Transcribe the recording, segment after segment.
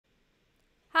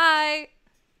Hi.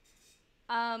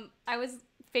 I was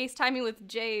FaceTiming with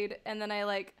Jade, and then I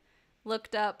like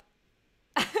looked up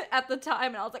at the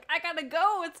time, and I was like, I gotta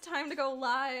go. It's time to go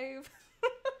live.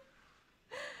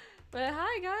 But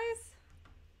hi, guys.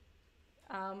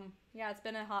 Yeah, it's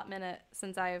been a hot minute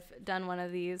since I've done one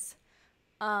of these.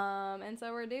 And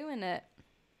so we're doing it.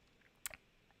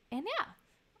 And yeah,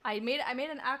 I made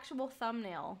an actual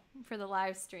thumbnail for the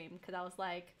live stream because I was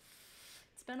like,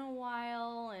 it's been a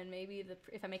while, and maybe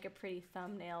if I make a pretty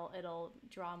thumbnail, it'll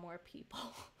draw more people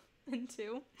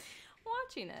into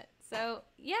watching it. So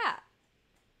yeah,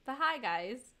 but hi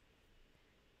guys.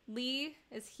 Lee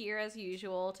is here as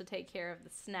usual to take care of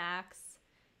the snacks,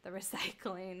 the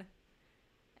recycling,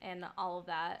 and all of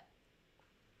that.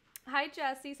 Hi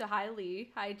Jesse. So hi Lee.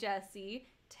 Hi Jesse.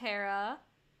 Tara.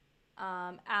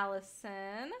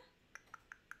 Allison.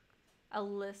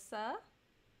 Alyssa.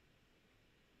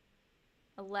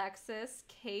 Alexis.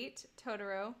 Kate.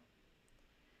 Totoro.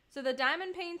 So the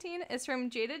diamond painting is from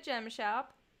Jaded Gem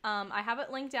Shop. I have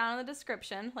it linked down in the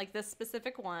description, like this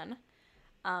specific one.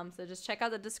 So just check out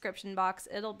the description box.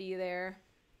 It'll be there.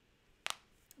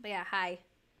 But yeah, hi.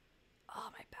 Oh,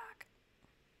 my back.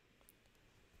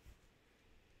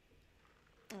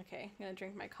 Okay, I'm gonna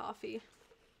drink my coffee.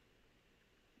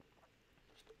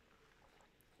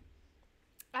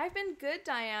 I've been good,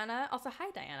 Diana. Also,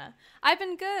 hi, Diana. I've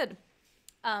been good.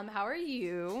 How are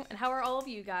you? And how are all of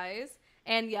you guys?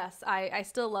 And yes, I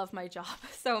still love my job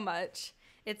so much.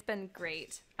 It's been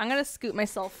great. I'm gonna scoot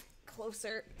myself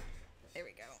closer. There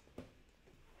we go.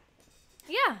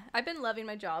 Yeah, I've been loving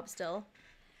my job still.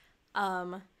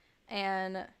 And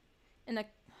in a,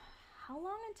 how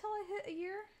long until I hit a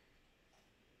year?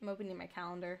 I'm opening my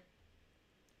calendar.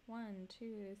 1,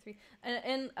 2, 3.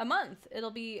 In a month,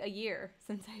 it'll be a year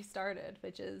since I started,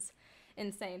 which is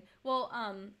insane. Well,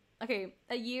 okay,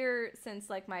 a year since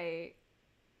like my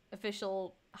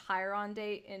official hire on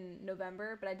date in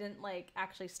November, but I didn't like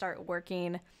actually start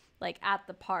working like at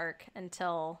the park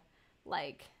until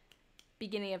like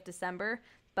beginning of December.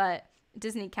 But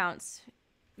Disney counts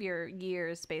your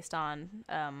years based on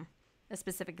a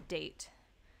specific date.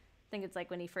 I think it's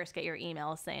like when you first get your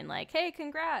email saying like, hey,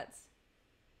 congrats.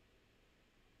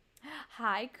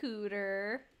 Hi,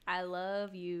 Cooter. I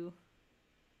love you.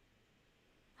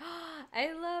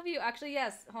 I love you. Actually,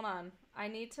 yes. Hold on. I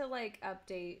need to like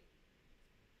update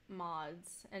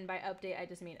mods. And by update, I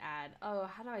just mean add. Oh,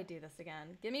 how do I do this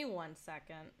again? Give me 1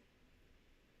 second.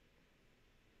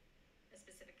 A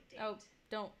specific date. Oh,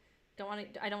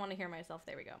 I don't want to hear myself.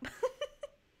 There we go.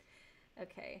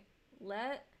 Okay.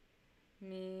 Let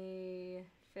me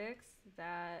fix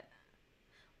that.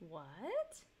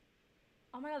 What?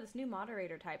 Oh my god, this new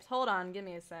moderator types. Hold on, give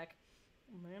me a sec.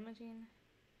 Managing.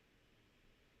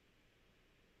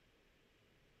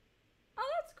 Oh,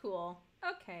 that's cool.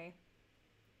 Okay.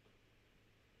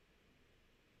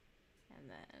 And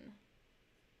then.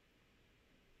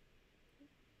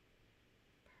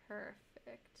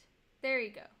 Perfect. There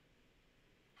you go.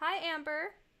 Hi,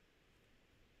 Amber.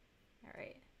 All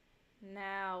right.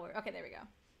 Now we're okay. There we go.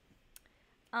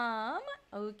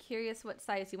 Oh, curious what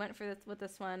size you went for with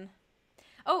this one.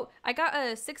 Oh, I got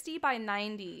a 60 by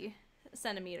 90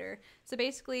 centimeter. So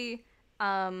basically,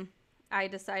 I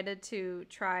decided to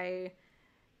try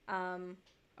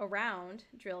a round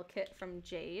drill kit from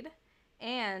Jade,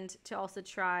 and to also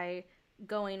try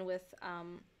going with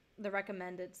the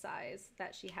recommended size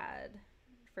that she had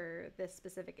for this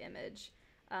specific image.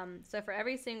 So for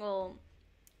every single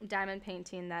diamond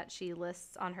painting that she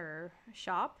lists on her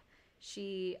shop,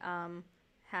 she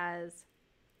has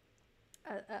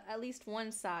at least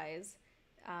one size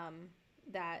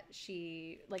that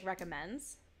she like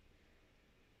recommends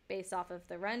based off of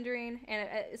the rendering. And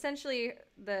essentially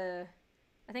I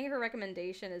think her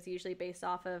recommendation is usually based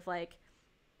off of like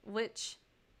which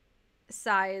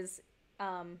size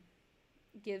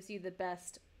gives you the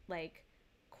best like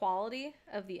quality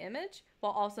of the image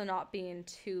while also not being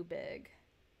too big.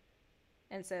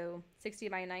 And so 60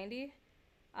 by 90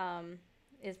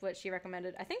 is what she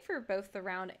recommended, I think, for both the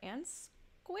round and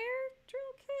square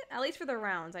drill kit. At least for the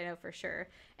rounds, I know for sure.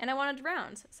 And I wanted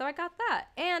rounds, so I got that.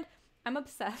 And I'm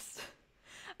obsessed.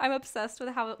 I'm obsessed with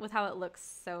how it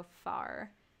looks so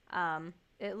far.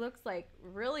 It looks like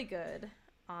really good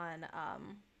on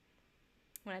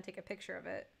when I take a picture of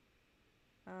it.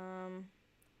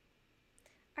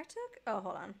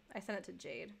 Hold on. I sent it to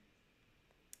Jade.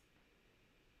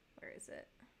 Where is it?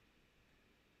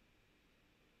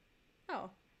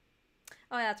 Oh,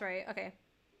 that's right. Okay.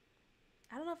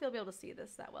 I don't know if you'll be able to see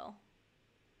this that well.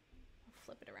 I'll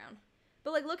flip it around.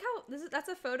 But like, look how that's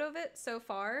a photo of it so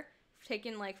far,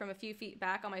 taken like from a few feet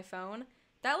back on my phone,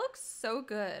 That looks so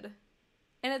good.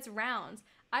 And it's rounds.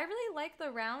 I really like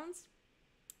the rounds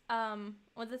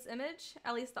with this image,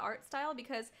 at least the art style,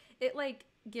 because it like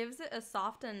gives it a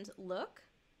softened look,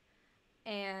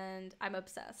 and I'm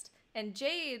obsessed. And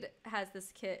Jade has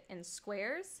this kit in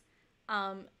squares.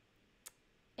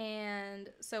 And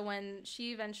so when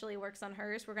she eventually works on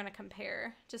hers, we're going to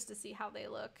compare just to see how they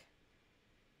look.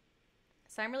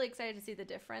 So I'm really excited to see the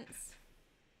difference.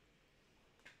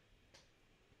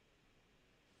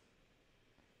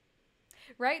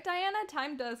 Right, Diana?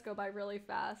 Time does go by really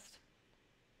fast.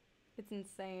 It's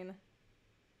insane.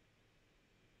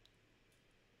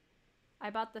 I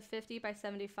bought the 50 by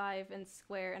 75 in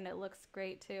square, and it looks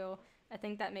great too. I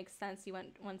think that makes sense. You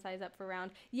went one size up for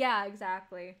round. Yeah,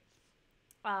 exactly.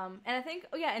 And I think,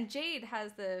 oh yeah, and Jade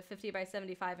has the 50 by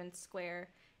 75 in square,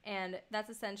 and that's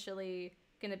essentially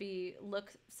going to be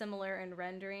look similar in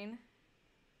rendering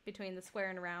between the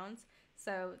square and rounds.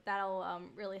 So that'll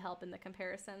really help in the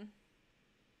comparison.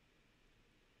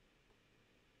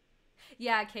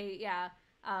 Yeah, Kate, yeah.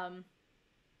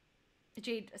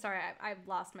 Jade, sorry, I've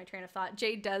lost my train of thought.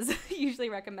 Jade does usually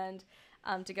recommend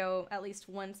to go at least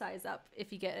one size up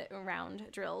if you get round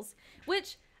drills,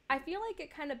 which I feel like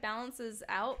it kind of balances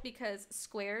out because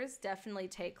squares definitely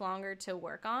take longer to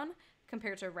work on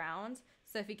compared to rounds.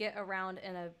 So if you get a round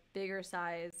in a bigger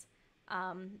size,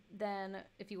 then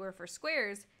if you were for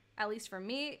squares, at least for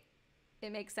me,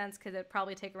 it makes sense because it'd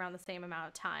probably take around the same amount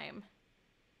of time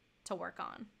to work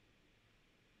on.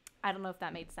 I don't know if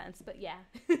that made sense, but yeah.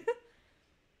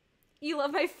 You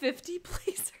love my 50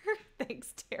 blazer?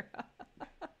 Thanks, Tara.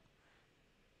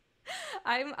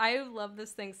 I love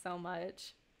this thing so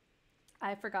much.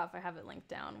 I forgot if I have it linked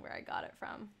down where I got it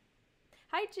from.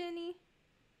 Hi, Jenny.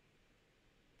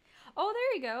 Oh,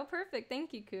 there you go. Perfect.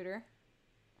 Thank you, Cooter.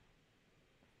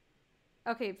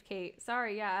 Okay, Kate.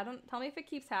 Sorry. Yeah, tell me if it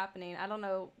keeps happening. I don't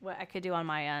know what I could do on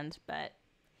my end, but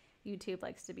YouTube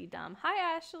likes to be dumb.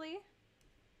 Hi, Ashley.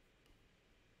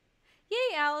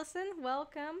 Yay, Allison.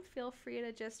 Welcome. Feel free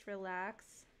to just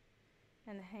relax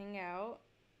and hang out.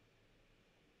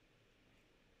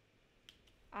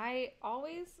 I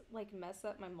always like mess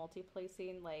up my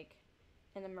multi-placing like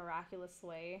in a miraculous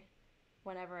way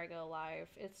whenever I go live.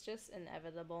 It's just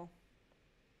inevitable.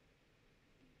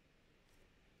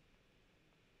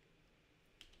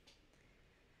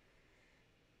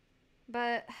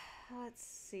 But let's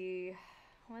see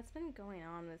what's been going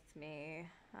on with me.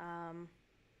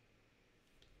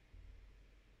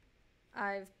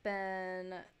 I've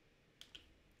been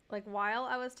like, while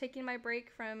I was taking my break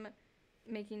from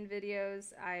making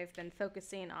videos, I've been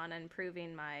focusing on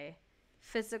improving my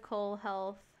physical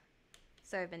health.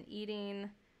 So I've been eating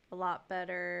a lot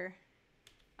better.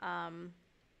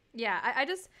 Yeah, I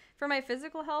just, for my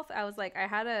physical health, I was like, I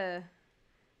had a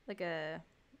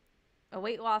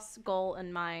weight loss goal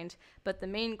in mind, but the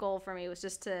main goal for me was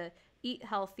just to eat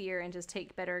healthier and just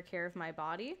take better care of my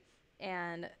body.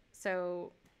 And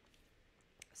so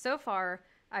far,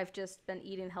 I've just been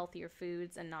eating healthier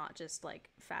foods and not just like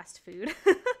fast food.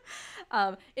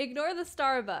 Ignore the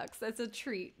Starbucks. That's a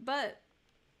treat. But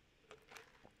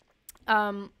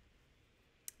yeah,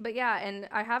 and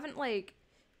I haven't like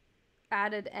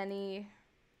added any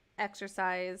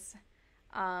exercise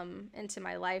into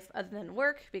my life other than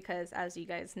work, because as you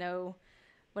guys know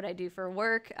what I do for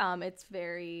work, it's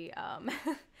very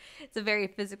it's a very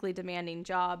physically demanding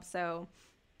job. So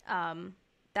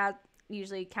that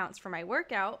usually counts for my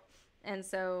workout. And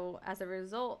so as a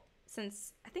result,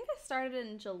 since I think I started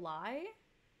in July,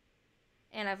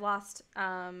 and I've lost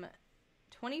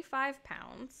 25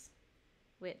 pounds,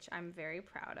 which I'm very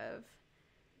proud of.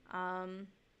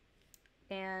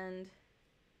 And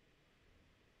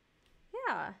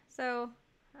yeah, so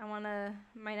I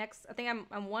think I'm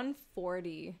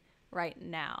 140 right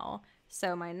now.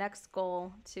 So my next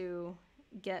goal to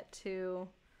get to,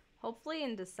 hopefully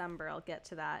in December I'll get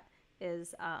to that,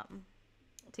 is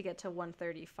to get to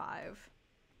 135.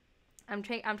 I'm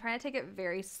trying to take it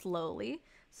very slowly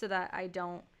so that I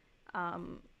don't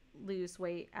lose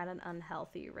weight at an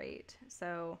unhealthy rate.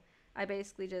 So I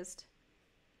basically just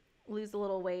lose a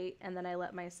little weight, and then I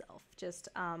let myself just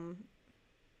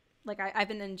like I've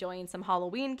been enjoying some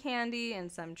Halloween candy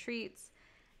and some treats,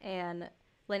 and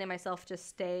letting myself just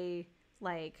stay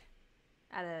like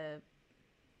at a,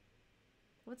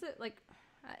 what's it like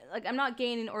I'm not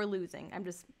gaining or losing. I'm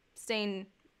just staying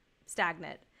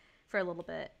stagnant for a little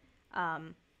bit.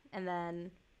 And then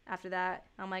after that,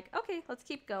 I'm like, okay, let's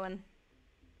keep going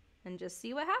and just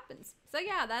see what happens. So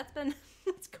yeah, that's been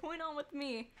what's going on with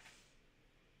me.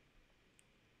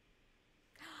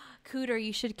 Cooter,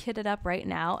 you should kit it up right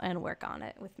now and work on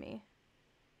it with me.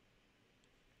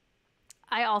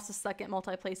 I also suck at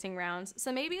multi-placing rounds,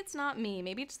 so maybe it's not me.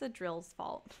 Maybe it's the drill's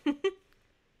fault. It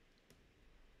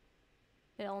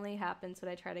only happens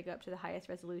when I try to go up to the highest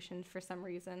resolution for some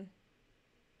reason.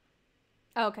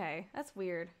 Okay, that's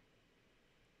weird.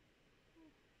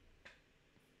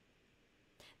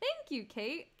 Thank you,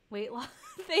 Kate. Weight loss.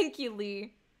 Thank you,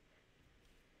 Lee.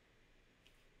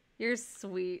 You're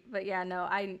sweet. But yeah, no,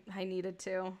 I needed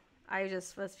to. I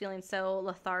just was feeling so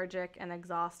lethargic and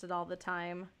exhausted all the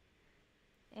time.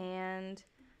 And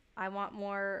I want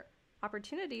more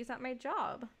opportunities at my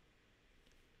job.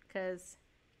 Because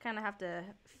you kind of have to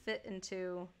fit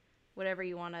into whatever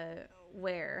you want to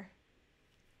wear.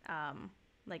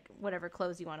 Like whatever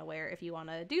clothes you want to wear if you want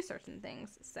to do certain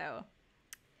things. So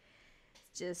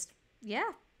it's just,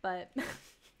 yeah. But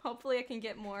hopefully I can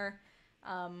get more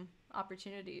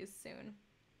opportunities soon.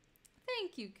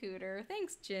 Thank you, Cooter.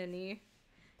 Thanks, Jenny.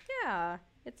 Yeah,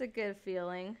 it's a good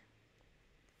feeling.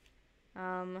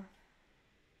 But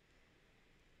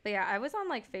yeah, I was on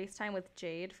like FaceTime with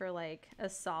Jade for like a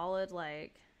solid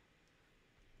like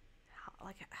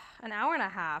an hour and a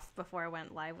half before I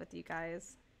went live with you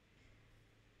guys.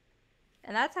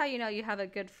 And that's how you know you have a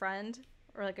good friend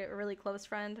or like a really close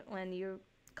friend, when you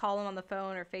call them on the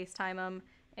phone or FaceTime them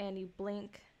and you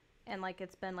blink and like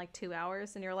it's been like 2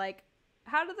 hours and you're like,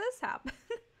 how did this happen?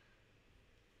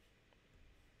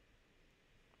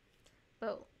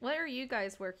 But what are you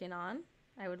guys working on?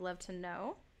 I would love to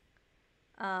know.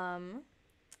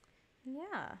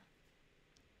 Yeah.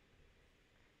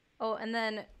 Oh, and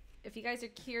then if you guys are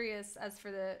curious as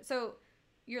for so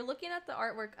you're looking at the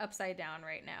artwork upside down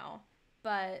right now,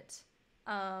 but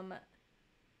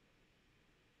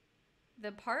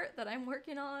the part that I'm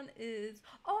working on is,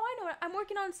 oh, I know it. I'm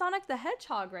working on Sonic the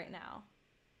Hedgehog right now.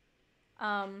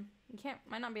 You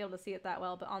might not be able to see it that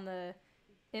well, but on the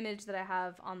image that I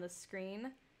have on the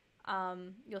screen,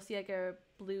 you'll see like a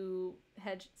blue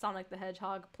Sonic the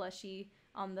Hedgehog plushie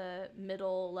on the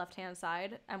middle left-hand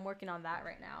side. I'm working on that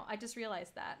right now. I just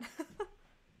realized that.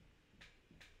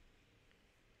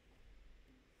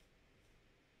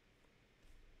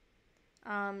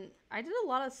 I did a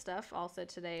lot of stuff also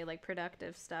today, like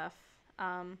productive stuff.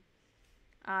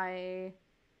 I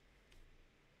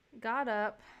got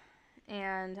up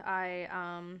and I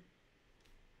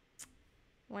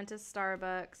went to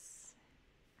Starbucks,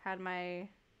 had my,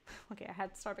 okay, I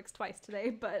had Starbucks twice today,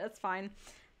 but that's fine.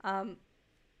 I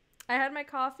had my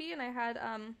coffee and I had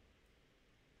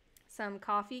some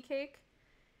coffee cake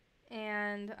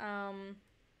and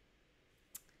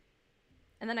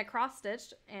then I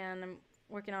cross-stitched, and I'm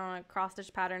working on a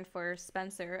cross-stitch pattern for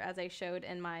Spencer, as I showed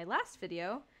in my last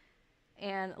video.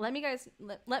 And let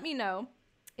me know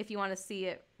if you want to see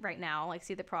it right now, like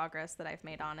see the progress that I've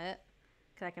made on it,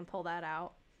 because I can pull that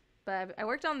out. But I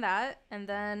worked on that, and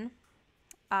then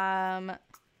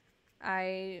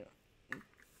I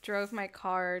drove my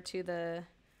car to the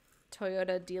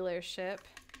Toyota dealership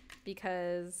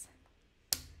because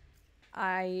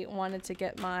I wanted to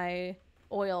get my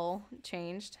oil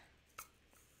changed.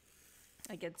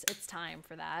 Like it's time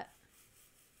for that.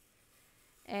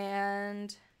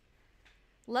 And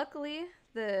luckily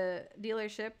the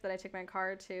dealership that I took my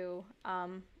car to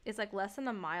is like less than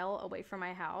a mile away from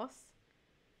my house.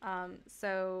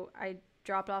 So I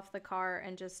dropped off the car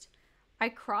and I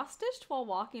cross-stitched while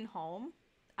walking home.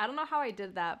 I don't know how I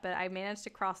did that, but I managed to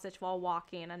cross-stitch while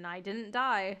walking and I didn't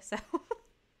die, so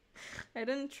I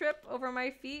didn't trip over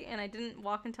my feet and I didn't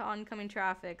walk into oncoming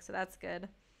traffic, so that's good.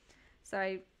 So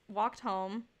I walked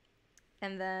home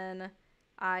and then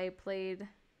I played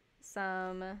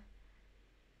some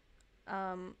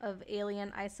of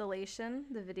Alien Isolation,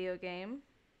 the video game.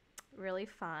 Really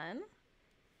fun.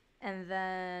 And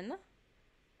then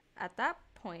at that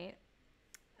point,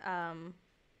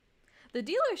 the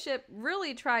dealership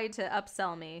really tried to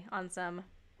upsell me on some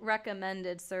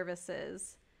recommended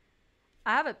services.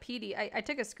 I have a I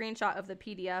took a screenshot of the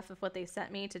PDF of what they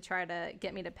sent me to try to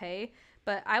get me to pay,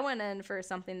 but I went in for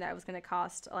something that was going to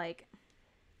cost like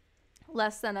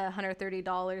less than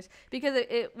 $130 because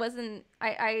it wasn't,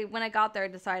 when I got there, I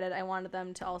decided I wanted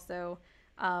them to also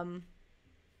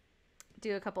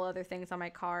do a couple other things on my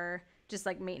car, just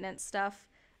like maintenance stuff.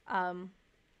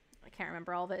 I can't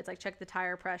remember all of it. It's like check the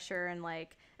tire pressure and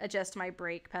like adjust my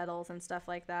brake pedals and stuff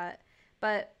like that.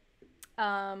 But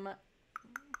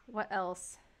what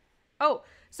else? Oh,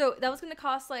 so that was going to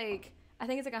cost like, I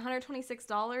think it's like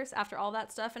 $126 after all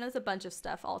that stuff. And it was a bunch of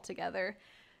stuff all together.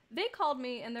 They called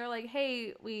me and they're like,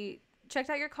 hey, we checked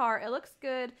out your car. It looks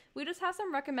good. We just have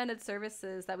some recommended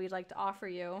services that we'd like to offer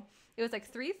you. It was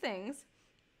like 3 things.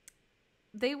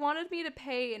 they wanted me to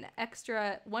pay an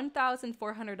extra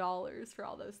 $1,400 for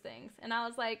all those things. And I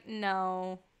was like,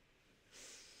 no.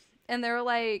 And they were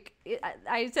like,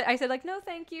 I said like, no,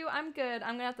 thank you. I'm good.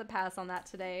 I'm going to have to pass on that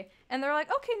today. And they're like,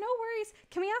 okay, no worries.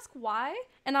 Can we ask why?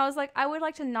 And I was like, I would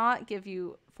like to not give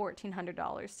you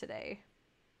 $1,400 today.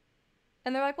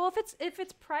 And they're like, well, if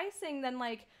it's pricing, then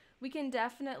like we can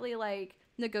definitely like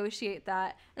negotiate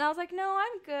that. And I was like, no,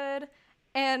 I'm good.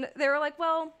 And they were like,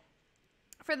 well,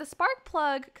 for the spark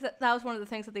plug, because that was one of the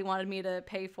things that they wanted me to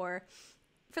pay for.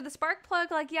 For the spark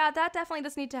plug, like, yeah, that definitely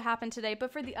does need to happen today.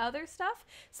 But for the other stuff,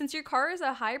 since your car is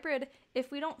a hybrid, if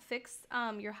we don't fix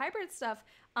your hybrid stuff,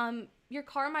 your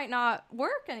car might not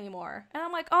work anymore. And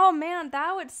I'm like, oh man,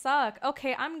 that would suck.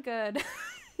 Okay, I'm good.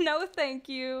 No, thank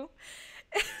you.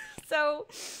 So,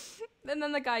 and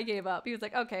then the guy gave up. He was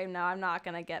like, okay, no, I'm not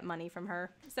going to get money from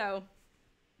her. So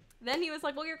then he was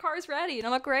like, well, your car's ready. And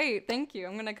I'm like, great, thank you.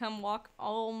 I'm going to come walk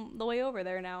all the way over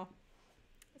there now.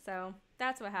 So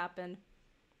that's what happened.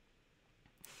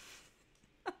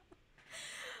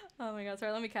 Oh my god,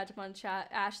 sorry, let me catch up on chat.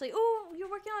 Ashley, ooh, you're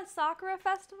working on Sakura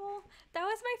Festival? That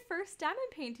was my first diamond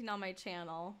painting on my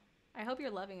channel. I hope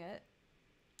you're loving it.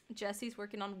 Jesse's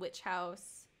working on Witch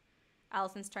House.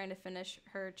 Allison's trying to finish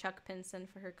her Chuck Pinson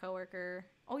for her coworker.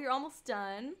 Oh, you're almost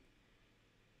done?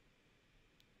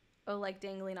 Oh, like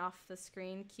dangling off the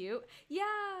screen. Cute.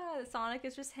 Yeah, Sonic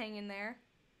is just hanging there.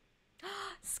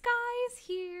 Sky's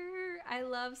here. I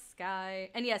love Sky.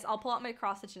 And yes, I'll pull out my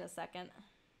cross stitch in a second.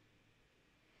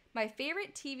 My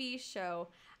favorite TV show.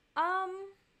 I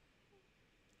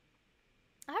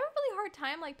have a really hard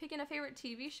time like picking a favorite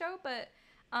TV show, but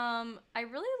I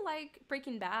really like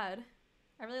Breaking Bad.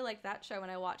 I really liked that show when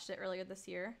I watched it earlier this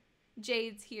year.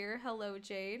 Jade's here. Hello,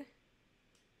 Jade.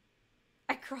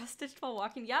 I cross-stitched while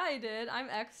walking. Yeah, I did. I'm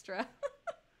extra.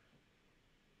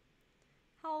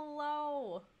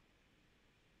 Hello.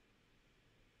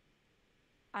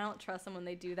 I don't trust them when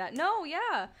they do that. No,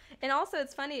 yeah. And also,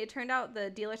 it's funny. It turned out the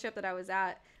dealership that I was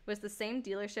at was the same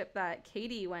dealership that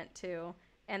Katie went to.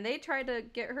 And they tried to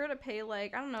get her to pay,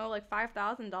 like, I don't know, like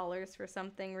 $5,000 for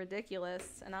something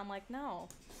ridiculous. And I'm like, no.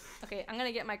 Okay, I'm going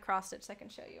to get my cross stitch so I can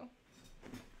show you.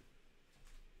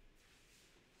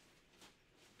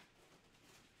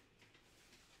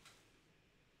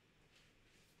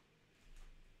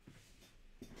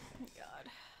 Oh, God.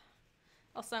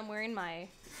 Also, I'm wearing my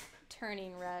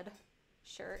turning red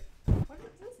shirt. What does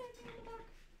it say on the back?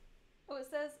 Oh, it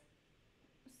says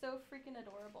so freaking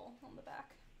adorable on the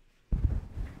back.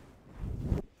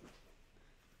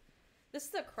 This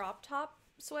is a crop top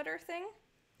sweater thing,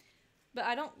 but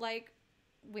I don't like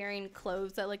wearing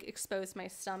clothes that like expose my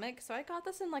stomach, so I got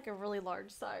this in like a really large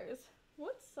size.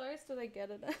 What size did I get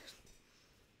it in?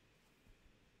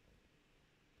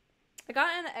 I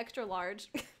got it in an extra large.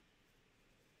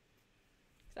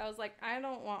 So I was like, I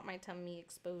don't want my tummy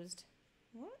exposed.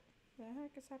 What the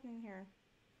heck is happening here?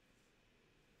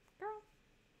 Girl.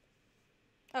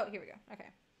 Oh, here we go. Okay.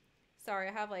 Sorry,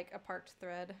 I have like a parked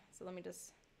thread. So let me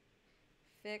just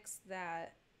fix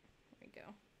that. There we go.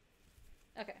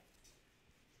 Okay.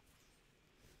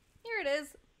 Here it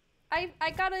is.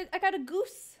 I got a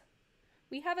goose.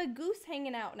 We have a goose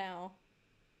hanging out now.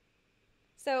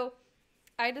 So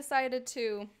I decided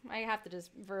to, I have to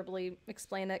just verbally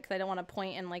explain it because I don't want to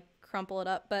point and like crumple it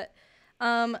up, but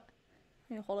I'm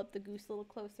gonna hold up the goose a little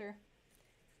closer.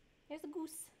 There's a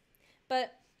goose.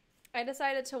 But I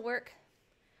decided to work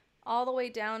all the way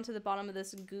down to the bottom of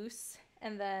this goose,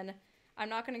 and then I'm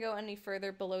not going to go any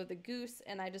further below the goose,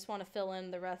 and I just want to fill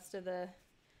in the rest of the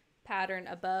pattern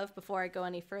above before I go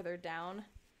any further down,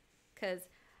 because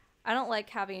I don't like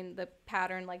having the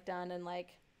pattern like done in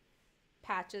like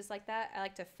patches like that. I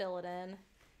like to fill it in,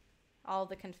 all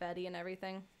the confetti and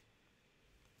everything.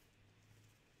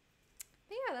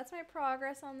 But yeah, that's my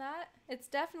progress on that. It's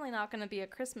definitely not going to be a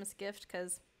Christmas gift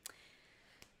because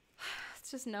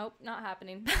it's just nope, not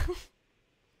happening.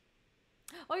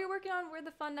 Oh, you're working on Where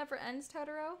the Fun Never Ends,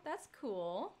 Totoro? That's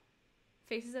cool.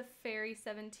 Faces of Fairy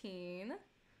 17.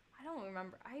 I don't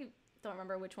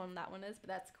remember which one that one is, but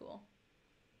that's cool.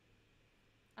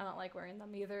 I don't like wearing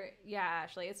them either. Yeah,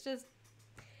 Ashley, it's just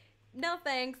no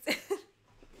thanks.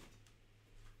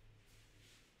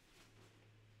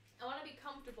 I want to be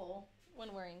comfortable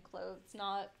when wearing clothes,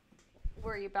 not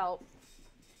worry about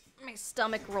my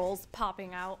stomach rolls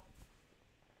popping out.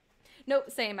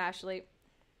 Nope, same, Ashley.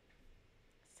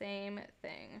 Same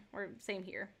thing. Or same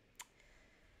here.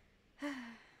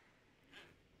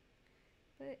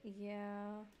 But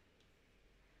yeah.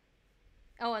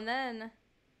 Oh, and then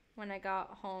when I got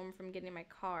home from getting my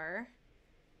car,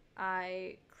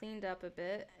 I cleaned up a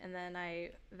bit, and then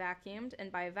I vacuumed.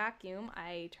 And by vacuum,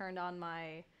 I turned on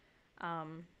my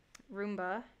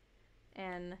Roomba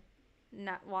and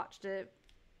not watched it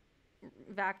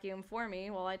vacuum for me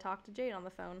while I talked to Jade on the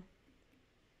phone.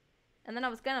 And then I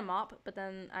was gonna mop, but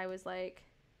then I was like,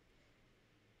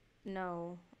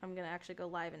 no, I'm gonna actually go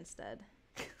live instead.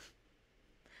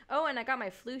 Oh, and I got my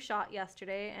flu shot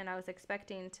yesterday, and I was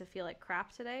expecting to feel like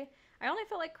crap today. I only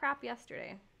felt like crap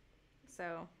yesterday.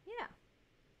 So, yeah.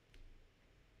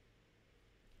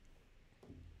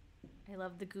 I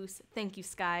love the goose. Thank you,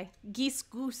 Sky. Geese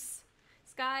goose.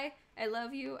 Sky, I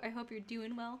love you. I hope you're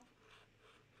doing well.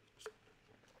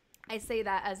 I say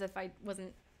that as if I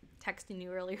wasn't texting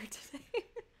you earlier today.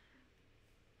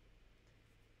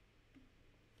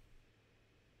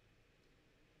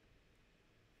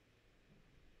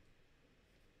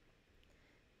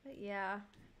 But yeah.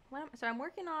 So I'm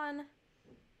working on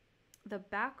the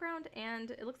background,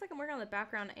 and it looks like I'm working on the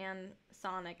background and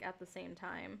Sonic at the same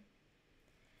time.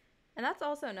 And that's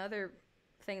also another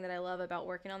thing that I love about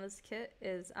working on this kit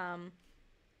is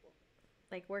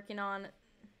like working on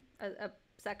a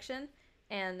section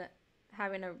and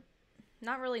having a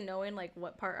not really knowing like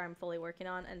what part I'm fully working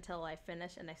on until I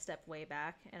finish and I step way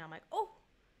back and I'm like, oh,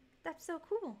 that's so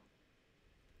cool.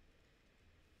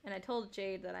 And I told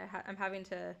Jade that I'm having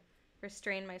to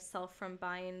restrain myself from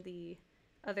buying the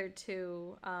other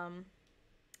two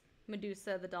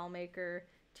Medusa the Dollmaker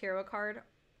tarot card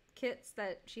kits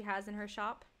that she has in her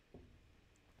shop.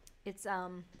 It's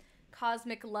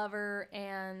Cosmic Lover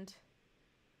and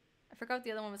I forgot what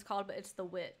the other one was called, but it's the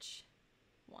Witch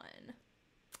one.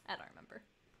 I don't remember.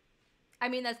 I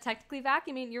mean, that's technically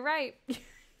vacuuming. You're right.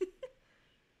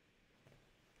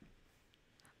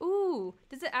 Ooh,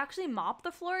 does it actually mop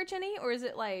the floor, Jenny? Or is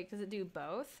it like, does it do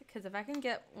both? Because if I can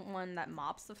get one that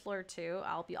mops the floor too,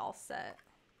 I'll be all set.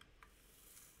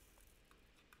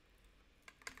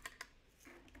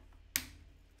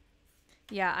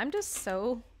 Yeah, I'm just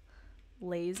so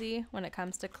lazy when it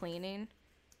comes to cleaning.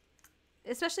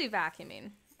 Especially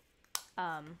vacuuming.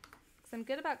 'Cause I'm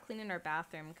good about cleaning our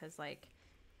bathroom because like,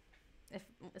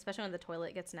 especially when the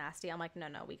toilet gets nasty, I'm like,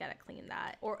 no, we gotta clean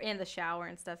that. Or in the shower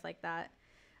and stuff like that.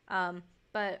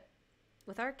 But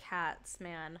with our cats,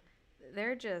 man,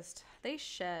 they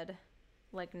shed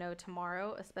like no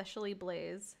tomorrow, especially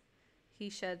Blaze. He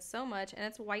sheds so much, and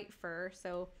it's white fur,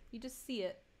 so you just see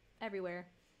it everywhere.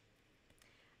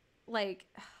 Like,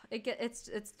 it's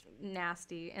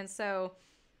nasty, and so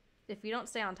if you don't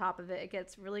stay on top of it, it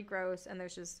gets really gross, and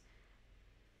there's just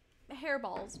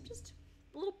hairballs, just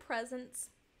little presents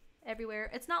everywhere.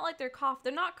 It's not like they're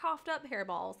not coughed up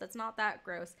hairballs. That's not that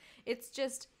gross. It's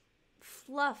just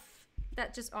fluff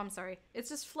that just, oh, I'm sorry. It's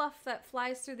just fluff that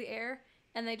flies through the air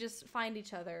and they just find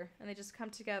each other and they just come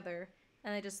together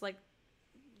and they just like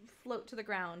float to the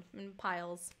ground in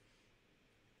piles.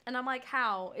 And I'm like,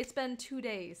 how? It's been 2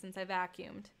 days since I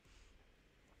vacuumed.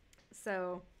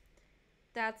 So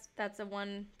that's a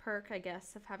one perk, I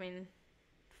guess, of having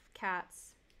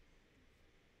cats.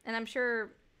 And I'm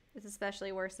sure it's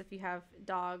especially worse if you have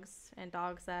dogs and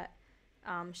dogs that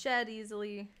shed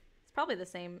easily. It's probably the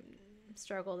same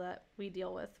struggle that we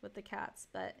deal with the cats,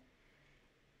 but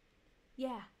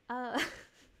yeah,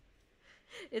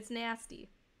 it's nasty.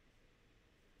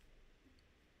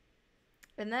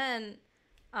 And then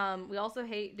we also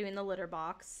hate doing the litter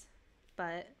box,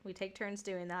 but we take turns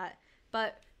doing that.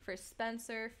 But for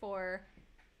Spencer,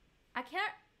 I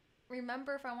can't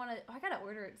remember if I want to, I gotta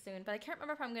order it soon, but I can't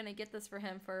remember if I'm gonna get this for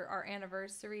him for our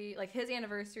anniversary, like his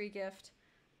anniversary gift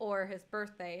or his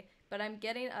birthday, but I'm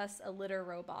getting us a litter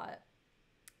robot.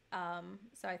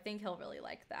 So I think he'll really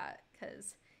like that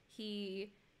because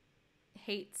he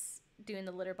hates doing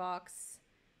the litter box.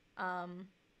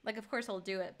 Like, of course he'll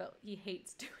do it, but he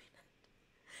hates doing it.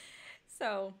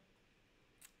 So,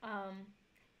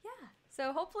 yeah.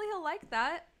 So hopefully he'll like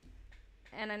that.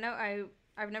 And I know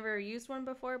I've never used one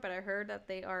before, but I heard that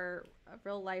they are a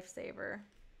real lifesaver.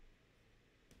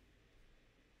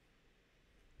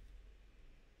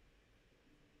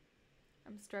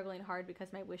 I'm struggling hard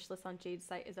because my wish list on Jade's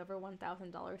site is over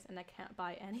 $1,000 and I can't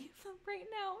buy any of them right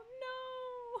now.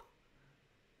 No!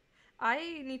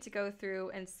 I need to go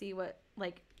through and see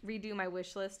redo my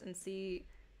wish list and see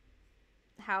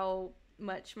how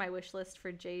much my wish list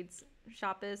for Jade's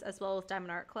shop is, as well as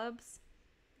Diamond Art Club's,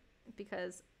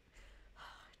 because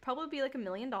it'd probably be like $1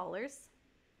 million.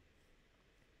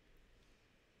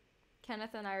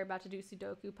 Kenneth and I are about to do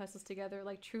Sudoku puzzles together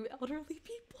like true elderly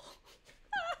people.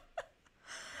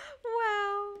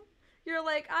 Wow. You're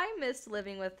like, I missed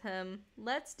living with him.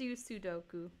 Let's do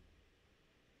Sudoku.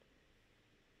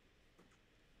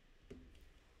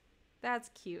 That's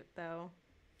cute, though.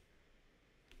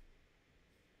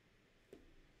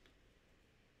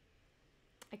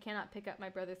 I cannot pick up my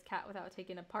brother's cat without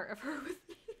taking a part of her with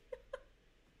me.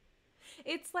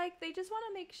 It's like they just want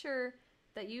to make sure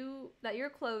that your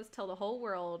clothes tell the whole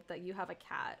world that you have a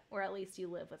cat, or at least you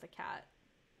live with a cat.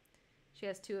 She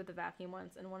has 2 of the vacuum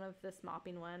ones and 1 of this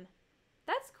mopping one.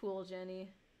 That's cool,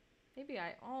 Jenny. Maybe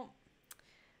I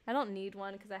don't need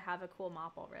one because I have a cool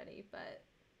mop already, but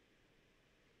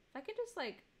if I could just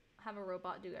like have a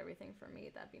robot do everything for me,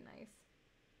 that'd be nice.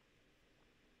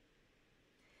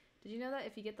 Did you know that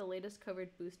if you get the latest COVID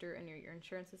booster and your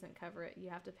insurance doesn't cover it, you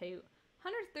have to pay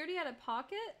 $130 out of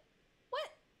pocket? What?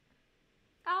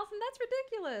 Allison, that's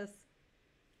ridiculous.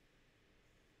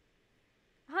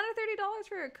 $130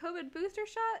 for a COVID booster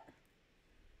shot?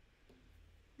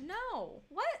 No.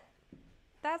 What?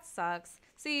 That sucks.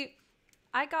 See,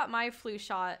 I got my flu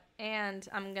shot and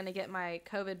I'm going to get my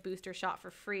COVID booster shot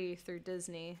for free through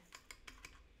Disney.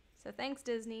 So thanks,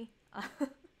 Disney.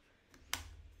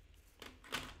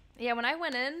 Yeah, when I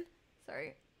went in,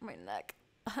 sorry, my neck.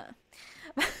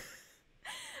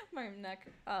 My neck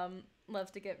loves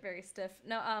to get very stiff.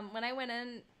 No, when I went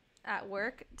in at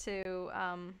work to,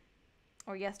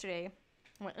 or yesterday,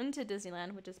 went into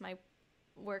Disneyland, which is my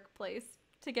workplace,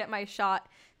 to get my shot.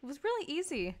 It was really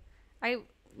easy. I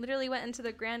literally went into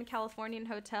the Grand Californian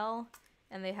Hotel,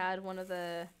 and they had one of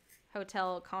the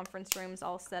hotel conference rooms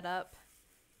all set up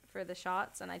for the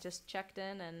shots, and I just checked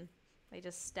in, and they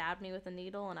just stabbed me with a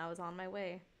needle, and I was on my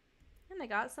way. And I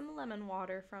got some lemon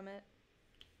water from it.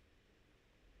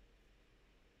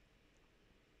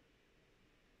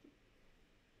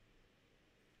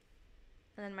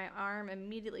 And then my arm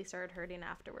immediately started hurting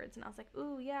afterwards, and I was like,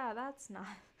 ooh, yeah, that's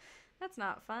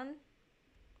not fun.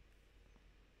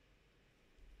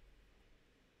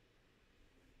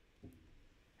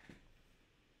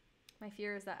 My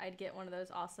fear is that I'd get one of those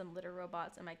awesome litter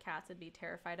robots and my cats would be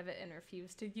terrified of it and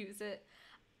refuse to use it.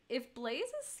 If Blaze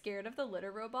is scared of the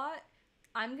litter robot,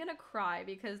 I'm gonna cry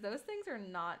because those things are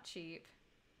not cheap.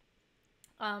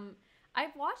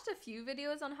 I've watched a few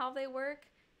videos on how they work,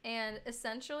 and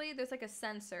essentially there's like a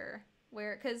sensor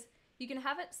where, because you can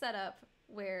have it set up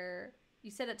where you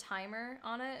set a timer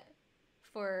on it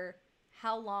for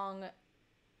how long,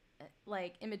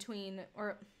 like in between,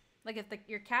 or like if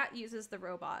your cat uses the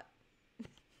robot,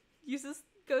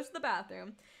 goes to the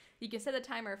bathroom, you can set a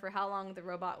timer for how long the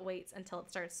robot waits until it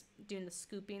starts doing the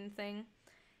scooping thing,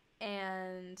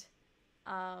 and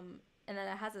then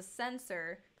it has a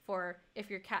sensor for if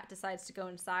your cat decides to go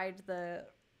inside the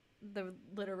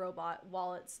litter robot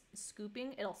while it's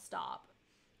scooping, it'll stop.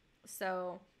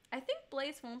 So I think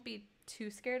Blaze won't be too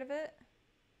scared of it,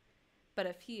 but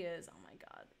if he is, oh my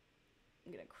god,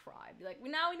 I'm gonna cry. Be like,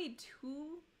 now we need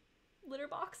 2 litter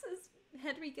boxes.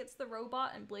 Henry gets the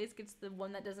robot and Blaze gets the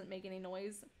one that doesn't make any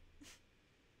noise.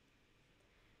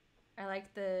 I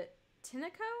like the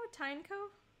Tyneco?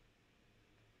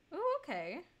 Oh,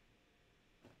 okay.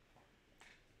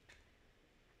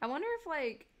 I wonder if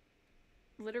like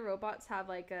litter robots have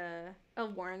like a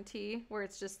warranty where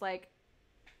it's just like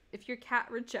if your cat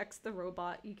rejects the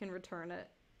robot, you can return it.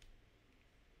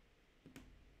 I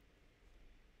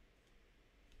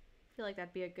feel like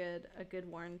that'd be a good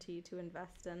warranty to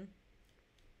invest in.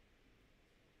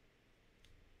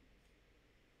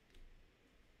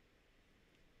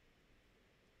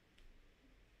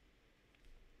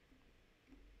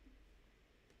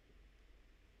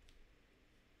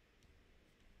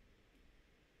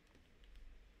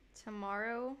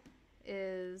 Tomorrow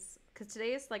is, because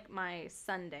today is like my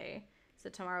Sunday, so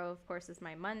tomorrow of course is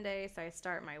my Monday, so I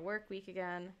start my work week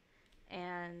again,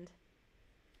 and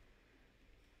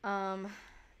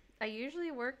I usually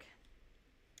work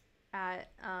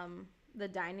at the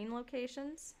dining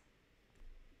locations,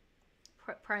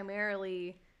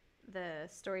 primarily the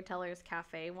Storytellers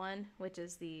Cafe one, which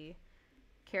is the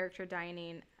character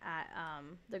dining at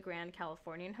the Grand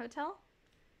Californian Hotel,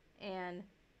 and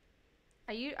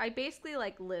I basically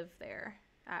like live there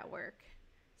at work,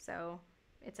 so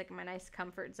it's like my nice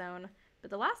comfort zone.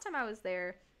 But the last time I was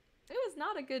there, it was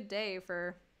not a good day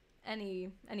for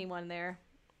anyone there.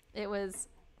 It was,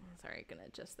 sorry, gonna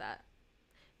adjust that.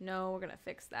 No, we're gonna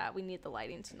fix that. We need the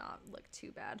lighting to not look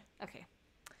too bad. Okay.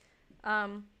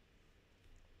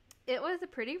 It was a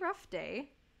pretty rough day,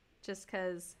 just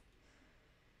because,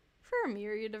 for a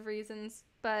myriad of reasons,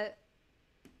 but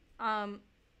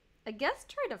a guest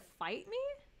tried to fight me?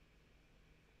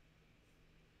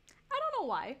 I don't know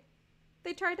why.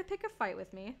 They tried to pick a fight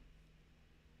with me.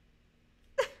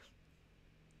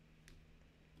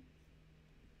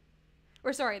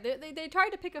 Or sorry, they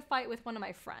tried to pick a fight with one of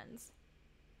my friends.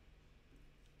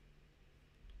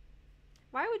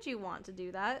 Why would you want to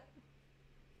do that?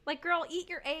 Like, girl, eat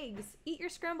your eggs. Eat your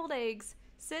scrambled eggs.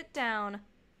 Sit down.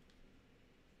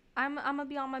 I'm gonna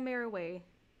be on my merry way.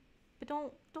 But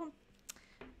don't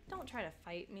try to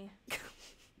fight me.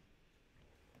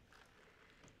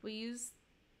 We use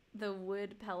the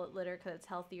wood pellet litter because it's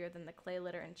healthier than the clay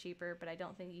litter and cheaper, but I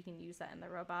don't think you can use that in the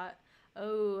robot.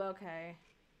 Oh, okay.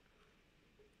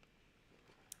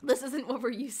 This isn't what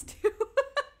we're used to.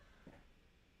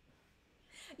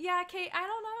 Yeah, Kate, I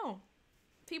don't know.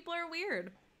 People are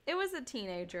weird. It was a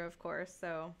teenager, of course,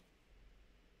 so.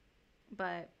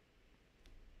 But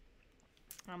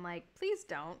I'm like, please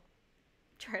don't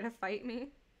try to fight me.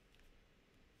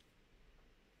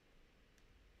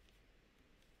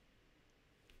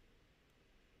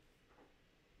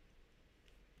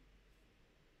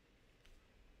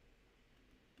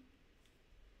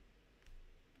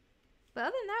 But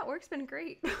other than that, work's been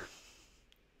great.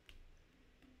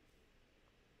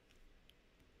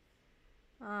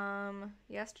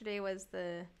 Yesterday was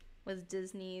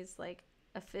Disney's like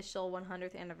official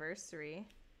 100th anniversary.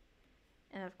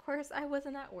 And of course, I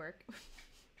wasn't at work.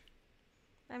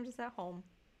 I'm just at home.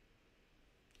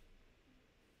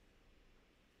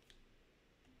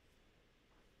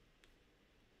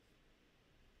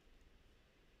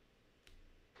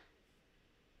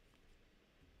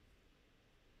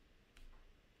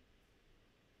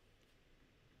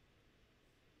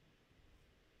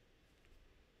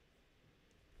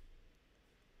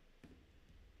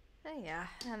 Yeah,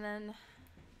 and then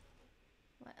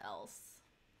what else?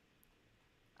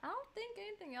 I don't think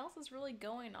anything else is really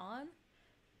going on.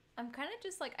 I'm kind of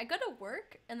just like, I go to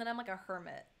work and then I'm like a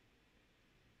hermit.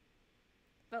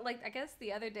 But like, I guess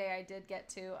the other day I did get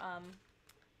to, I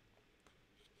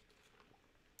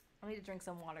need to drink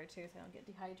some water too so I don't get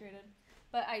dehydrated.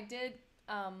 But I did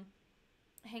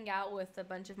hang out with a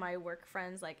bunch of my work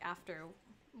friends like after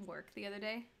work the other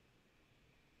day.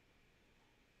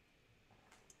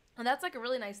 And that's like a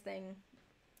really nice thing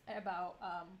about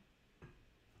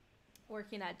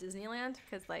working at Disneyland,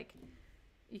 because like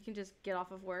you can just get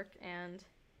off of work, and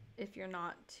if you're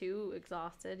not too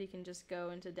exhausted, you can just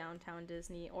go into downtown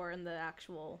Disney or in the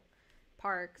actual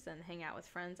parks and hang out with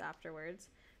friends afterwards.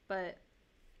 But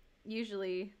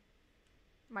usually,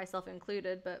 myself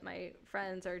included, but my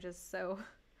friends are just so,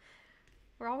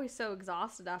 we're always so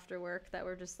exhausted after work that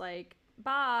we're just like,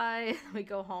 bye. We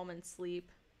go home and sleep.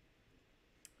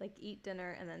 Like eat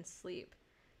dinner and then sleep.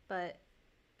 But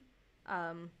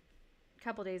a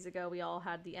couple days ago we all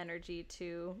had the energy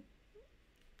to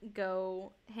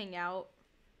go hang out,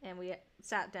 and we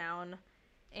sat down,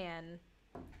 and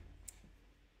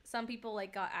some people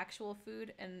like got actual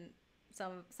food, and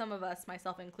some of us,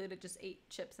 myself included, just ate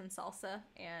chips and salsa,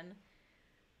 and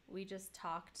we just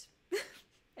talked.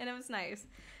 And it was nice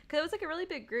because it was like a really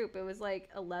big group. It was like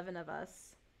 11 of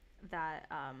us that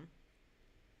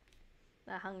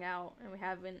hung out, and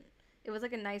it was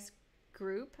like a nice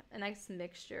group, a nice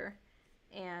mixture.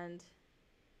 And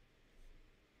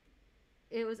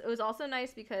it was also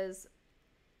nice because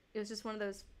it was just one of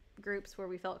those groups where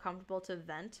we felt comfortable to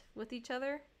vent with each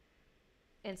other.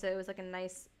 And so it was like a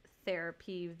nice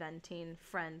therapy venting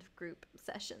friend group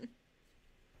session.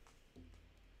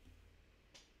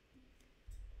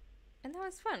 And that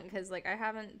was fun because like I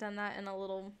haven't done that in a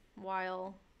little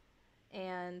while.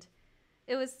 And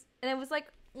it was like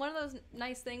one of those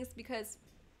nice things because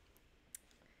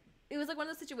it was like one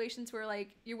of those situations where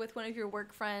like you're with one of your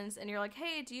work friends and you're like,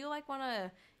 hey, do you like want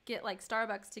to get like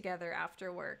Starbucks together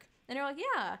after work? And you're like,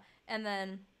 yeah. And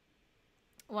then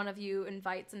one of you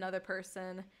invites another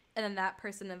person, and then that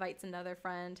person invites another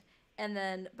friend. And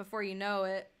then before you know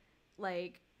it,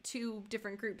 like 2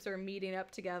 different groups are meeting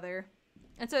up together.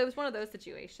 And so it was one of those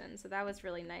situations. So that was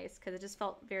really nice because it just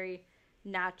felt very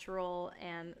natural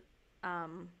and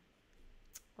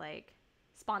like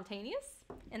spontaneous,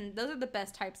 and those are the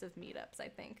best types of meetups, I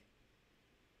think.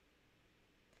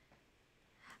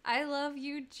 I love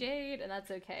you, Jade, and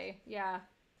that's okay. Yeah,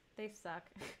 they suck.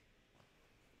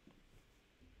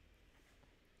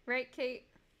 Right, Kate?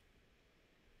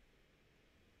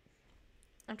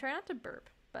 I'm trying not to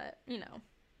burp, but you know,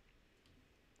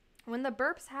 when the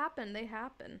burps happen, they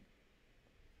happen.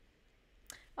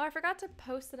 Oh, I forgot to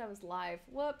post that I was live.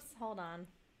 Whoops, hold on.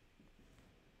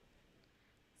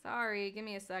 Sorry, give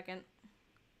me a second.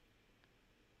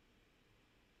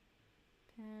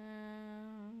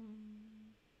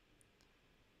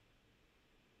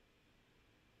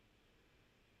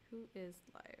 Who is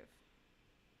live?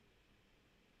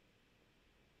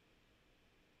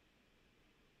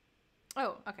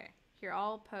 Oh, okay. Here,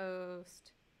 I'll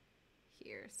post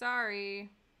here. Sorry.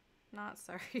 Not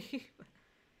sorry.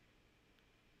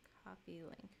 Copy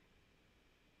link.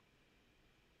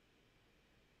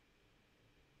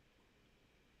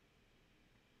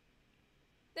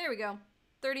 There we go.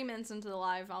 30 minutes into the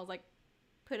live, I was like,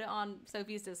 put it on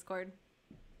Sophie's Discord.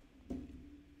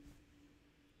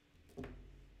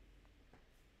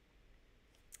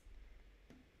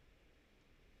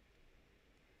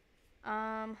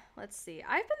 Let's see.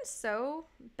 I've been so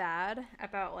bad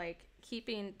about like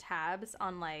keeping tabs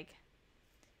on like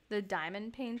the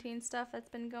diamond painting stuff that's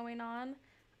been going on.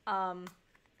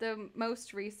 The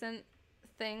most recent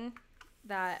thing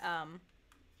that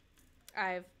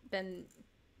I've been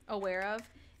aware of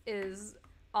is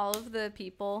all of the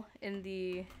people in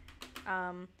the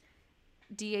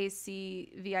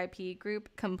DAC VIP group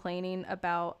complaining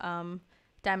about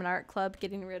Diamond Art Club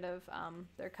getting rid of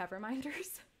their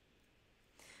Coverminders.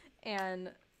 And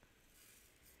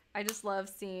I just love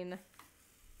seeing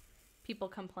people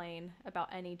complain about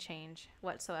any change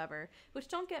whatsoever, which,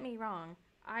 don't get me wrong,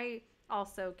 I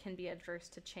also can be adverse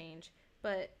to change,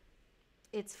 but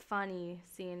it's funny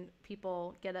seeing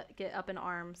people get up in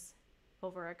arms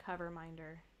over a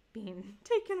Coverminder being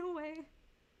taken away.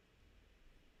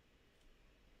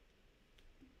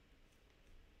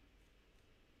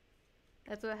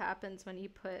 That's what happens when you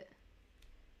put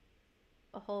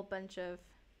a whole bunch of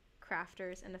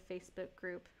crafters in a Facebook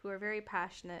group who are very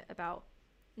passionate about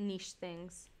niche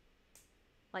things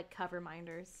like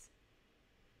Coverminders.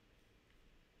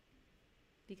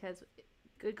 Because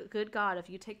good God, if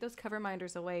you take those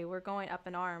Coverminders away, we're going up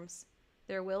in arms.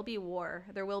 There will be war.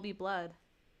 There will be blood.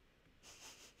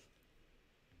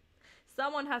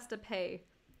 Someone has to pay.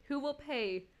 Who will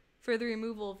pay for the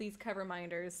removal of these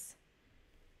Coverminders?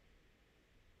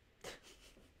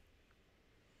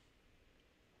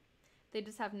 They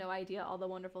just have no idea all the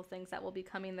wonderful things that will be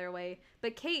coming their way.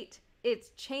 But Kate,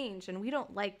 it's change, and we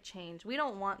don't like change. We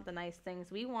don't want the nice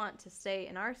things. We want to stay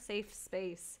in our safe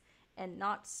space and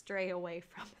not stray away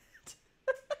from it.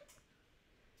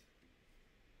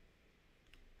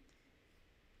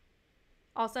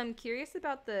 Also, I'm curious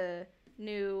about the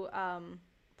new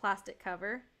plastic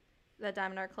cover that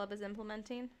Diamond Art Club is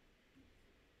implementing.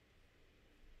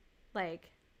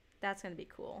 Like, that's going to be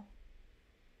cool.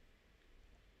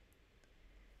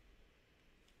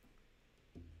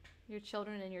 Your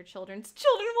children and your children's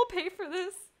children will pay for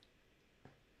this.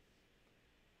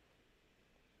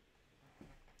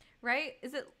 Right?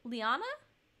 Is it Liana?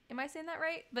 Am I saying that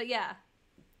right? But yeah.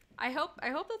 I hope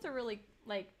those are really,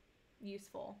 like,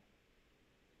 useful.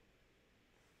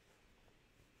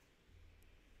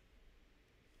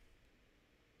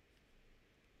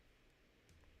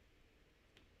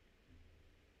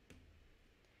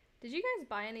 Did you guys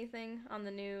buy anything on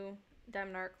the new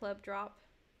Diamond Art Club drop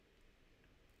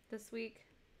this week?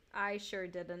 I sure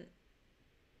didn't.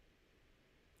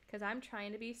 Because I'm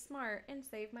trying to be smart and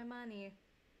save my money.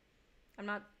 I'm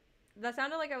not... That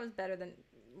sounded like I was better than...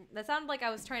 That sounded like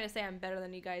I was trying to say I'm better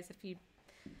than you guys if you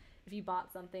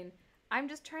bought something. I'm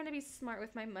just trying to be smart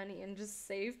with my money and just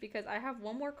save, because I have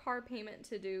one more car payment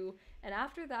to do. And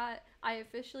after that, I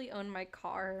officially own my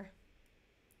car.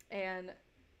 And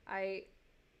I'm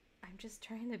just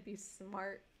trying to be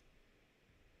smart.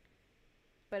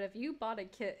 But if you bought a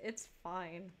kit, it's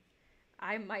fine.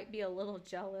 I might be a little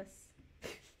jealous.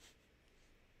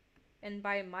 And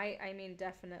by might, I mean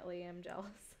definitely am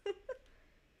jealous. But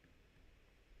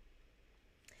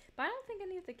I don't think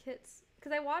any of the kits...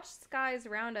 Because I watched Sky's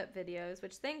roundup videos,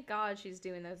 which thank God she's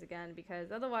doing those again,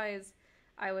 because otherwise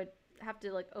I would have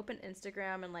to, like, open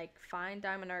Instagram and, like, find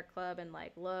Diamond Art Club and,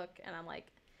 like, look. And I'm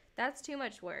like, that's too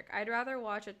much work. I'd rather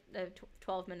watch a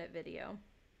 12-minute video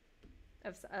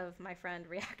of my friend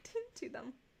reacting to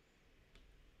them.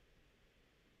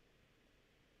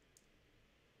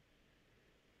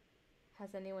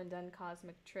 Has anyone done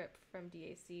Cosmic Trip from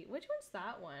DAC? Which one's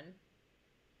that one?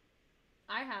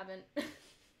 I haven't.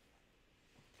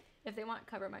 If they want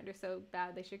Coverminder so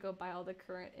bad, they should go buy all the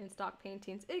current in-stock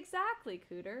paintings. Exactly,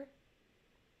 Cooter.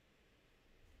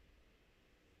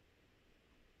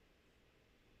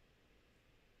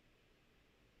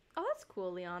 Oh, that's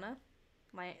cool, Liana.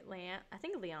 I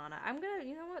think Liana.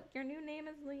 You know what? Your new name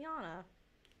is Liana.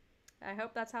 I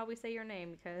hope that's how we say your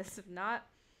name, because if not,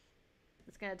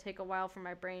 it's going to take a while for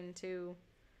my brain to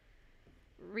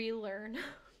relearn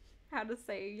how to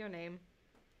say your name.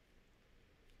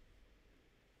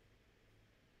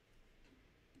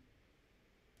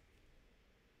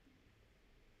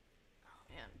 Oh,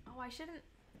 man. Oh, I shouldn't...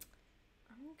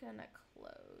 I'm going to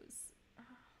close.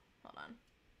 Hold on.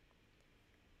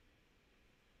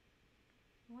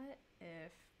 What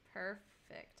if...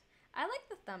 Perfect. I like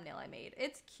the thumbnail I made.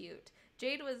 It's cute.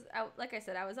 Jade was out... Like I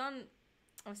said, I was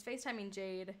FaceTiming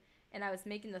Jade, and I was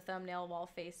making the thumbnail while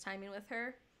FaceTiming with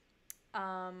her.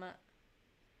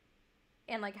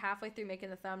 And like halfway through making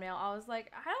the thumbnail, I was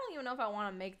like, I don't even know if I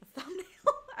want to make the thumbnail.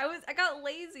 I got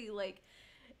lazy like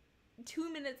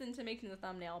 2 minutes into making the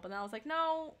thumbnail, but then I was like,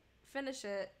 no, finish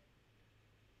it.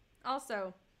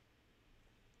 Also,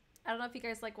 I don't know if you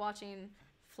guys like watching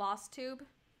FlossTube,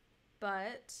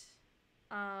 but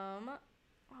oh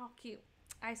cute.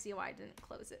 I see why I didn't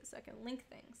close it so I can link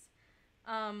things.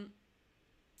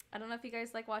 I don't know if you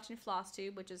guys like watching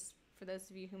FlossTube, which is, for those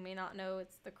of you who may not know,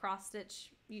 it's the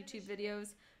cross-stitch YouTube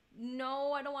videos.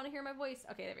 No, I don't want to hear my voice.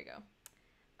 Okay, there we go.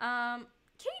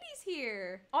 Katie's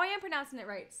here. Oh, I am pronouncing it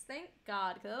right. Thank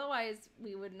God, because otherwise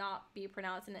we would not be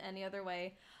pronouncing it any other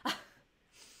way.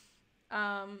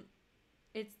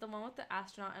 It's the one with the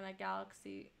astronaut in a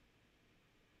galaxy.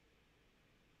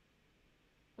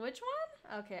 Which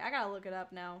one? Okay, I gotta look it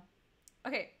up now.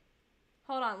 Okay,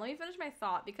 hold on. Let me finish my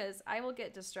thought because I will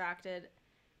get distracted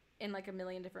in like a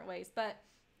million different ways. But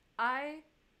I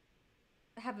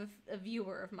have a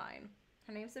viewer of mine.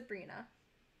 Her name's Sabrina.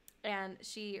 And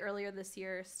she, earlier this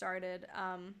year, started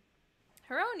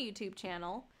her own YouTube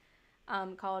channel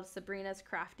called Sabrina's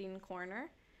Crafting Corner.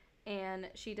 And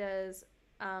she does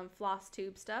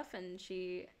FlossTube stuff. And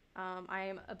I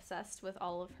am obsessed with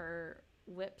all of her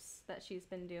whips that she's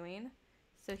been doing.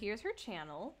 So here's her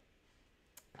channel.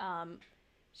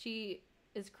 She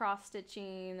is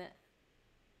cross-stitching,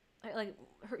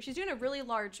 she's doing a really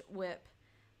large whip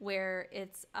where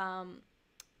it's I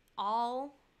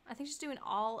think she's doing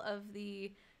all of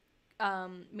the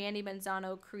Mandy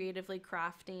Manzano creatively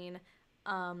crafting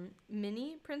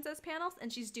mini princess panels,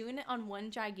 and she's doing it on one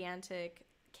gigantic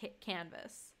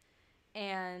canvas,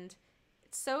 and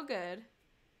it's so good.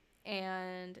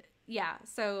 And yeah,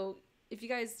 so if you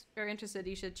guys are interested,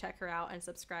 you should check her out and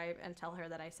subscribe and tell her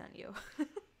that I sent you.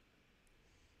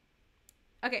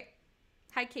 Okay.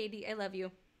 Hi, Katie. I love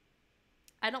you.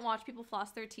 I don't watch people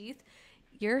floss their teeth.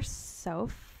 You're so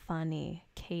funny,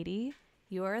 Katie.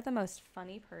 You are the most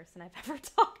funny person I've ever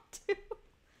talked to.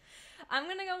 I'm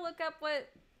going to go look up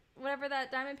whatever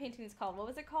that diamond painting is called. What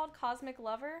was it called? Cosmic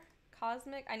Lover?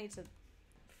 Cosmic? I need to...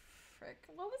 Frick.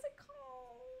 What was it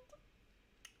called?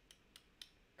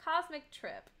 Cosmic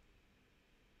Trip.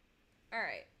 All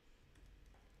right.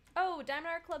 Oh, Diamond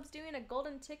Art Club's doing a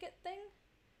golden ticket thing?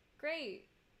 Great.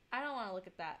 I don't want to look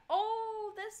at that.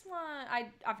 Oh, this one.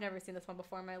 I've never seen this one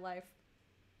before in my life.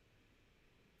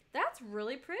 That's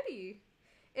really pretty.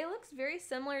 It looks very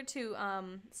similar to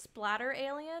Splatter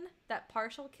Alien, that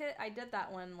partial kit. I did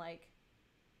that one like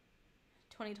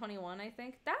 2021, I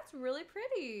think. That's really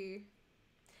pretty.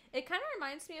 It kind of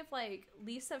reminds me of like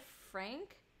Lisa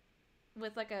Frank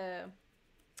with like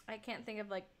I can't think of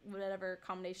like whatever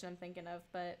combination I'm thinking of,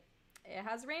 but it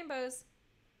has rainbows.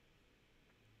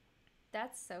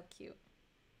 That's so cute.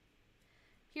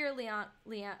 Here,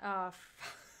 oh,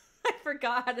 I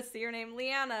forgot how to see her name.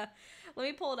 Leanna. Let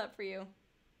me pull it up for you.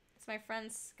 It's my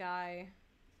friend Sky.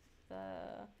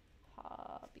 The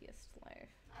Hobbyist Life.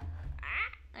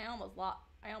 I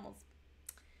almost.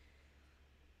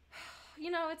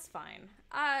 You know, it's fine.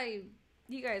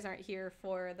 You guys aren't here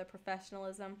for the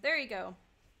professionalism. There you go.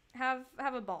 Have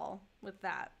a ball with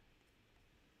that.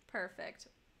 Perfect.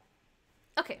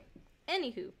 Okay.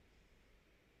 Anywho.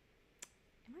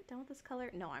 Am I done with this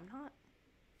color? No, I'm not.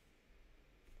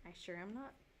 I sure am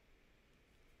not.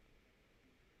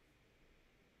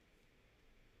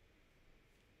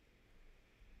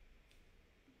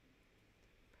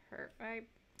 Perfect.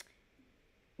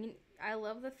 I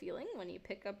love the feeling when you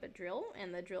pick up a drill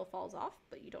and the drill falls off,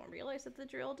 but you don't realize that the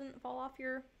drill didn't fall off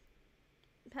your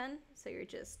pen, so you're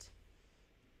just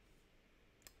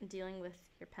dealing with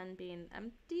your pen being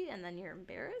empty, and then you're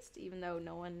embarrassed, even though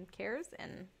no one cares,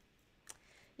 and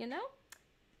you know,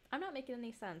 I'm not making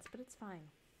any sense, but it's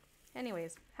fine.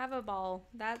 Anyways, have a ball.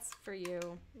 That's for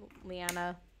you,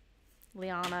 Liana.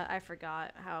 I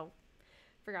forgot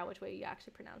which way you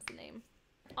actually pronounce the name.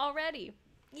 Already.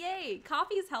 Yay,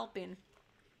 coffee's helping.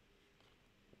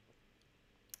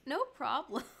 No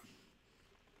problem.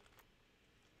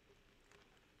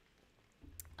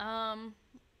 Oh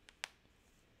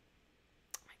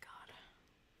my God.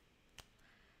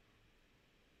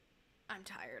 I'm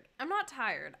tired. I'm not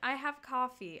tired. I have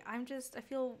coffee. I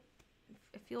feel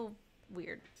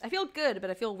weird. I feel good, but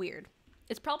I feel weird.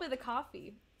 It's probably the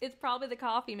coffee. It's probably the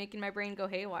coffee making my brain go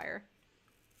haywire.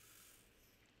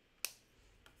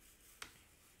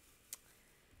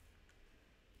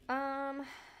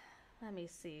 Let me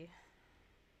see.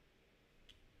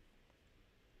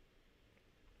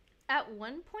 At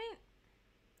one point,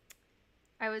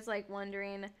 I was like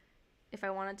wondering if I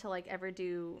wanted to like ever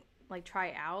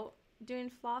try out doing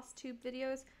floss tube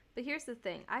videos. But here's the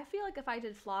thing. I feel like if I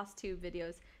did floss tube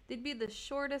videos, they'd be the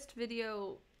shortest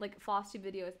video, like floss tube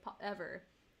videos ever,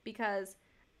 because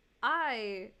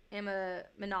I am a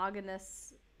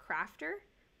monogamous crafter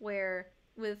where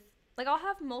with like I'll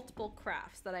have multiple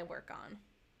crafts that I work on.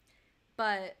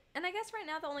 But and I guess right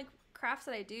now the only crafts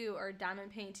that I do are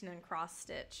diamond painting and cross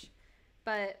stitch.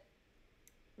 But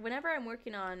whenever I'm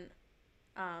working on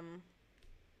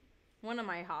one of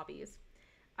my hobbies,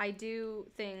 I do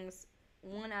things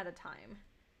one at a time.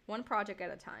 One project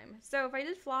at a time. So if I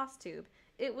did floss tube,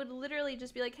 it would literally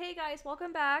just be like, "Hey guys,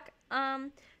 welcome back. So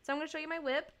I'm going to show you my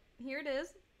whip. Here it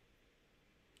is.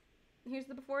 Here's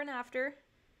the before and after.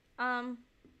 I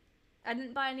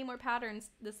didn't buy any more patterns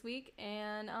this week,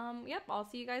 and yep, I'll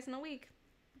see you guys in a week."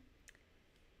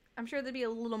 I'm sure there'd be a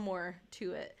little more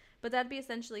to it, but that'd be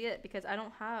essentially it, because I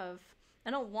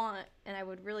don't want, and I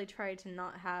would really try to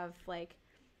not have like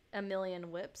a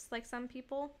million whips like some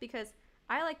people, because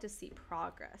I like to see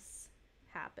progress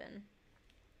happen.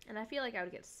 And I feel like I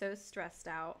would get so stressed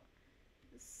out,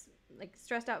 like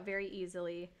stressed out very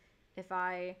easily, if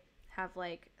I have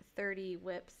like 30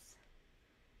 whips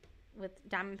with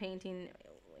diamond painting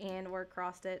and or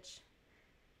cross stitch.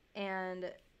 And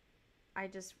I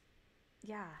just,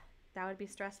 yeah, that would be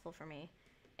stressful for me.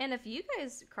 And if you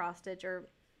guys cross stitch or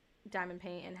diamond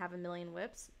paint and have a million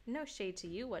whips, no shade to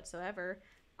you whatsoever.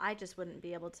 I just wouldn't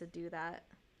be able to do that.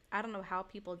 I don't know how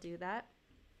people do that,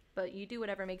 but you do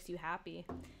whatever makes you happy.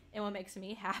 And what makes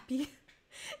me happy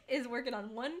is working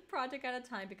on one project at a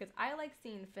time, because I like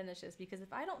seeing finishes, because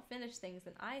if I don't finish things,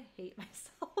 then I hate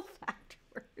myself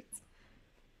afterwards.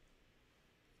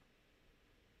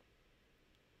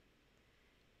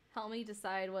 Help me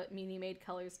decide what Muni Made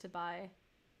colors to buy.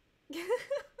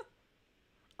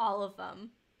 All of them.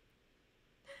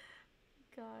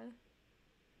 God.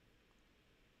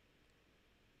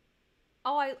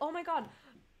 Oh my god.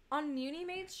 On Muni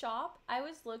Made's shop, I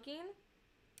was looking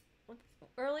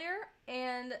earlier,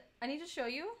 and I need to show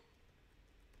you,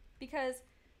 because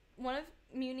one of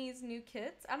Muni's new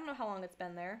kits, I don't know how long it's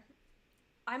been there.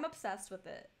 I'm obsessed with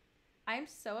it. I'm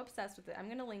so obsessed with it. I'm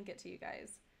going to link it to you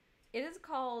guys. It is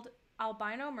called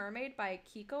Albino Mermaid by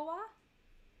Kikowa.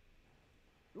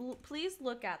 Please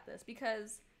look at this,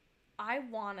 because I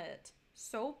want it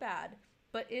so bad,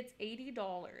 but it's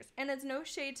 $80, and it's no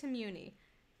shade to Muni.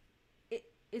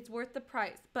 It's worth the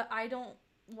price, but I don't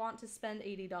want to spend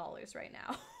 $80 right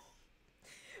now.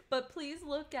 But please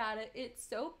look at it. It's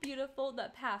so beautiful.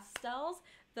 The pastels,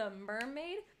 the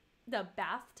mermaid, the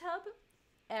bathtub,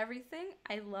 everything.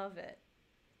 I love it.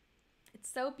 It's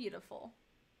so beautiful.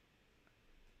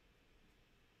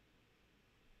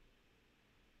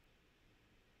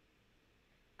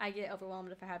 I get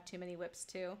overwhelmed if I have too many whips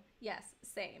too. Yes,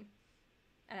 same.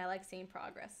 And I like seeing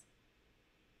progress.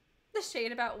 The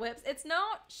shade about whips. It's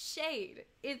not shade.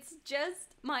 It's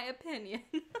just my opinion.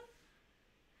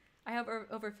 I have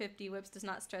over 50 whips does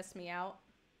not stress me out.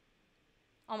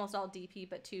 Almost all DP,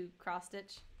 but 2 cross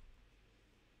stitch.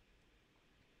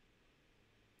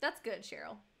 That's good,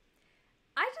 Cheryl.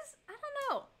 I don't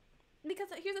know. Because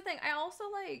here's the thing. I also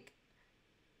like,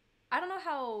 I don't know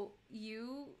how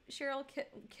you, Cheryl,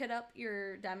 kit up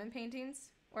your diamond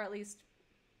paintings. Or at least,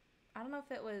 I don't know if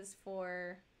it was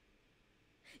for...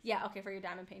 Yeah, okay, for your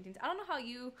diamond paintings. I don't know how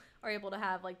you are able to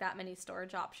have like that many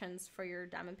storage options for your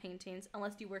diamond paintings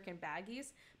unless you work in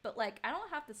baggies. But like, I don't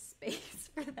have the space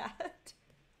for that.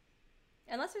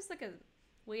 Unless there's like a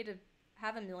way to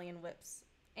have a million whips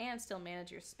and still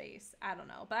manage your space. I don't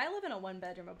know. But I live in a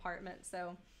 1-bedroom apartment,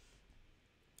 so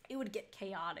it would get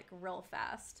chaotic real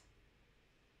fast.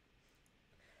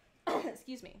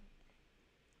 Excuse me.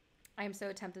 I am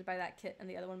so tempted by that kit and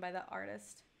the other one by that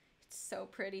artist. It's so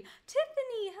pretty.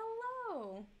 Tiffany,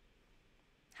 hello.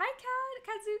 Hi,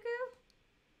 Kazuku.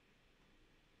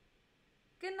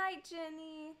 Good night,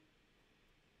 Jenny.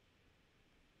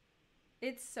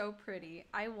 It's so pretty.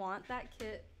 I want that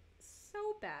kit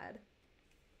so bad.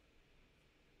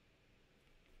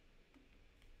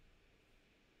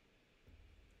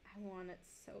 I want it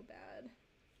so bad.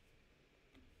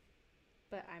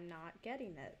 But I'm not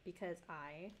getting it because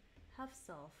I have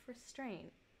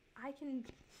self-restraint. I can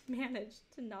manage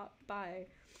to not buy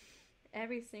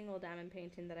every single diamond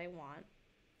painting that I want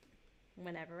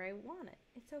whenever I want it.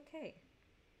 It's okay.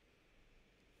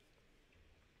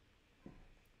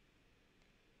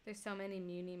 There's so many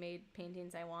Muni made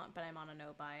paintings I want, but I'm on a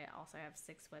no buy. Also, I have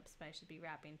 6 whips, but I should be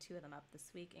wrapping 2 of them up this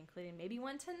week, including maybe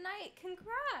one tonight.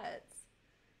 Congrats!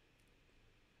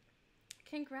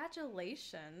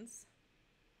 Congratulations.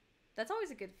 That's always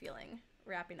a good feeling,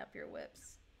 wrapping up your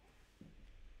whips.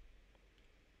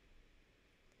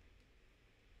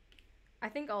 I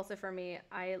think also for me,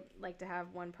 I like to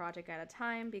have one project at a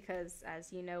time because,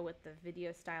 as you know, with the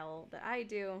video style that I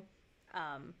do,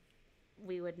 um,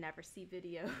 we would never see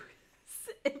videos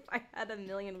if I had a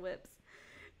million whips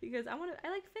because I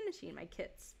like finishing my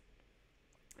kits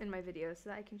in my videos so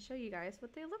that I can show you guys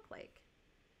what they look like.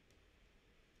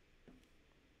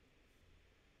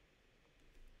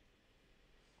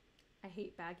 I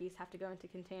hate baggies have to go into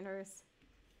containers.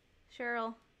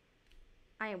 Cheryl,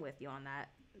 I am with you on that.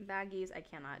 Baggies I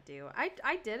cannot do.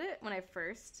 I did it when I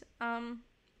first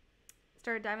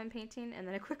started diamond painting, and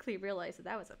then I quickly realized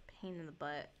that was a pain in the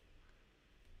butt.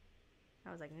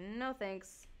 I was like, no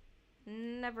thanks.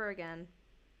 Never again.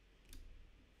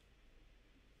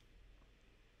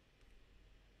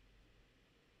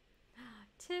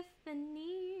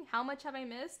 Tiffany, how much have I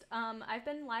missed? I've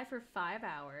been live for 5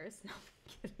 hours. No,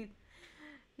 I'm kidding.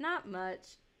 Not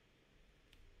much.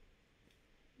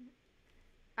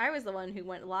 I was the one who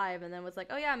went live and then was like,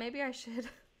 oh yeah, maybe I should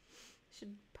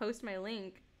post my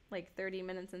link like 30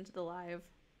 minutes into the live.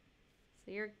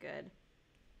 So you're good.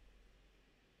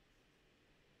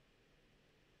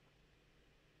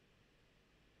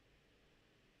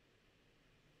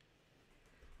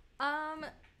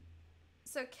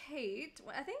 So Kate,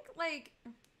 I think like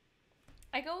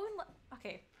I go in,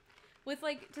 okay, with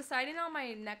like deciding on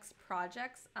my next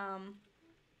projects,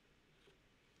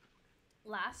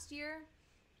 last year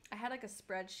I had like a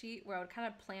spreadsheet where I would kind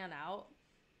of plan out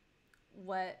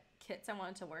what kits I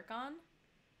wanted to work on.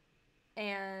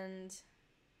 And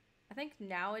I think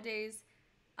nowadays,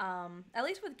 at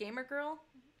least with Gamer Girl,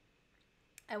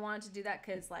 I wanted to do that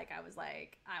because like I was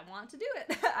like, I want to do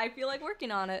it. I feel like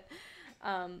working on it.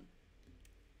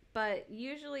 But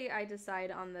usually I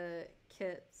decide on the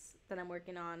kits that I'm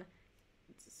working on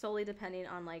solely depending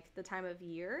on like the time of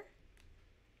year.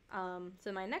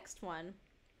 So my next one,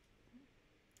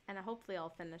 and hopefully I'll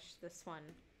finish this one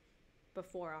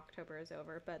before October is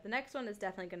over, but the next one is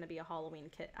definitely going to be a Halloween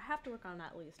kit. I have to work on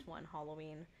at least one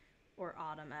Halloween or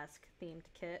autumn-esque themed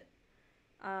kit.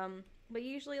 But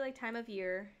usually like time of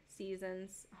year,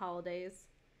 seasons, holidays.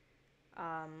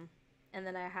 And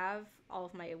then I have all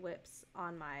of my whips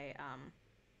on my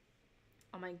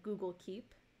Google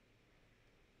Keep.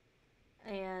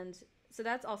 And so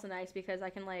that's also nice because I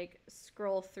can like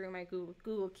scroll through my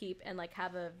Google Keep and like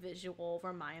have a visual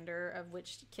reminder of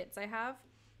which kits I have.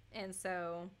 And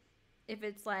so if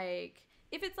it's like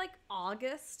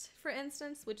August, for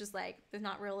instance, which is like there's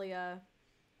not really a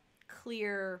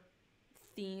clear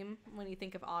theme when you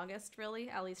think of August, really,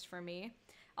 at least for me.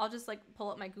 I'll just like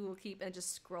pull up my Google Keep and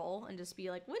just scroll and just be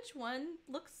like, which one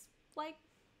looks like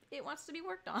it wants to be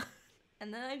worked on?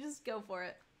 And then I just go for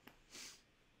it.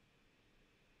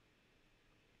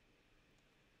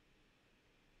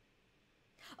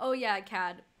 Oh yeah,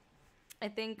 CAD. I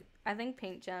think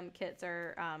paint gem kits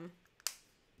are I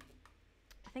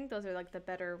think those are like the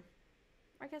better,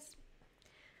 I guess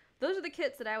those are the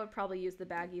kits that I would probably use the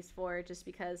baggies for just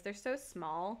because they're so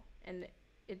small and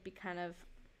it'd be kind of,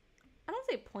 I don't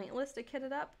say pointless to kit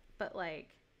it up, but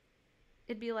like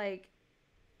it'd be like,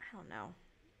 I don't know,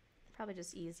 probably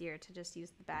just easier to just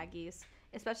use the baggies,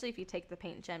 especially if you take the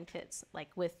paint gem kits like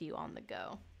with you on the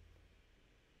go.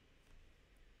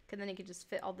 Because then you could just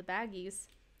fit all the baggies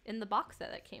in the box set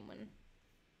that came with.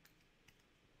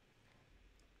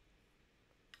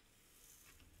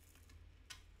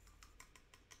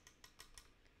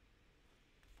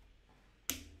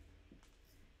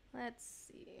 Let's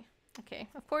see. Okay,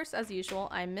 of course, as usual,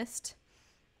 I missed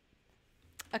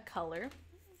a color.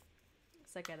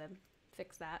 So I gotta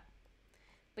fix that.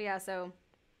 But yeah, so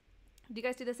do you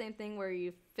guys do the same thing where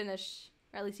you finish,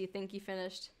 or at least you think you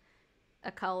finished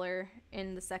a color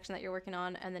in the section that you're working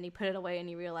on, and then you put it away and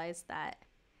you realize that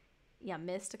you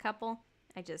missed a couple?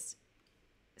 I just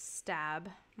stab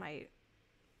my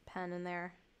pen in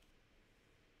there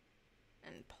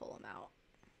and pull them out.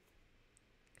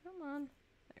 Come on.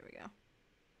 There we go.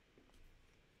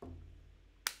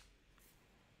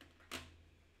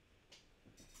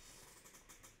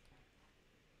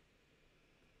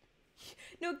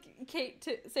 No, Kate,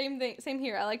 same thing, same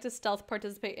here. I like to stealth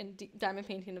participate in diamond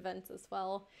painting events as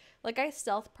well. Like I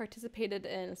stealth participated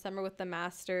in Summer with the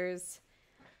Masters.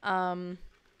 I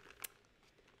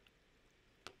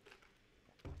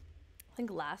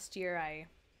think last year I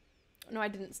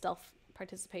didn't stealth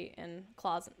participate in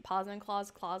Pause and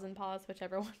Pause,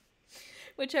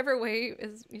 whichever way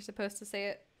is you're supposed to say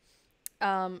it.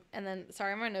 And then,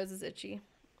 sorry, my nose is itchy.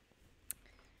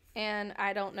 And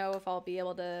I don't know if I'll be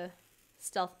able to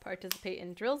stealth participate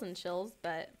in Drills and Chills,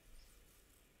 but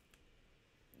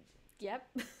yep.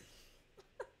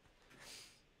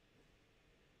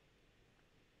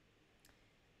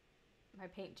 My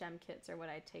paint gem kits are what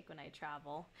I take when I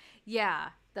travel. Yeah,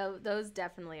 those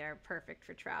definitely are perfect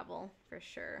for travel, for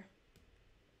sure.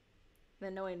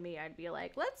 Then knowing me, I'd be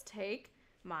like, let's take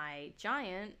my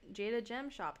giant Jaded Gem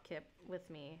Shop kit with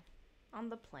me on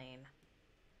the plane.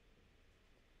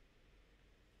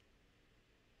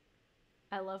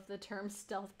 I love the term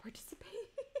stealth participate.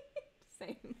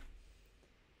 Same.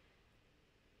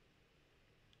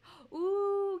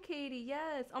 Ooh, Katie,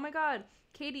 yes. Oh my god.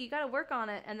 Katie, you gotta work on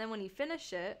it, and then when you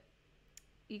finish it,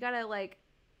 you gotta like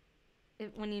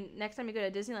when you next time you go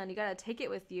to Disneyland, you gotta take it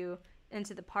with you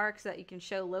into the park so that you can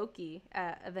show Loki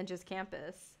at Avengers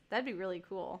Campus. That'd be really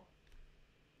cool.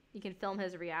 You can film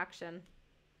his reaction.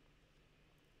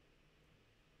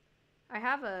 I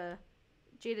have a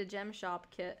Jaded Gem Shop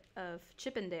kit of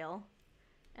Chippendale,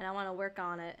 and I want to work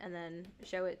on it and then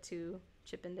show it to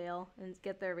Chippendale and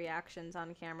get their reactions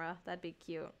on camera. That'd be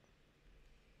cute.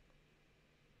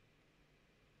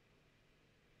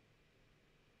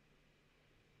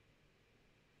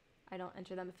 I don't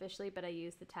enter them officially, but I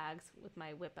use the tags with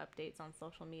my whip updates on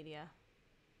social media.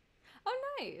 Oh,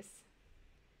 nice.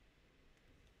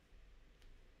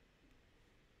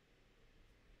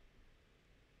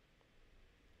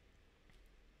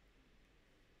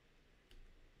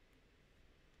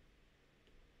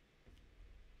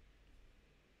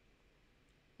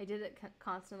 I did it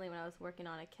constantly when I was working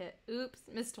on a kit. Oops,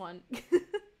 missed one.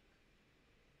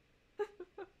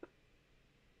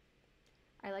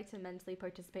 I like to mentally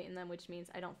participate in them, which means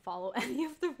I don't follow any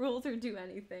of the rules or do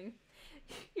anything.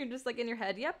 You're just like in your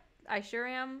head, yep, I sure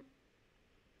am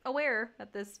aware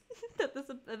that this that this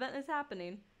event is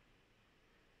happening.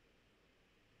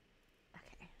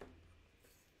 Okay.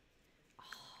 Oh,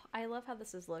 I love how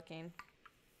this is looking.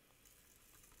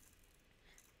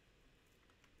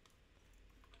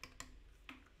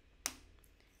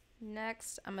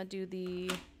 Next, I'm gonna do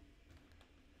the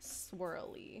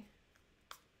swirly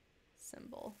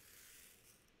symbol.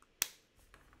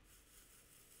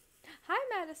 Hi,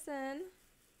 Madison.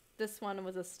 This one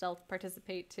was a stealth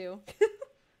participate too.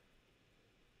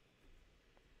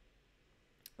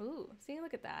 Ooh, see,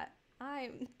 look at that.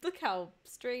 Look how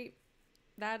straight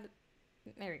that.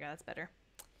 There we go. That's better.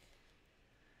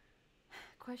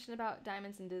 Question about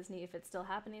Diamonds in Disney. If it's still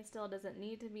happening still, does it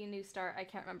need to be a new start? I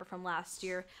can't remember from last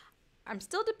year. I'm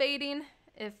still debating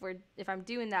if I'm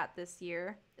doing that this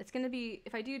year. It's gonna be,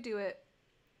 if I do it,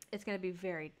 it's gonna be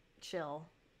very chill,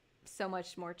 so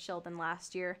much more chill than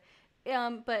last year.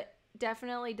 But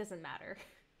definitely doesn't matter.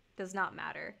 Does not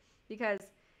matter, because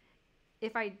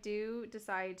if I do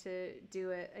decide to do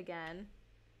it again,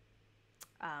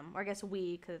 or I guess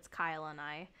we, because it's Kyle and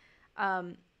I,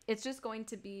 it's just going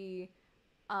to be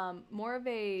more of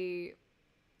a,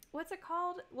 what's it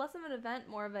called? Less of an event,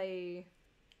 more of a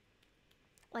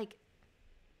like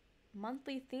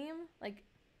monthly theme, like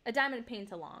a diamond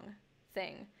paint along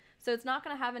thing. So it's not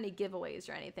going to have any giveaways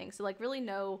or anything. So like really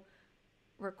no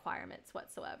requirements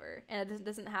whatsoever. And it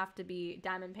doesn't have to be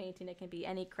diamond painting. It can be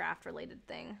any craft related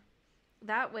thing.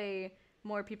 That way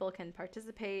more people can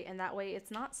participate, and that way it's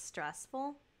not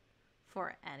stressful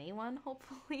for anyone,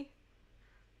 hopefully.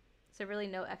 So really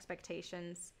no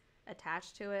expectations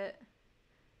attached to it.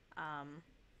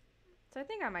 So I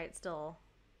think I might still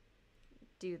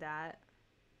do that,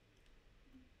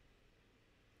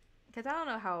 because I don't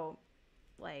know how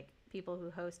like people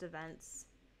who host events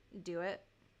do it.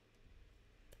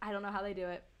 I don't know how they do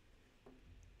it,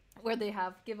 where they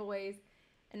have giveaways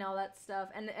and all that stuff,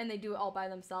 and they do it all by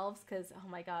themselves, because oh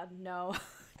my god, no.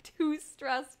 Too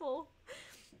stressful.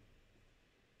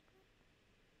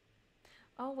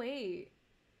 Oh wait,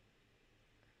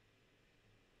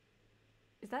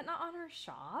 is that not on her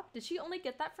shop? Did she only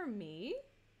get that from me?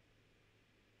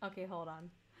 Okay, hold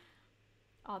on.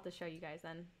 I'll have to show you guys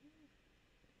then.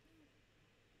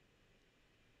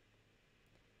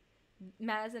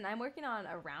 Madison, I'm working on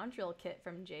a round drill kit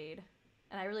from Jade,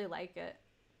 and I really like it.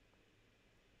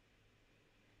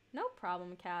 No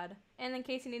problem, Cad. And in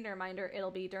case you need a reminder,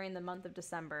 it'll be during the month of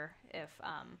December if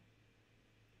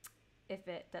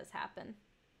it does happen.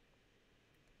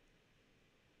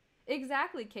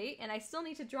 Exactly, Kate, and I still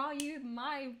need to draw you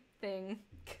my thing.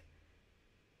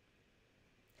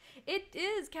 It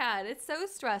is, Cad. It's so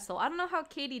stressful. I don't know how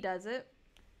Katie does it.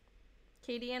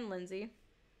 Katie and Lindsay.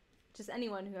 Just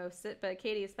anyone who hosts it, but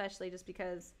Katie especially, just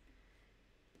because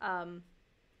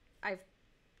I've,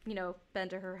 been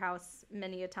to her house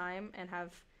many a time and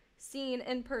have seen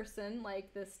in person,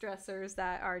 like, the stressors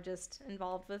that are just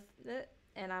involved with it.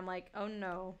 And I'm like, oh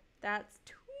no, that's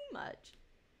too much.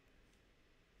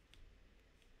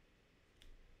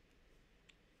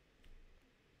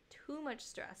 Too much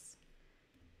stress.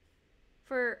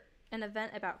 For An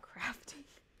event about crafting.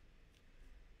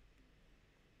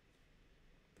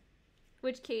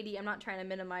 Which, Katie, I'm not trying to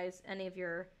minimize any of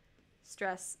your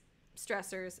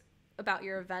stressors about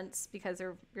your events because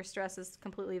your stress is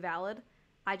completely valid.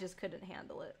 I just couldn't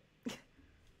handle it.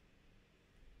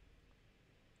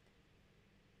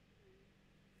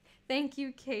 Thank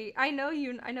you, Kate. I know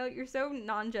you're so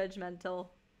non-judgmental.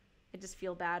 I just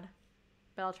feel bad,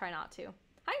 but I'll try not to.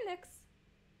 Hi, Nyx.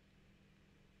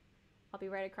 I'll be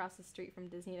right across the street from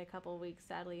Disney in a couple of weeks,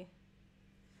 sadly.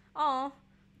 Aw.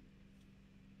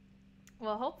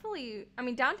 Well, hopefully, I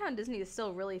mean, downtown Disney is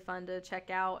still really fun to check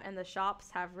out, and the shops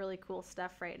have really cool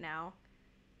stuff right now.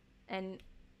 And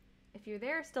if you're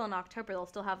there still in October, they'll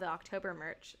still have the October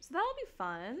merch. So that'll be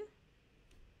fun.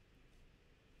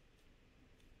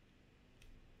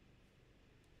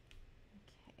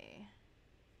 Okay.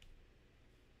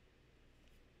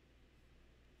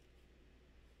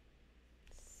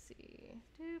 Let's see.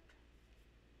 Doop.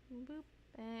 Boop.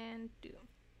 And doom.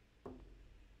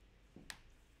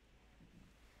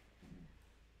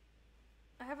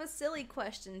 I have a silly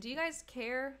question. Do you guys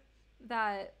care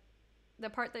that the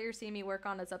part that you're seeing me work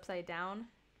on is upside down?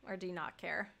 Or do you not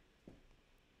care?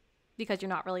 Because you're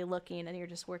not really looking and you're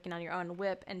just working on your own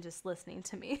whip and just listening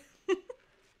to me.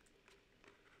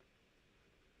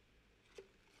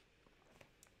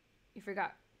 You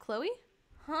forgot Chloe?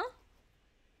 Huh?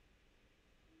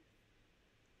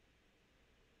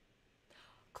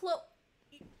 Chloe,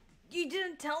 you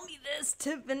didn't tell me this,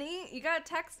 Tiffany. You got a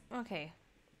text? Okay.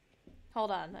 Hold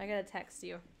on. I gotta text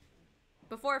you.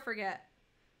 Before I forget.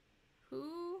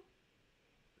 Who?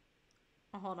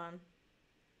 Oh, hold on.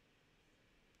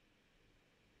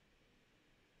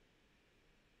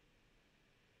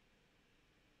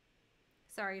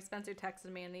 Sorry, Spencer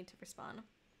texted me. I need to respond.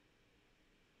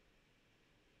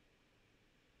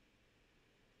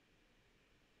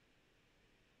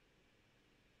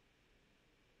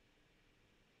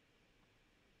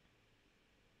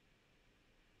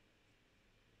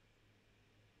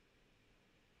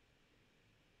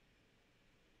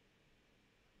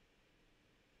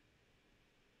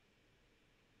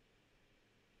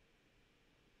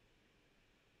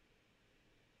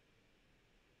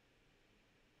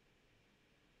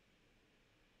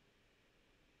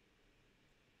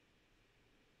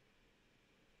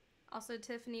 Also,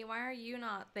 Tiffany, why are you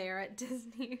not there at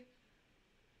Disney?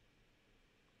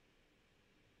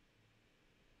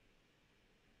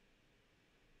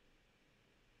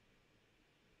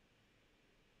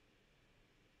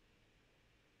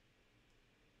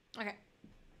 Okay.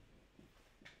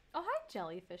 Oh, hi,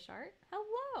 Jellyfish Art.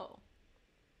 Hello.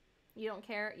 You don't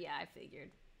care? Yeah, I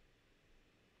figured.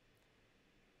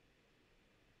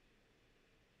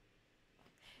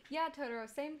 Yeah, Totoro,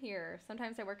 same here.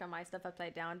 Sometimes I work on my stuff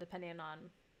upside down depending on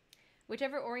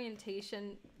whichever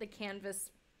orientation the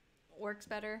canvas works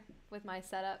better with my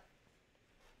setup.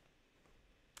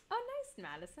 Oh, nice,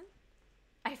 Madison.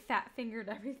 I fat fingered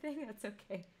everything. That's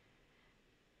okay.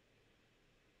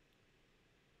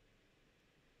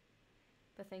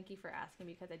 But thank you for asking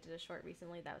because I did a short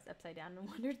recently that was upside down and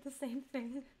wondered the same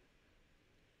thing.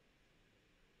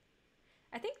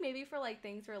 I think maybe for like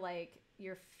things where like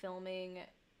you're filming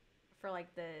for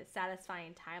like the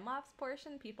satisfying time lapse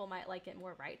portion, people might like it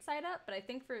more right side up, but I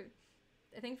think for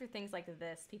things like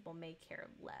this, people may care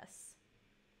less.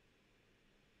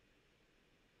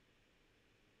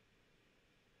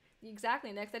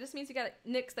 Exactly, Nix. That just means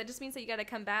that you gotta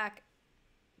come back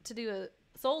to do a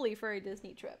solely for a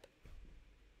Disney trip.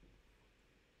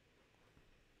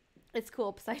 It's cool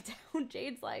upside down.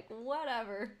 Jade's like,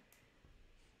 whatever.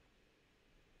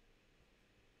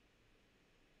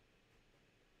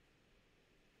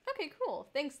 Okay, cool.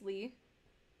 Thanks, Lee.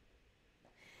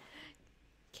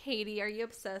 Katie, are you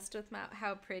obsessed with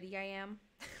how pretty I am?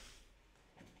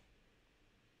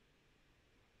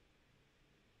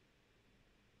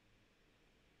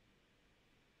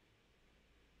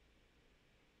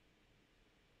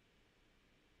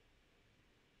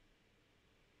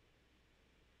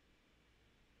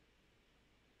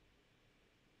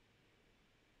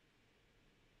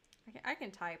 I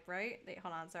can type, right? Wait,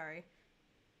 hold on, sorry.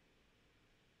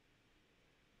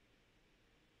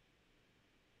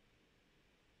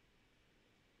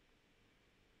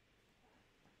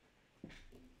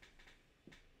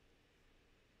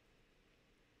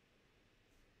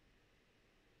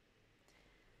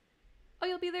 Oh,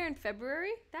 you'll be there in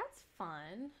February? That's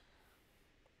fun.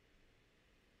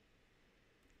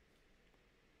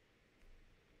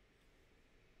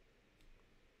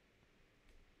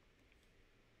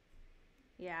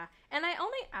 Yeah, and I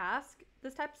only ask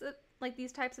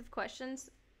these types of questions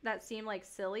that seem like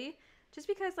silly Just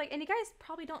because, like, and you guys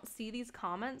probably don't see these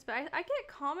comments, but I get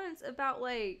comments about,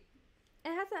 like, it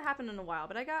hasn't happened in a while,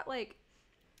 but I got, like,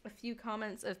 a few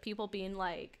comments of people being,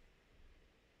 like,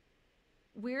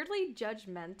 weirdly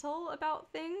judgmental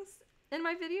about things in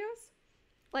my videos.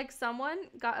 Like, someone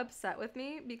got upset with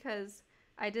me because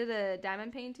I did a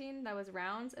diamond painting that was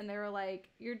rounds, and they were like,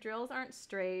 your drills aren't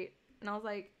straight. And I was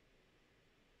like,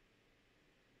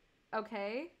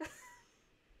 okay.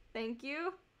 Thank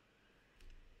you.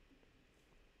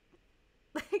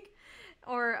 Like,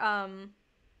 or,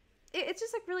 it's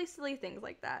just, like, really silly things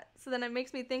like that. So then it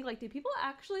makes me think, like, do people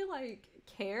actually, like,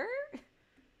 care?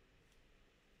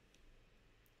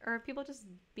 Or are people just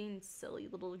being silly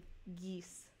little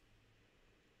geese?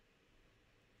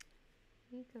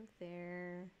 Let me go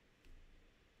there.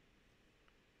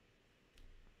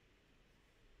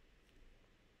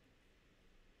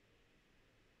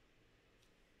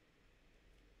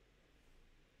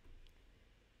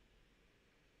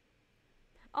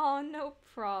 Oh, no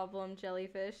problem,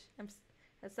 jellyfish.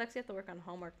 It sucks you have to work on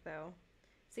homework though.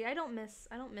 See, I don't miss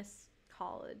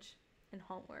college and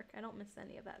homework. I don't miss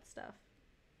any of that stuff.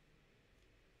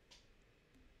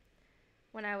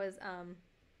 When I was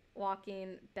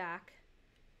walking back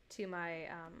to my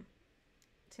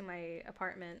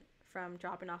apartment from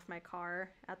dropping off my car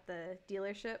at the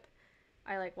dealership,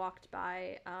 I like walked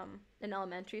by an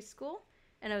elementary school,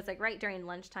 and it was like right during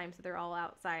lunchtime, so they're all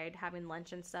outside having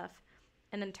lunch and stuff.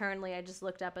 And internally, I just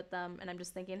looked up at them, and I'm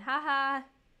just thinking, haha,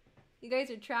 you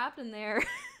guys are trapped in there,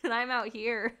 and I'm out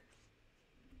here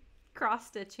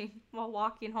cross-stitching while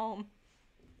walking home.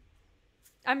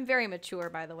 I'm very mature,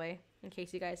 by the way, in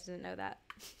case you guys didn't know that.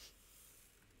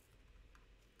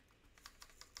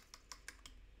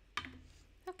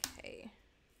 Okay.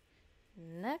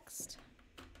 Next.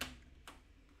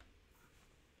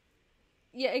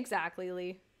 Yeah, exactly,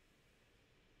 Lee.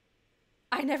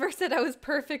 I never said I was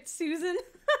perfect, Susan.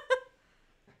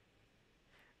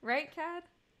 Right, Cad?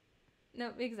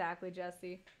 No, exactly,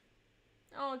 Jesse.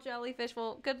 Oh, jellyfish.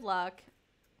 Well, good luck.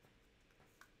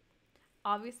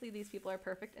 Obviously, these people are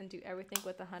perfect and do everything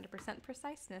with 100%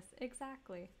 preciseness.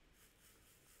 Exactly.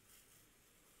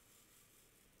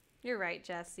 You're right,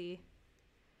 Jesse.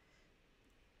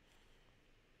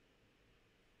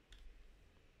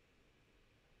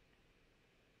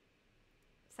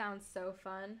 Sounds so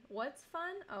fun. What's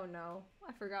fun? Oh no,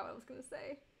 I forgot what I was gonna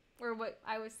say. Or what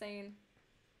I was saying.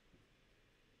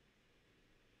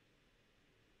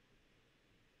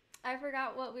 I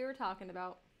forgot what we were talking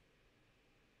about.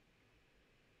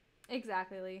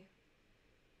 Exactly, Lee.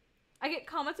 I get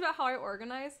comments about how I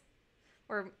organize.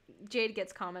 Or Jade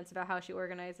gets comments about how she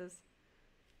organizes.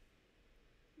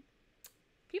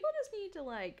 People just need to,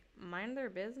 like, mind their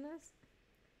business.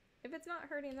 If it's not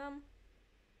hurting them.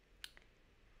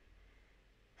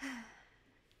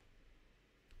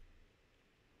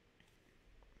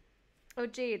 Oh,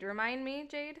 Jade, remind me,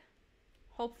 Jade.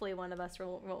 Hopefully one of us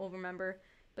will remember.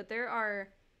 But there are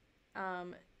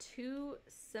 2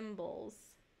 symbols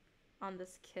on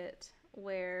this kit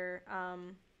where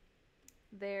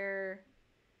they're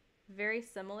very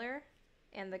similar,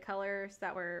 and the colors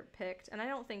that were picked, and I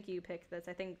don't think you picked this,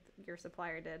 I think your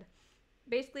supplier did.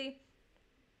 Basically,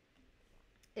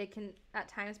 it can at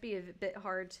times be a bit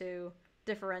hard to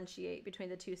differentiate between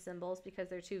the 2 symbols because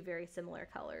they're 2 very similar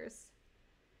colors.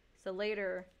 So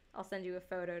later, I'll send you a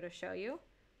photo to show you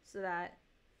so that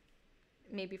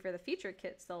maybe for the future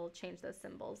kits, they'll change those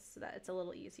symbols so that it's a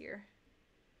little easier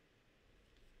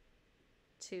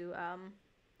to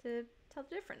tell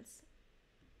the difference.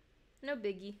 No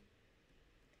biggie.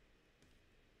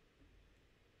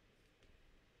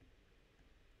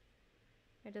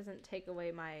 It doesn't take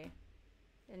away my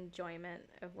enjoyment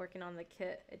of working on the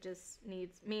kit. It just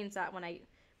means that when I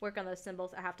work on those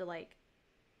symbols, I have to like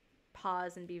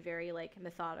pause and be very like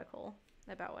methodical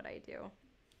about what I do.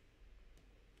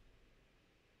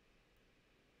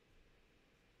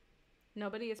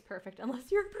 Nobody is perfect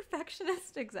unless you're a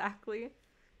perfectionist. Exactly.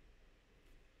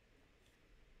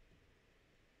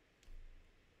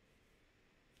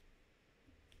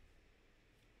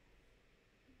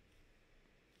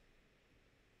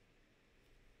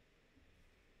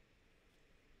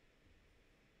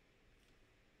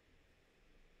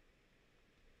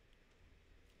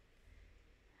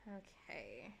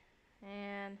 Okay.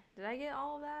 And did I get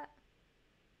all of that?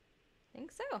 I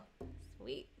think so.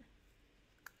 Sweet.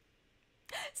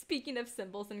 Speaking of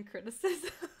symbols and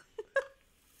criticism.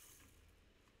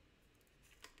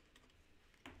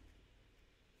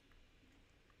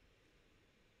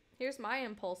 Here's my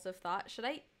impulsive thought. Should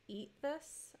I eat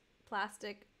this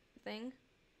plastic thing?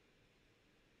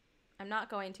 I'm not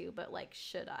going to, but like,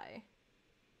 should I?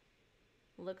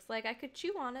 Looks like I could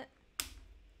chew on it.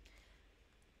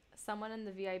 Someone in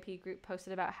the VIP group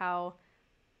posted about how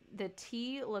the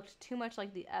T looked too much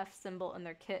like the F symbol in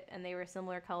their kit and they were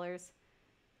similar colors.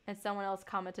 And someone else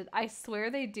commented, I swear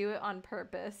they do it on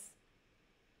purpose.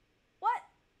 What?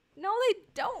 No, they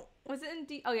don't. Was it in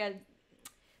D? Oh, yeah.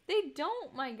 They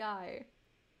don't, my guy.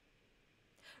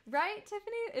 Right,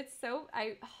 Tiffany? It's so,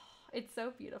 it's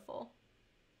so beautiful.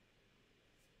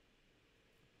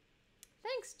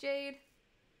 Thanks, Jade.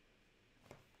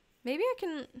 Maybe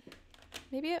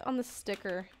on the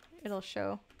sticker, it'll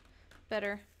show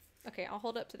better. Okay, I'll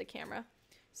hold it up to the camera.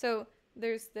 So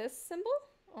there's this symbol.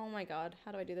 Oh my God,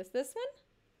 how do I do this? This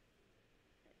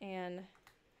one and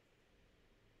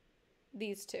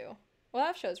these two. Well,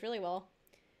 that shows really well.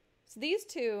 So these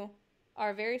two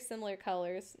are very similar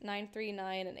colors,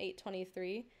 939 and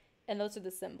 823, and those are the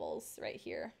symbols right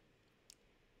here.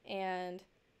 And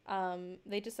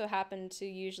they just so happen to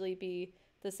usually be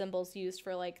the symbols used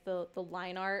for like the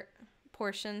line art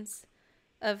portions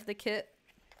of the kit.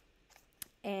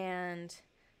 And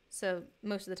so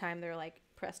most of the time they're like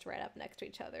pressed right up next to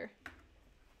each other.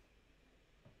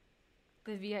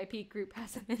 The VIP group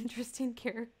has some interesting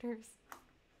characters.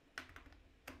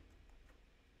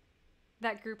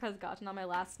 That group has gotten on my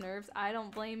last nerves. I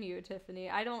don't blame you, Tiffany.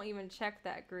 I don't even check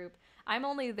that group. I'm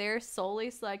only there solely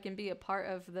so I can be a part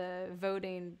of the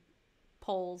voting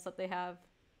polls that they have.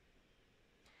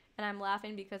 And I'm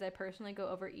laughing because I personally go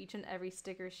over each and every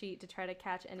sticker sheet to try to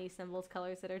catch any symbols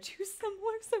colors that are too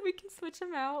similar so we can switch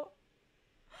them out.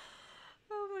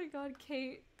 Oh my God,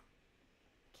 Kate.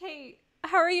 Kate,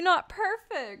 how are you not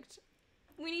perfect?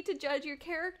 We need to judge your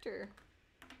character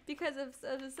because of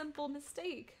a simple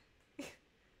mistake.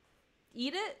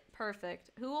 Eat it? Perfect.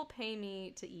 Who will pay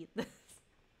me to eat this?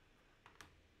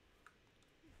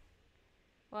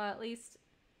 Well, at least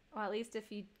if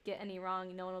you get any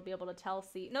wrong, no one will be able to tell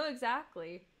C. No,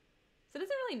 exactly. So it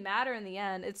doesn't really matter in the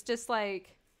end. It's just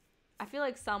like, I feel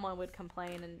like someone would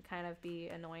complain and kind of be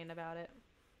annoying about it.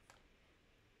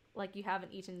 Like you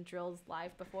haven't eaten drills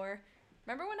live before.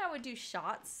 Remember when I would do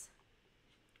shots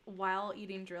while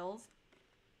eating drills?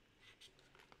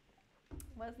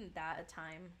 Wasn't that a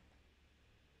time?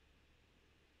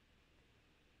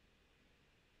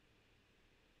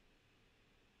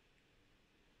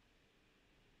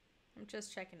 I'm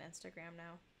just checking Instagram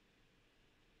now.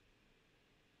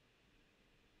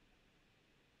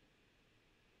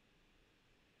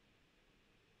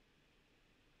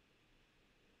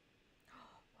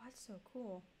 Oh, that's so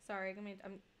cool. Sorry,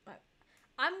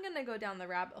 I'm gonna go down the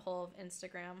rabbit hole of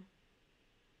Instagram.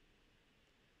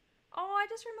 Oh, I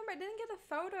just remember I didn't get a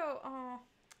photo. Oh,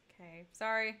 okay.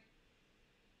 Sorry.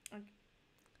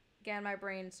 Again, my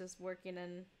brain's just working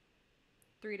in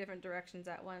 3 different directions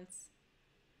at once.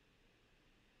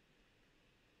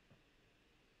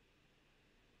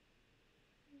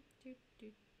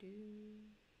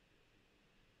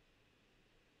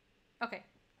 Okay.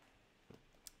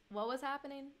 What was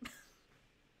happening?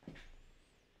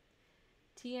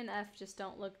 T and F just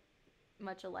don't look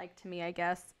much alike to me, I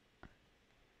guess.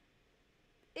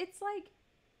 It's like,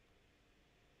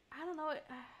 I don't know.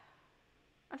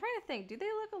 I'm trying to think. Do they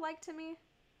look alike to me?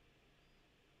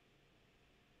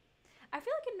 I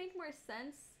feel like it'd make more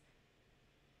sense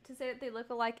to say that they look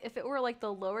alike if it were like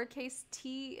the lowercase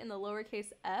t and the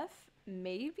lowercase f.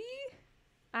 Maybe?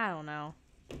 I don't know.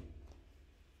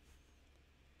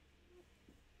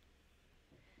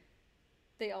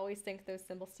 They always think those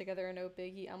symbols together are no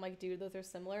biggie. I'm like, dude, those are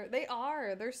similar. They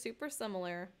are. They're super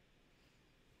similar.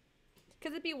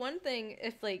 Because it'd be one thing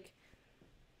if, like,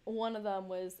 one of them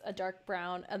was a dark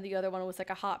brown and the other one was,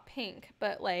 like, a hot pink.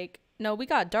 But, like, no, we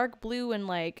got dark blue and,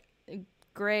 like,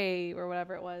 gray or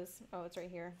whatever it was. Oh, it's right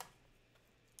here.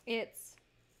 It's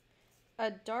a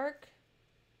dark,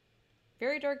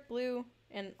 very dark blue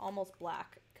and almost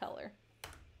black color.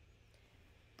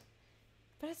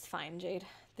 But it's fine, Jade.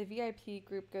 The VIP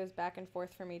group goes back and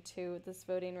forth for me, too. This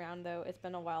voting round, though, it's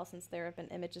been a while since there have been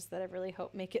images that I really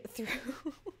hope make it through.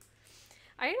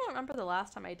 I don't remember the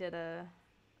last time I did the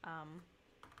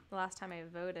last time I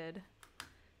voted.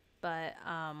 But,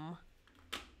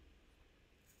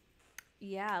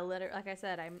 yeah, like I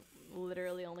said, I'm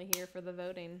literally only here for the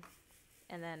voting.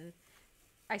 And then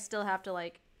I still have to,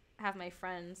 like, have my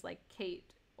friends, like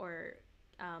Kate or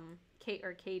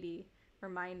Katie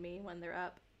remind me when they're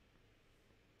up.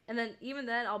 And then even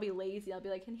then I'll be lazy. I'll be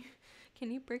like,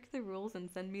 can you break the rules and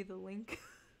send me the link?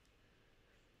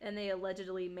 And they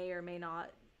allegedly may or may not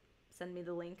send me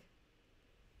the link.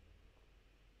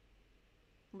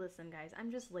 Listen, guys,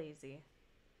 I'm just lazy.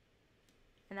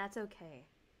 And that's okay.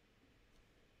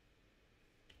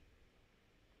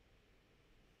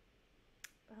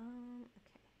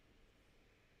 Okay.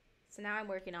 So now I'm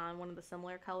working on one of the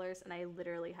similar colors, and I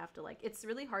literally have to, like, it's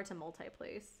really hard to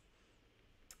multi-place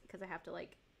because I have to,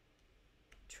 like,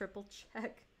 triple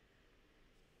check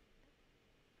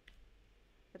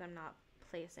that I'm not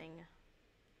placing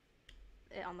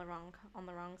it on the wrong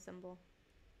symbol.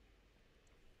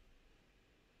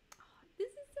 Oh,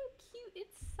 this is so cute.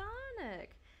 It's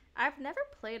Sonic. I've never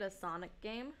played a Sonic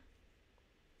game,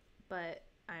 but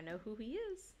I know who he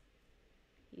is.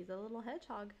 He's a little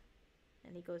hedgehog,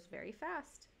 and he goes very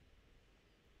fast.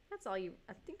 That's all you,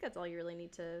 I think that's all you really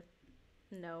need to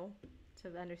know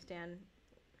to understand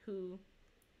who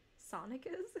Sonic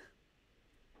is.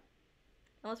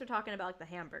 Unless we're talking about, like, the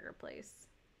hamburger place.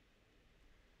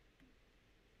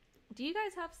 Do you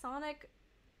guys have Sonic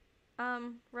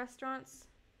restaurants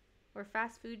or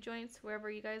fast food joints wherever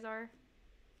you guys are?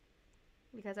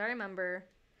 Because I remember,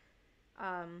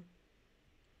 I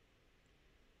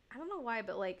don't know why,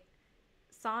 but, like,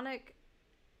 Sonic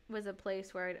was a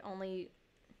place where I'd only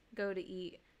go to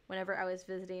eat whenever I was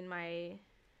visiting my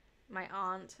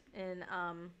aunt in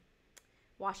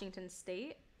Washington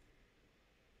State.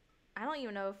 I don't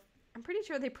even know if, I'm pretty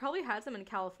sure they probably had some in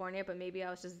California, but maybe I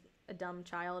was just a dumb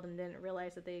child and didn't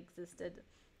realize that they existed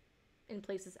in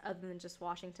places other than just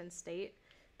Washington State.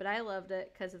 But I loved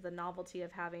it because of the novelty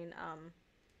of having,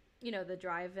 you know, the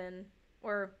drive-in,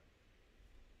 or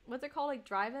what's it called, like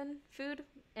drive-in food,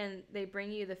 and they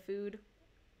bring you the food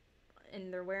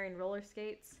and they're wearing roller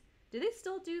skates. Do they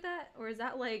still do that, or is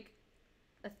that like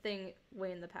a thing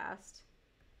way in the past?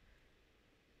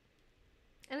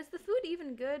 And is the food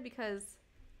even good? Because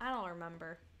I don't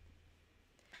remember.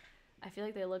 I feel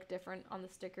like they look different on the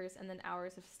stickers, and then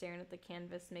hours of staring at the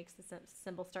canvas makes the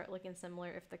symbol start looking similar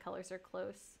if the colors are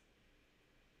close.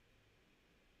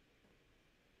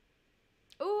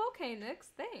 Oh, okay, Nyx,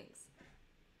 thanks.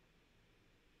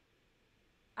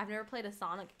 I've never played a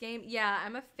Sonic game. Yeah,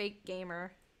 I'm a fake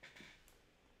gamer.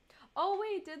 Oh,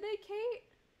 wait, did they, Kate?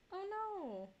 Oh,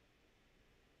 no.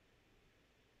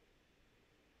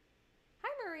 Hi,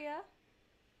 Maria.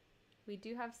 We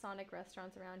do have Sonic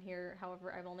restaurants around here.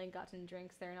 However, I've only gotten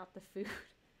drinks there, not the food.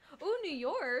 Oh, New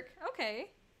York.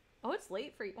 Okay. Oh, it's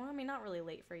late for you. Well, I mean, not really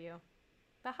late for you.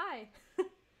 But hi.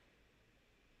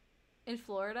 In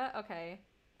Florida? Okay.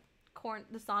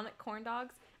 The Sonic corn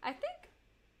dogs. I think,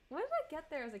 what did I get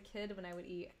there as a kid when I would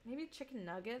eat? Maybe chicken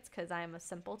nuggets, because I am a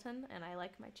simpleton and I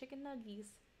like my chicken nuggies.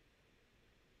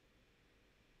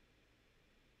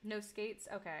 No skates?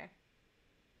 Okay.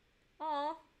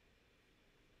 Aw.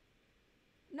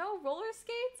 No roller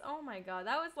skates? Oh my god,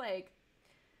 that was like,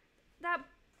 that,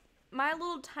 my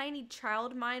little tiny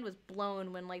child mind was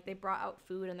blown when, like, they brought out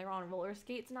food and they're on roller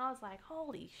skates, and I was like,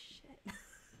 holy shit. I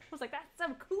was like, that's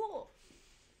so cool.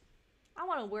 I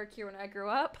want to work here when I grow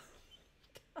up.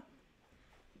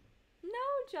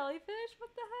 No, jellyfish, what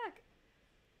the heck?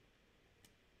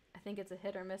 I think it's a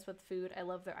hit or miss with food. I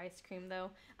love their ice cream,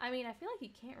 though. I mean, I feel like you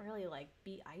can't really, like,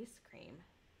 beat ice cream.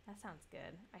 That sounds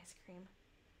good. Ice cream.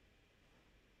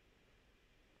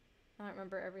 I don't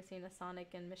remember ever seeing a Sonic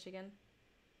in Michigan.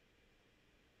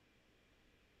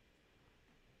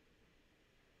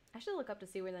 I should look up to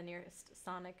see where the nearest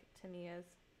Sonic to me is.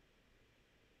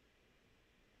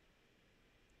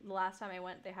 The last time I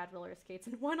went, they had roller skates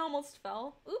and one almost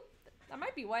fell. Oop, that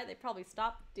might be why they probably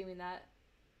stopped doing that.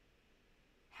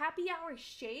 Happy hour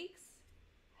shakes?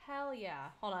 Hell yeah.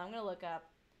 Hold on, I'm gonna look up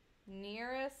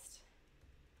nearest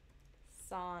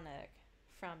Sonic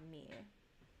from me.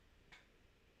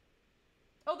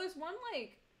 Oh, there's one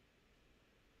like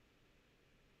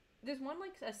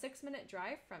a 6-minute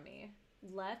drive from me.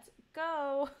 Let's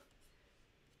go.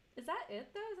 Is that it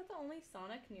though? Is that the only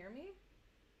Sonic near me?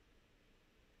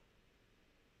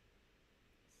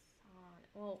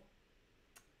 Well,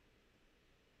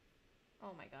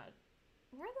 oh my god.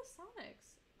 Where are the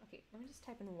Sonics? Okay, let me just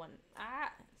type in one.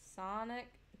 Sonic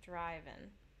Drive-In.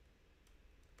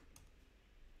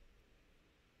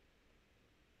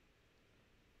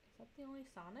 Is that the only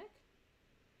Sonic?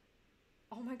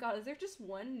 Oh my god, is there just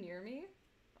one near me?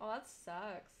 Oh, that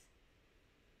sucks.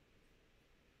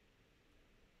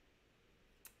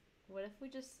 What if we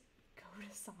just go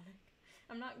to Sonic?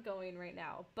 I'm not going right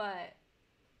now, but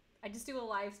I just do a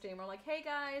live stream. We're like, hey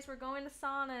guys, we're going to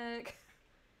Sonic.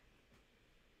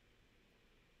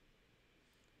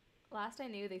 Last I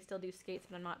knew, they still do skates,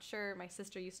 but I'm not sure. My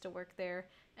sister used to work there,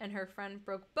 and her friend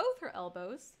broke both her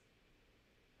elbows.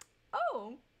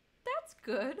 Oh, that's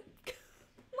good.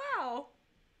 Wow.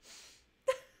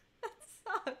 That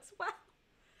sucks. Wow.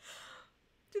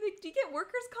 Do you get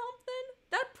workers' comp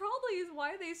then? That probably is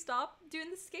why they stopped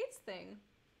doing the skates thing.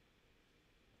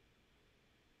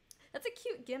 That's a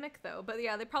cute gimmick though. But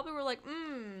yeah, they probably were like,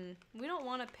 we don't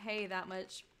want to pay that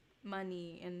much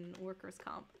money in workers'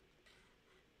 comp.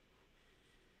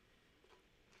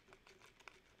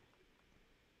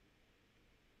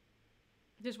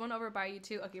 There's one over by you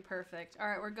too. Okay, perfect. All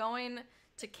right, we're going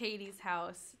to Katie's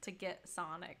house to get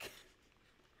Sonic.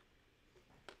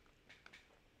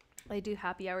 They do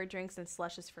happy hour drinks and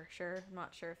slushes for sure. I'm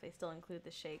not sure if they still include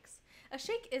the shakes. A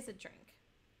shake is a drink.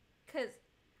 Because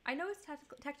I know it's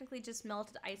technically just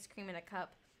melted ice cream in a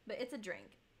cup, but it's a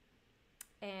drink.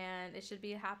 And it should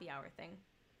be a happy hour thing.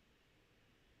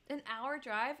 An hour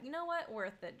drive? You know what?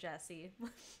 Worth it, Jessie.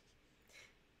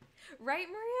 Right,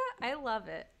 Maria? I love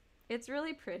it. It's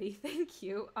really pretty. Thank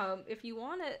you. If you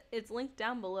want it, it's linked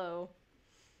down below.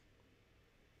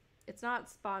 It's not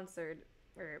sponsored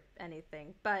or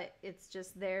anything, but it's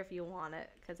just there if you want it,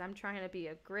 because I'm trying to be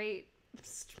a great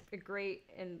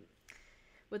and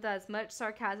with as much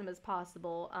sarcasm as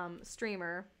possible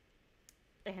streamer,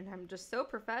 and I'm just so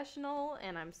professional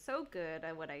and I'm so good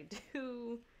at what I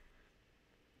do,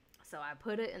 so I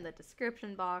put it in the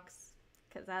description box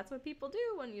because that's what people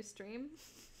do when you stream.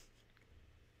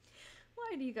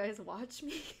 Why do you guys watch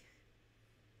me?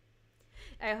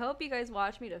 I hope you guys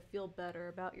watch me to feel better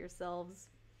about yourselves.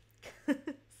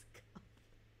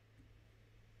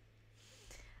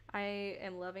 I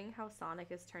am loving how Sonic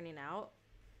is turning out.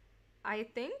 I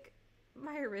think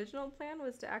my original plan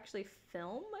was to actually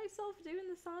film myself doing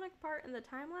the Sonic part in the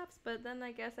time-lapse, but then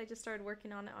I guess I just started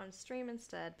working on it on stream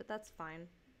instead, but that's fine.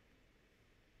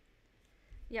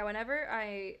 Yeah, whenever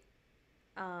I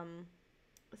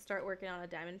start working on a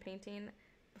diamond painting,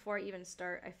 before I even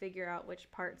start, I figure out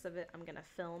which parts of it I'm gonna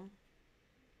film.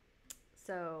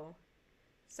 So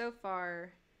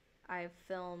far, I've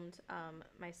filmed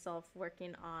myself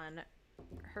working on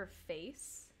her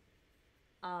face.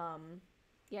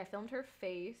 Yeah, I filmed her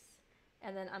face,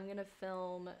 and then I'm gonna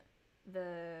film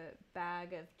the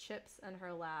bag of chips in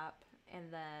her lap,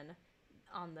 and then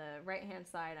on the right-hand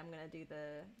side, I'm gonna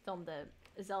film the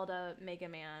Zelda, Mega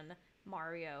Man,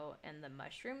 Mario, and the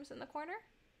mushrooms in the corner.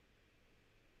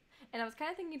 And I was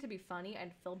kind of thinking, to be funny,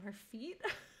 I'd film her feet.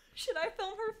 Should I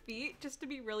film her feet just to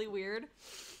be really weird?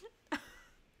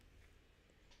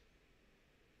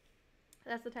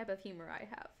 That's the type of humor I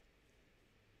have.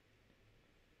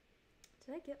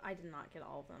 I did not get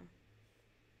all of them.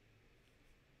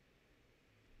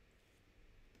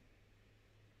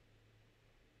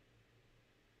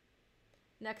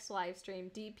 Next live stream,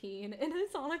 DPing in a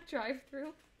Sonic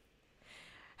drive-thru.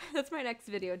 That's my next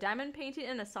video. Diamond painting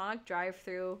in a Sonic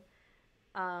drive-thru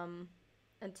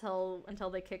until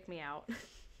they kick me out.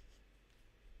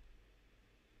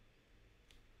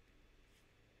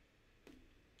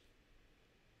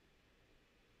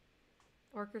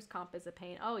 Workers' comp is a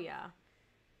pain. Oh, yeah.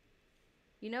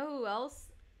 You know who else,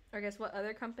 or I guess what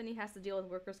other company has to deal with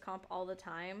workers' comp all the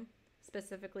time,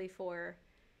 specifically for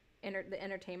the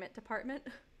entertainment department?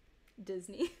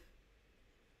 Disney.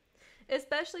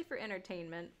 Especially for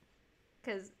entertainment,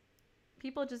 because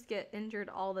people just get injured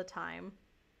all the time,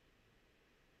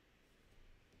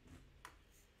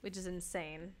 which is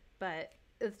insane, but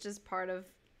it's just part of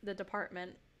the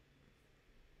department.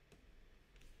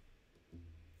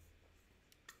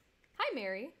 Hi,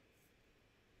 Mary.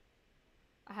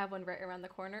 I have one right around the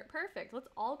corner. Perfect. Let's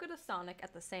all go to Sonic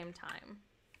at the same time.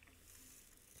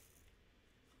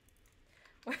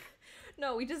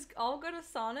 No, we just all go to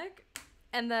Sonic,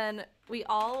 and then we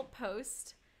all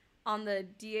post on the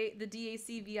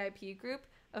DAC VIP group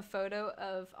a photo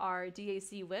of our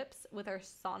DAC whips with our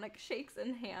Sonic shakes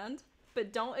in hand,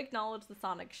 but don't acknowledge the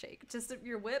Sonic shake. Just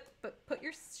your whip, but put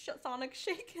your Sonic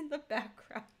shake in the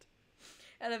background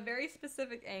at a very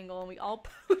specific angle, and we all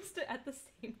post it at the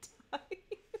same time.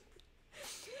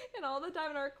 And all the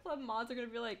time in our club mods are gonna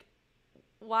be like,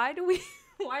 why do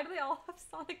they all have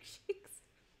Sonic shakes?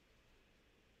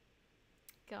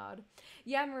 God.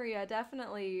 Yeah, Maria,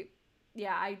 definitely.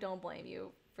 Yeah, I don't blame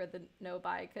you for the no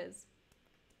buy, because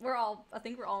I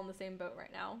think we're all in the same boat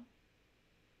right now.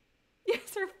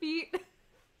 Yes, her feet.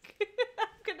 I'm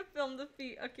gonna film the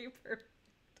feet. Okay, perfect.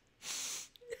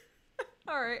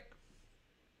 Alright.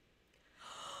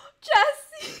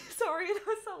 Jesse! Sorry, that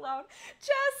was so loud.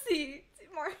 Jesse!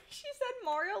 She said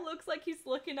Mario looks like he's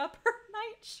looking up her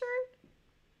nightshirt.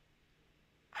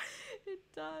 It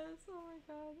does. Oh my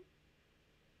god.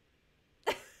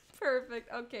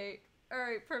 Perfect. Okay.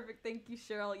 Alright, perfect. Thank you,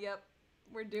 Cheryl. Yep.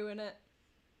 We're doing it.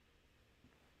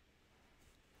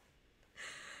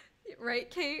 Right,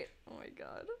 Kate? Oh my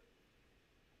god.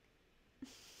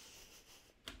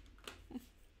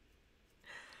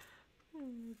 Oh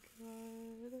my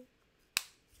god.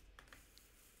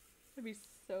 That'd be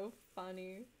so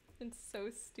funny. It's so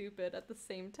stupid at the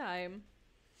same time.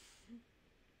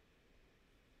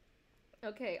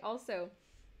 Okay, also,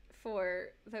 for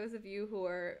those of you who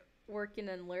are working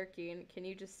and lurking, can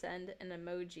you just send an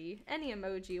emoji? Any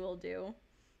emoji will do.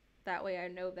 That way I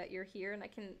know that you're here and I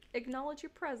can acknowledge your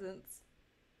presence.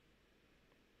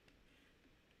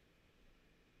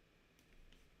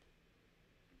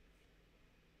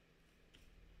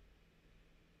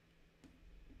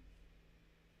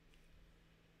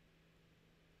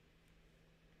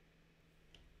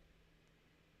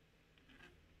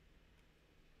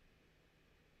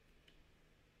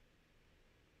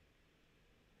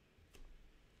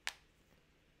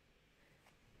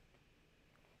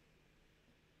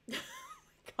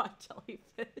 God,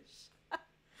 jellyfish.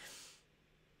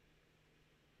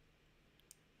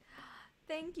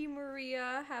 Thank you,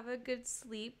 Maria. Have a good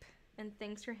sleep. And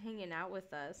thanks for hanging out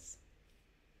with us.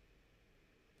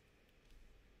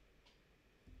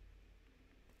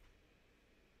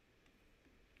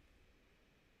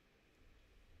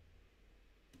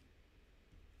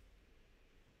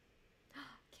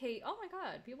 Kate, oh my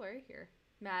god, people are here.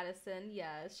 Madison,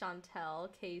 yes. Chantel,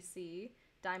 Casey,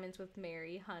 Diamonds with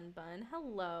Mary, Hun Bun.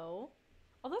 Hello.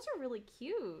 Oh, those are really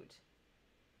cute.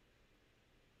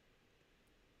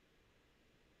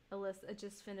 Alyssa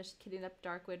just finished kitting up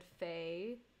Darkwood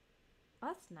Faye. Oh,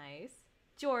 that's nice.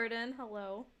 Jordan,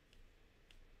 hello.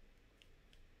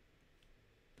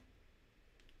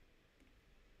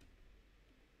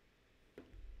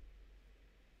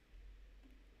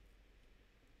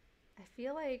 I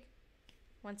feel like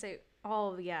once I...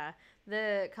 Oh, yeah.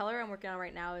 The color I'm working on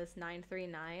right now is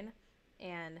 939.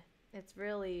 And it's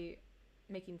really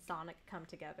making Sonic come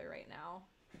together right now.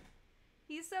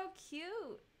 He's so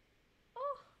cute.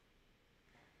 Oh.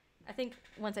 I think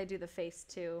once I do the face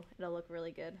too, it'll look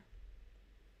really good.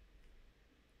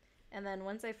 And then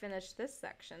once I finish this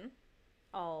section,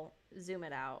 I'll zoom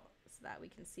it out so that we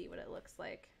can see what it looks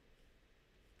like.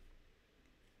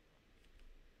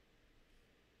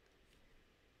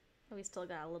 We still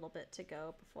got a little bit to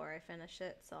go before I finish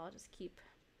it, so I'll just keep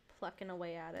plucking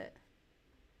away at it.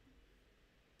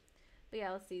 But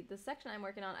yeah, let's see. The section I'm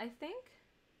working on, I think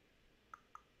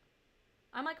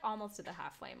I'm like almost at the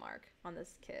halfway mark on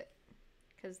this kit.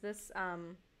 Because this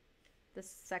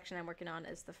section I'm working on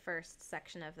is the first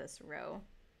section of this row.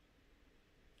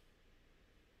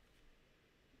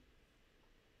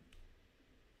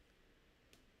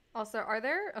 Also,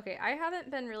 okay, I haven't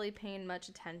been really paying much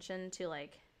attention to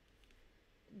like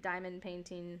diamond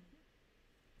painting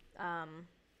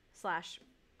slash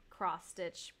cross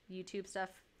stitch YouTube stuff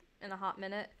in a hot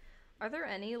minute. Are there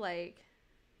any like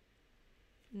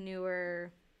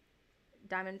newer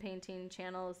diamond painting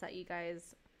channels that you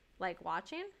guys like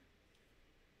watching?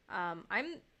 I'm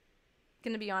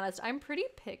gonna be honest, I'm pretty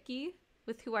picky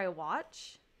with who I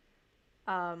watch.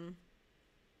 And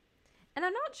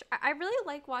I'm not sure, I really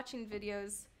like watching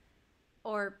videos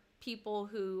or people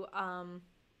who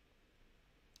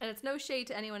and it's no shade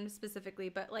to anyone specifically,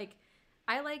 but like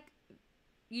I like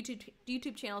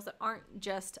YouTube channels that aren't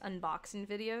just unboxing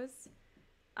videos.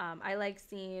 I like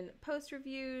seeing post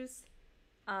reviews,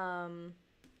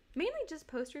 mainly just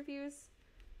post reviews,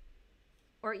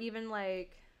 or even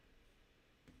like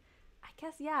I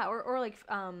guess yeah, or like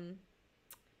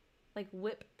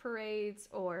whip parades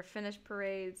or finish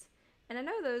parades. And I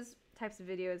know those types of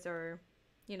videos are,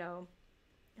 you know,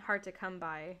 hard to come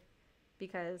by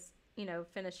because, you know,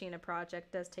 finishing a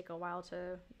project does take a while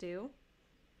to do.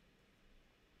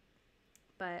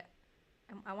 But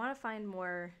I want to find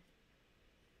more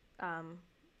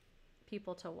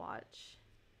people to watch.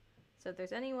 So if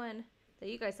there's anyone that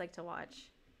you guys like to watch,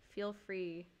 feel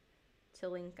free to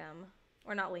link them.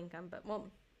 Or not link them, but well,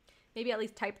 maybe at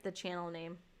least type the channel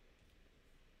name.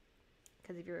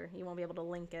 Because if you won't be able to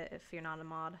link it if you're not a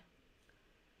mod.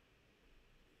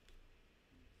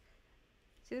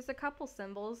 See, there's a couple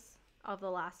symbols of the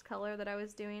last color that I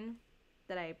was doing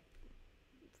that I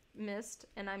missed,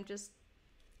 and I'm just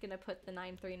gonna put the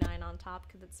 939 on top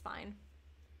because it's fine.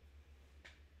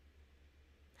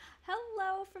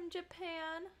 Hello from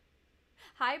Japan.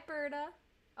 Hi, Berta.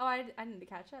 Oh, I need to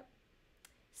catch up.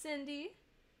 Cindy.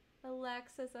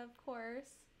 Alexis, of course.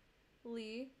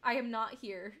 Lee. I am not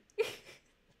here.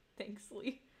 Thanks,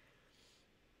 Lee.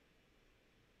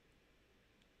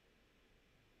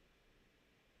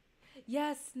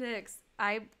 Yes, Nix.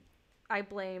 I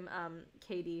blame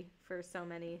Katie for so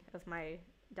many of my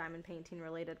diamond painting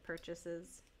related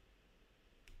purchases.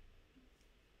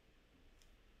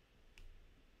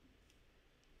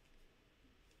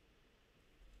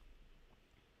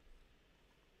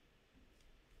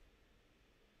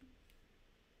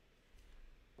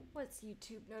 What's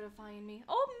YouTube notifying me?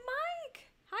 Oh, Mike!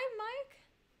 Hi, Mike!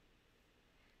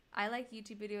 I like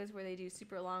YouTube videos where they do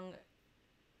super long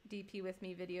DP with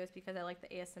me videos because I like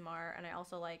the ASMR, and I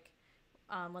also like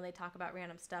when they talk about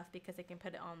random stuff because they can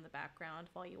put it on in the background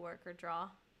while you work or draw.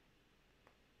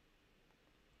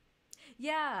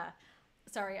 Yeah.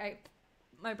 Sorry,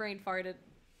 my brain farted.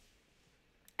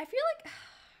 I feel like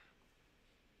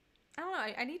I don't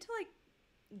know, I need to like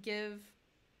give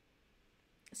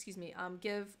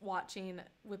watching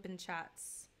whippin'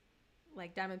 chats,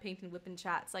 like diamond painting whippin'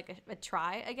 chats, like a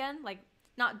try again. Like,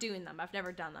 not doing them, I've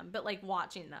never done them, but like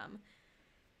watching them.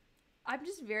 I'm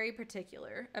just very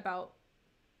particular about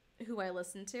who I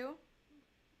listen to.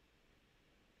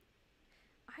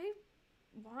 I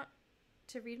want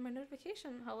to read my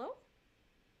notification. Hello?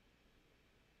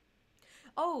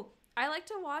 Oh, I like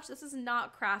to watch, this is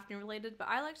not crafting related, but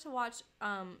I like to watch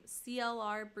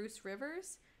CLR Bruce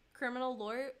Rivers, Criminal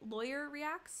Lawyer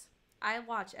Reacts. I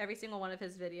watch every single one of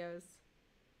his videos.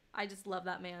 I just love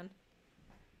that man.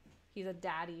 He's a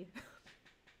daddy.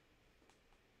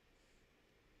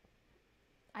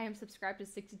 I am subscribed to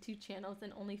 62 channels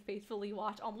and only faithfully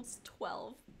watch almost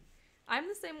 12. I'm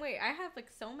the same way. I have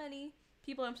like so many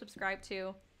people I'm subscribed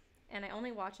to, and I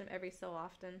only watch them every so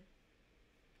often.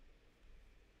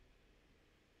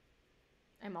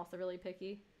 I'm also really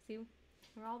picky. See,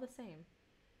 we're all the same.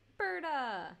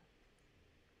 Berta!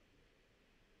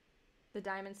 The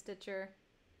Diamond Stitcher.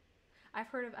 I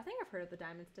think I've heard of the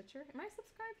Diamond Stitcher. Am I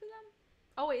subscribed to them?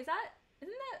 Oh wait, isn't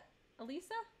that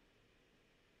Elisa?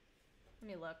 Let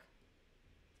me look.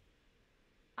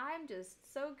 I'm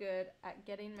just so good at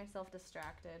getting myself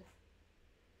distracted.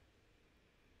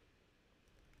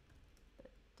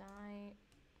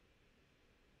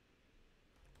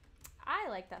 I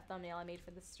like that thumbnail I made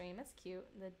for the stream. It's cute.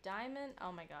 The diamond.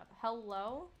 Oh my god.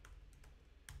 Hello?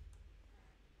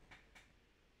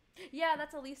 Yeah,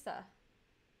 that's Elisa.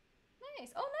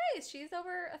 Nice. Oh, nice. She's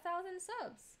over 1,000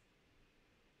 subs.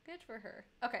 Good for her.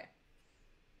 Okay.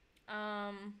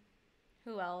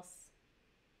 Who else?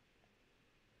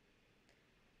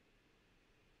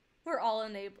 We're all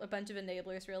a bunch of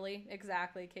enablers, really.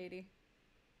 Exactly, Katie.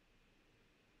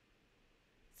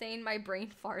 Saying my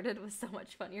brain farted was so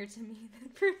much funnier to me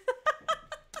than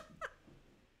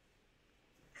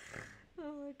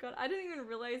Oh my god, I didn't even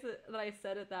realize that I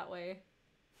said it that way.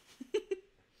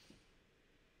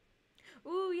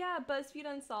 Ooh, yeah, BuzzFeed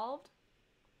Unsolved.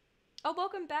 Oh,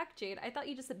 welcome back, Jade. I thought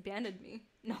you just abandoned me.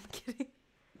 No, I'm kidding.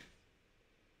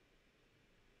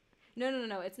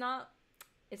 No. It's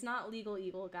not Legal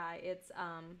Eagle guy. It's,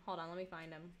 hold on, let me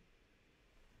find him.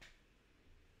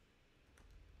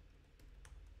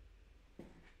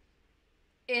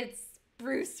 It's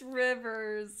Bruce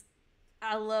Rivers.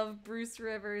 I love Bruce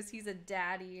Rivers. He's a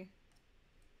daddy.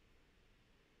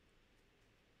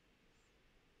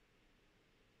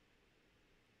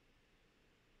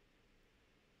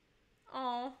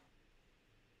 Oh.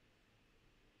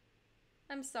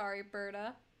 I'm sorry,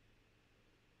 Berta.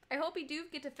 I hope you do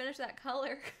get to finish that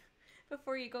color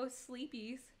before you go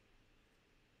sleepies.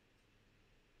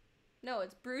 No,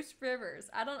 it's Bruce Rivers.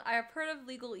 I've heard of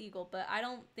Legal Eagle, but I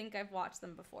don't think I've watched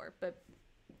them before. But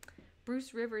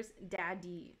Bruce Rivers,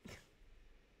 daddy.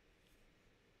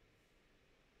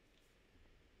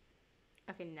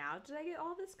 Okay, now did I get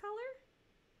all this color?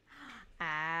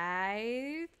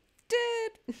 I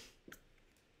did.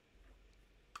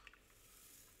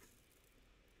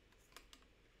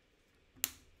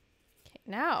 Okay,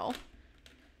 now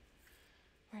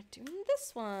we're doing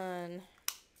this one.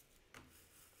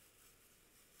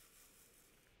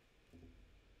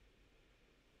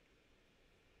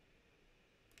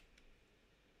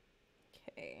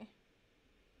 Okay.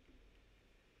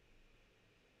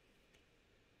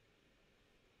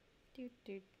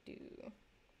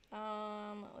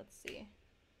 Let's see.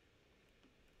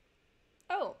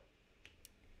 Oh.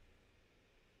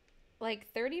 Like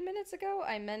 30 minutes ago,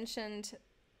 I mentioned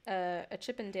a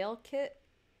Chip and Dale kit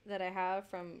that I have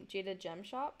from Jaded Gem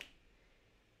Shop.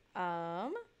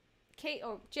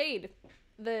 Jade,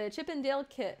 the Chip and Dale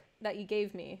kit that you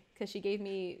gave me, because she gave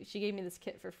me this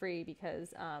kit for free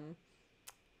because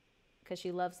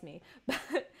she loves me.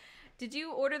 But did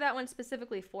you order that one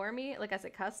specifically for me, like as a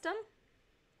custom?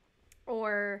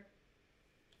 Or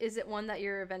is it one that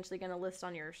you're eventually going to list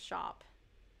on your shop?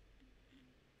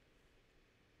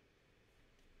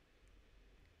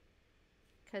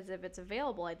 Because if it's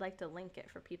available, I'd like to link it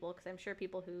for people, because I'm sure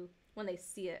people who, when they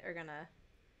see it, are gonna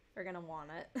want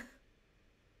it.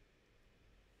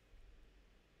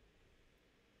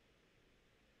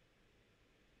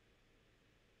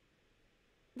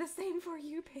 The same for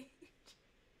you, Paige.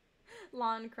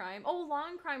 Lawn Crime. Oh,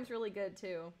 Lawn Crime's really good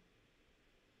too.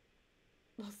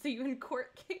 I'll see you in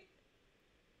court, Kate.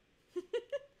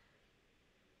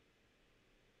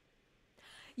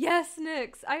 Yes,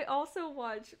 Nyx. I also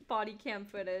watch body cam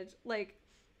footage. Like,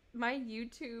 my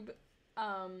YouTube,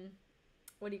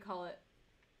 what do you call it?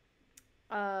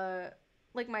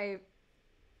 Like my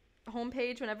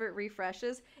homepage, whenever it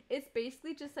refreshes, it's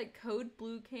basically just like code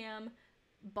blue cam,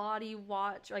 body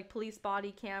watch, like police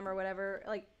body cam or whatever.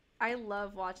 Like, I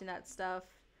love watching that stuff.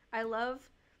 I love,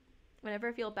 whenever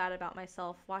I feel bad about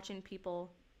myself, watching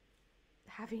people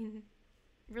having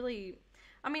really,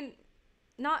 I mean,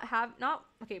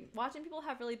 okay, watching people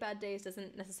have really bad days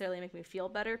doesn't necessarily make me feel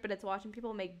better, but it's watching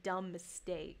people make dumb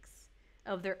mistakes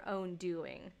of their own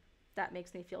doing that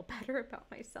makes me feel better about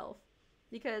myself.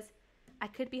 Because I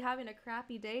could be having a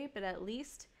crappy day, but at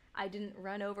least I didn't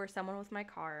run over someone with my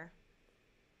car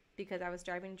because I was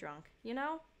driving drunk, you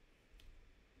know?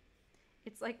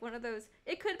 It's like one of those,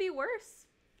 it could be worse.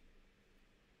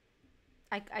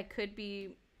 I could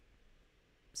be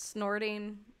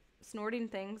snorting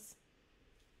things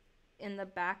in the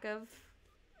back of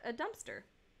a dumpster.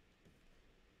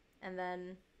 And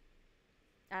then,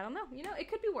 I don't know, you know, it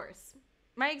could be worse.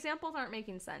 My examples aren't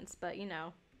making sense, but you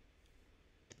know.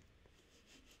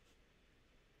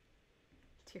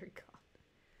 Dear God.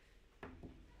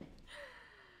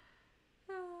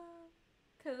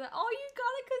 Cause you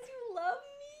got it cause you love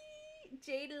me.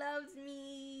 Jade loves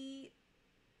me.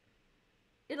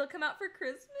 It'll come out for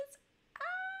Christmas.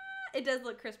 Ah, it does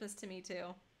look Christmas to me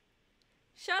too.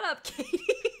 Shut up, Katie.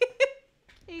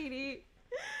 Katie.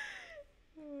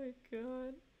 Oh my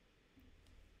God.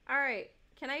 All right,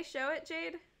 can I show it,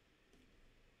 Jade?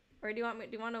 Or do you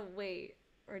want to wait,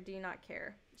 or do you not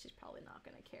care? She's probably not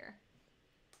gonna care.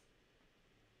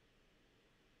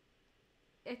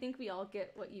 I think we all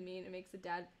get what you mean. It makes a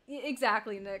dad.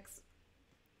 Exactly, Nyx.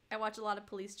 I watch a lot of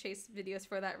police chase videos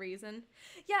for that reason.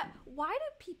 Yeah, why do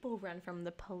people run from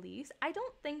the police? I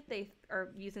don't think they are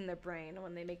using their brain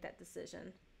when they make that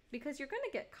decision. Because you're going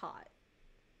to get caught.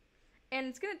 And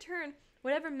it's going to turn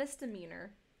whatever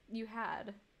misdemeanor you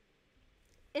had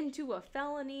into a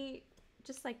felony,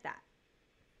 just like that.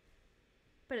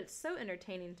 But it's so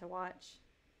entertaining to watch.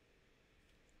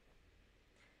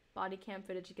 Body cam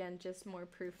footage again, just more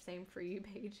proof. Same for you,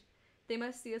 Paige. They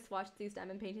must see us watch these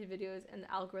diamond painting videos and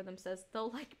the algorithm says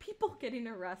they'll like people getting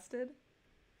arrested.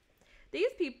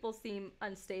 These people seem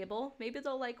unstable. Maybe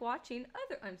they'll like watching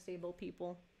other unstable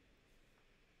people.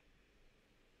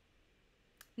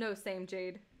 No, same,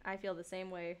 Jade. I feel the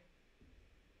same way.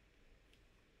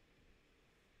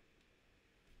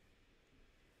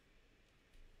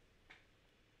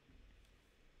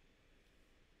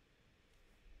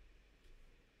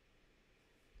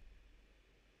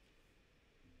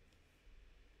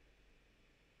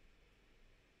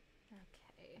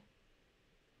 Okay.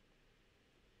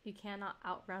 You cannot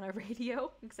outrun a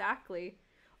radio. Exactly.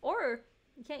 Or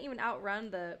you can't even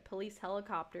outrun the police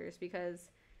helicopters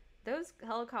because those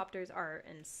helicopters are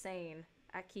insane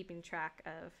at keeping track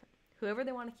of whoever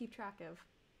they want to keep track of.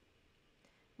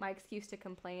 My excuse to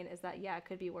complain is that, yeah, it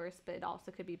could be worse, but it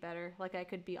also could be better. Like, I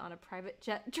could be on a private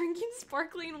jet drinking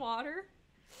sparkling water.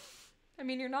 I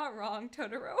mean, you're not wrong,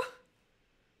 Totoro.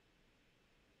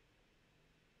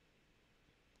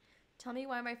 Tell me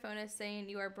why my phone is saying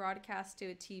you are broadcast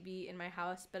to a TV in my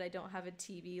house, but I don't have a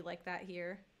TV like that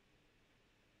here.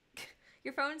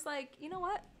 Your phone's like, you know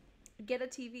what? Get a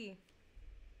TV.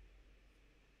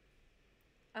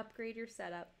 Upgrade your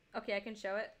setup. Okay, I can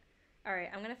show it. Alright,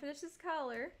 I'm going to finish this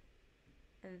color.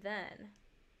 And then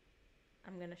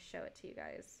I'm going to show it to you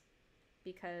guys.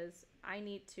 Because I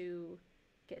need to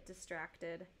get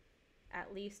distracted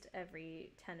at least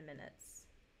every 10 minutes.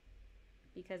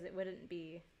 Because it wouldn't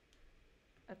be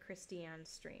a Christiane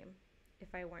stream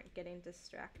if I weren't getting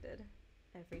distracted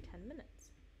every 10 minutes.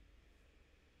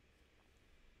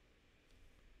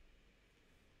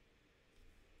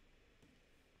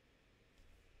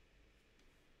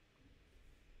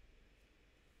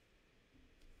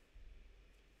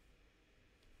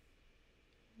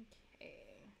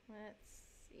 Okay, let's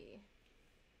see.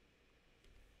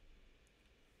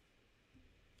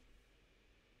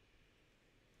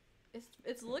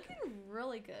 It's looking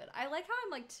really good. I like how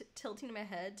I'm like tilting my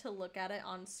head to look at it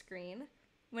on screen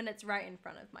when it's right in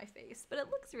front of my face, but it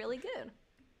looks really good.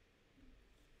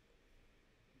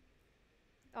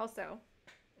 Also,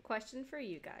 question for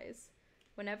you guys.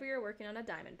 Whenever you're working on a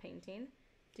diamond painting,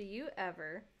 do you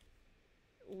ever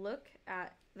look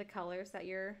at the colors that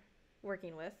you're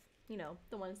working with, you know,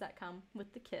 the ones that come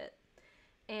with the kit,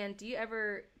 and do you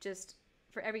ever just,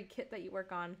 for every kit that you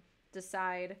work on,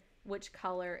 decide which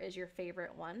color is your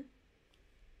favorite one?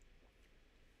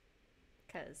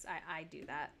 Because I do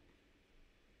that.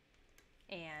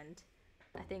 And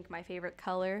I think my favorite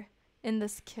color in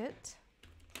this kit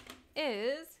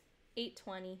is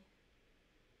 820.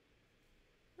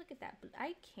 Look at that.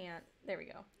 I can't. There we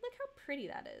go. Look how pretty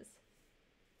that is.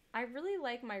 I really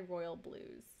like my royal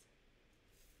blues.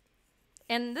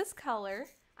 And this color,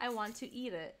 I want to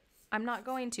eat it. I'm not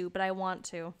going to, but I want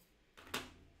to.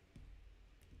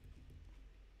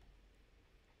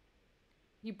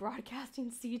 You broadcasting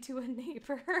C to a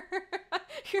neighbor.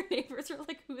 Your neighbors are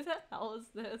like, who the hell is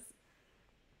this?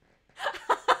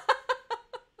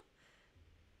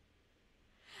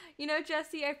 You know,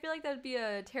 Jesse, I feel like that would be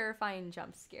a terrifying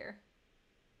jump scare.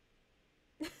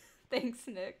 Thanks,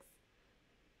 Nix.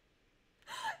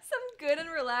 Some good and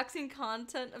relaxing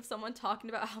content of someone talking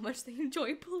about how much they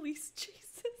enjoy police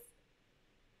chases.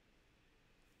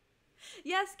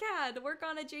 Yes, Cad, work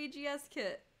on a JGS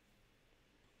kit.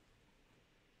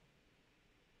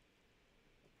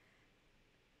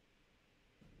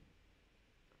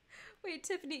 Wait,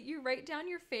 Tiffany, you write down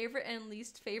your favorite and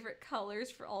least favorite colors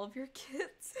for all of your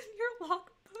kits in your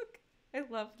logbook. I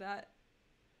love that.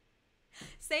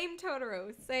 Same,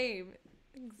 Totoro, same.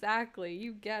 Exactly,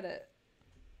 you get it.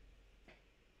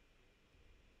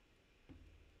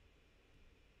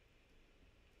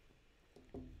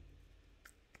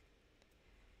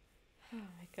 Oh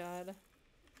my god.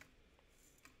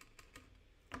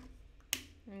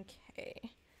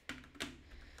 Okay.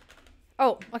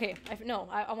 Oh, okay. I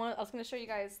was gonna show you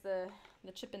guys the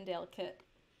Chippendale kit.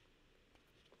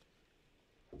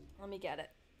 Let me get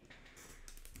it.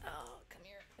 Oh, come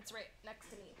here. It's right next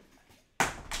to me.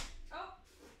 Oh.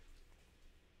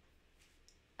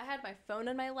 I had my phone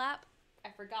in my lap. I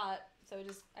forgot, so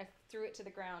I threw it to the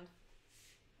ground.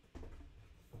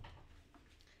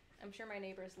 I'm sure my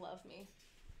neighbors love me.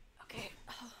 Okay.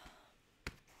 Oh.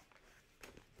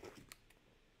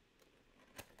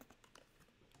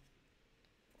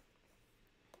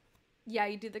 Yeah,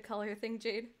 you do the color thing,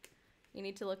 Jade. You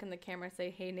need to look in the camera and say,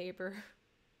 hey, neighbor.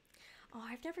 Oh,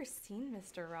 I've never seen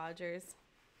Mr. Rogers.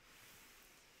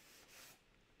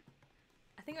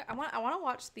 I think I want to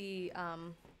watch the I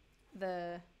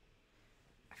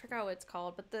forgot what it's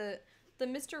called, but the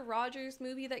Mr. Rogers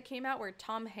movie that came out where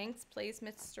Tom Hanks plays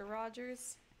Mr.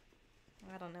 Rogers.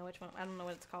 I don't know which one. I don't know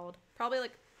what it's called. Probably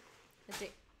like a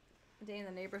day in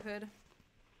the neighborhood.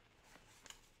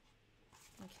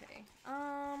 Okay.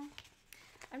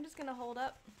 I'm just gonna hold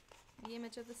up the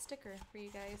image of the sticker for you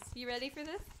guys. You ready for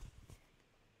this?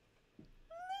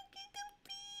 Look at the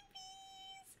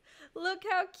babies! Look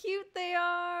how cute they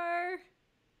are!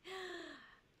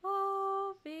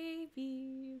 Oh,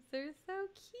 babies. They're so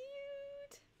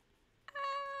cute.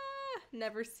 Ah,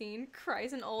 never seen.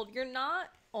 Cries an old. You're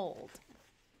not old.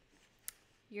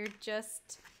 You're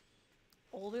just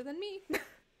older than me.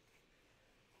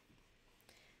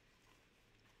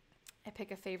 I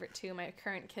pick a favorite too. My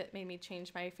current kit made me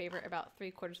change my favorite about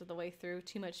 3/4 of the way through.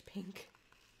 Too much pink.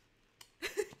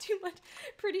 Too much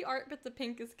pretty art, but the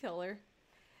pink is killer.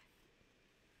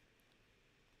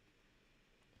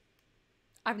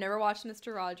 I've never watched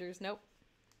Mr. Rogers. Nope.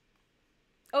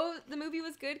 Oh, the movie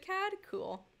was good, Cad?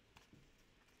 Cool.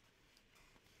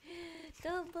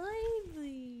 The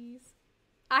babies.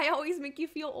 I always make you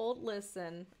feel old.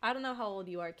 Listen, I don't know how old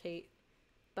you are, Kate,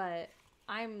 but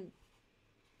I'm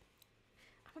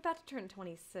about to turn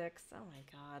 26. Oh my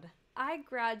god. I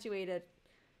graduated.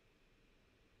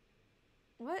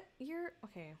 What year?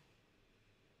 Okay.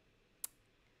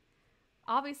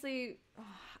 Obviously,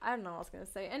 I don't know what I was going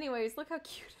to say. Anyways, look how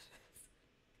cute it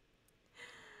is.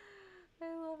 I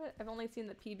love it. I've only seen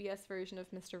the PBS version of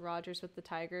Mr. Rogers with the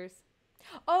tigers.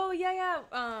 Oh, yeah.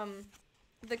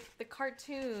 The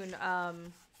cartoon.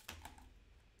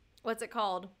 What's it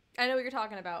called? I know what you're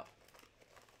talking about.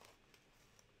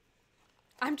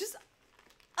 I'm just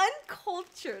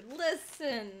uncultured.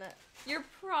 Listen, you're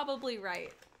probably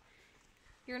right.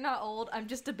 You're not old. I'm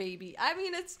just a baby. I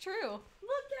mean, it's true.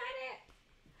 Look at it.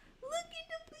 Look at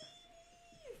the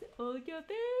babies. Oh, your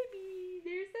babies.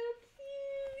 They're so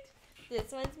cute.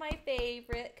 This one's my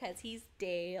favorite because he's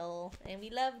Dale. And we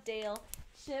love Dale.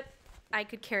 Chip, I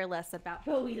could care less about.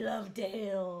 But we love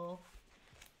Dale.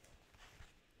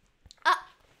 Ah,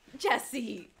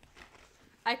 Jesse.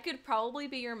 I could probably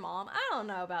be your mom. I don't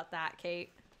know about that,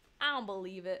 Kate. I don't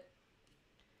believe it.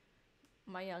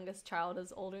 My youngest child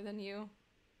is older than you.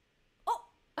 Oh!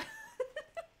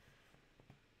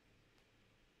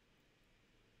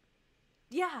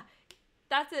 Yeah,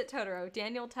 that's it, Totoro.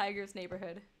 Daniel Tiger's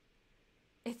Neighborhood.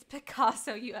 It's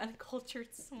Picasso, you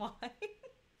uncultured swine.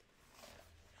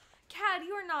 Cad,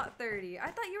 you are not 30.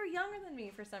 I thought you were younger than me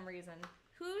for some reason.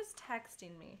 Who's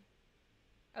texting me?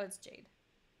 Oh, it's Jade.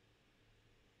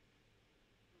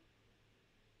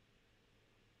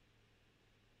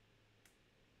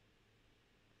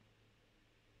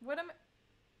 What am I?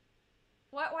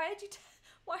 Why did you?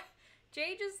 Why?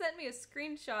 Jay just sent me a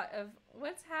screenshot of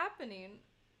what's happening.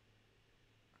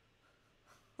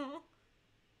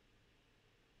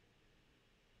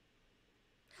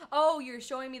 Oh, you're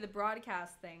showing me the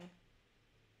broadcast thing.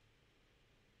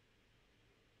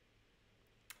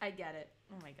 I get it.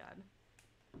 Oh my god.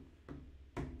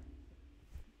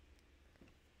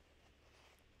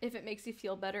 If it makes you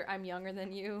feel better, I'm younger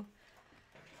than you.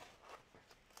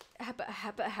 But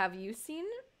have you seen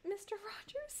Mr.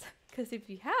 Rogers? Because if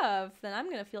you have, then I'm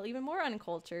going to feel even more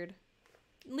uncultured.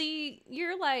 Lee,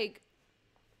 you're like...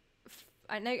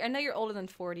 I know you're older than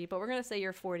 40, but we're going to say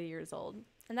you're 40 years old.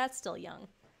 And that's still young.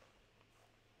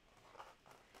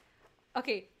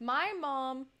 Okay, my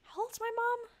mom... How old's my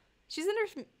mom? She's in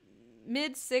her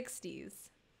mid-60s.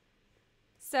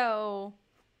 So,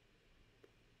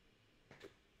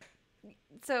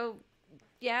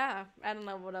 yeah, I don't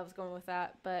know what I was going with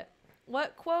that, but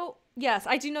what quote? Yes,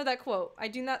 I do know that quote. I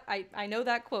know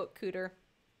that quote, Cooter.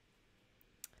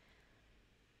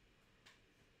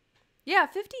 Yeah,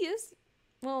 50 is,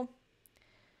 well,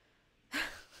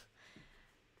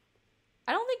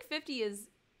 I don't think 50 is,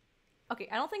 okay,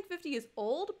 I don't think 50 is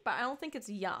old, but I don't think it's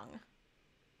young.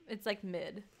 It's like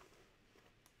mid.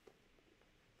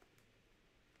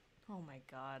 Oh my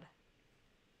god.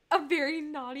 A very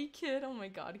naughty kid. Oh my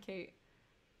god, Kate.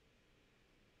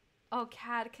 Oh,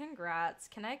 Cad, congrats.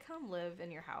 Can I come live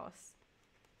in your house?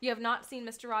 You have not seen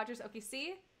Mr. Rogers? Okay,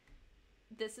 see?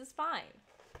 This is fine.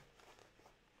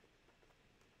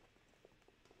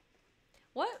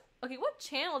 What? Okay, what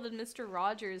channel did Mr.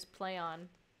 Rogers play on?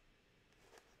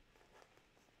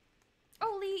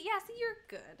 Oh, Lee, yeah, see, you're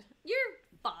good. You're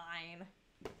fine.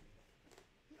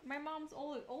 My mom's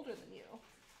older than you,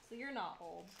 so you're not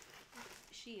old.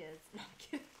 She is. No, I'm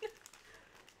kidding.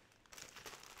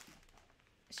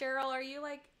 Cheryl, are you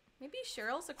like... Maybe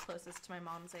Cheryl's the closest to my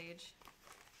mom's age.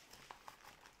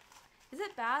 Is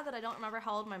it bad that I don't remember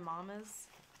how old my mom is?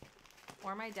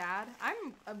 Or my dad?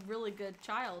 I'm a really good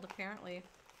child, apparently.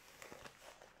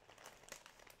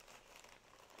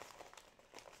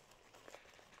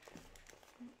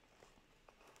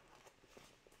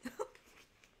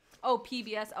 Oh,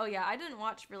 PBS. Oh, yeah. I didn't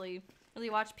really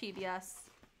watch PBS.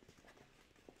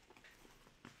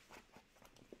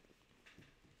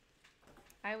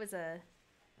 I was a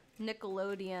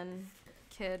Nickelodeon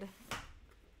kid.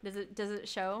 Does it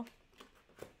show?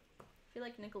 I feel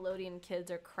like Nickelodeon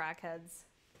kids are crackheads.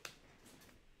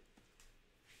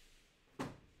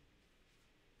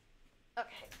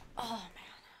 Okay. Oh,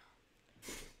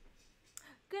 man.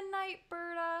 Good night,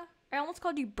 Berta. I almost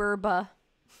called you Burba.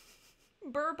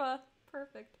 Burba.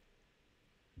 Perfect.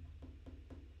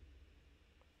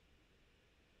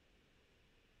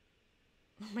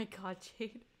 Oh my god,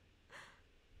 Jade.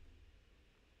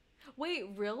 Wait,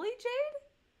 really, Jade?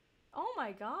 Oh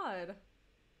my god.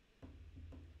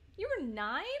 You were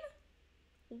 9?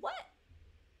 What?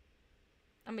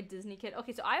 I'm a Disney kid.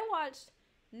 Okay, so I watched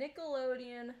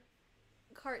Nickelodeon,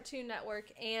 Cartoon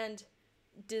Network, and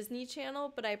Disney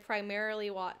Channel, but I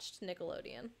primarily watched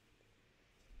Nickelodeon.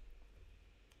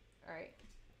 Alright.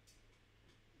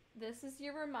 This is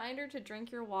your reminder to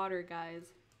drink your water, guys.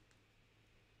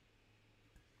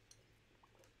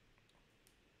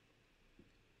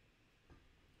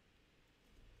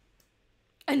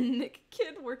 A Nick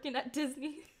kid working at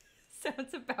Disney.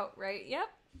 Sounds about right. Yep.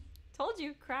 Told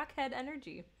you. Crackhead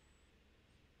energy.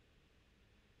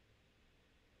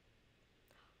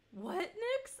 What,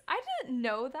 Nix? I didn't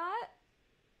know that.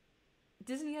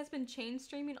 Disney has been chain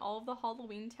streaming all of the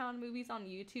Halloween Town movies on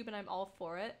YouTube, and I'm all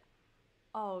for it.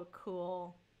 Oh,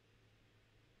 cool.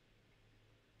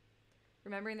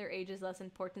 Remembering their age is less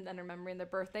important than remembering their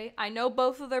birthday. I know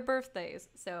both of their birthdays,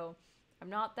 so I'm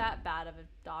not that bad of a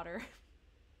daughter.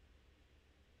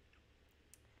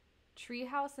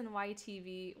 Treehouse and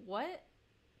YTV. What?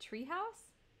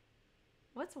 Treehouse?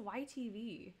 What's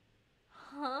YTV?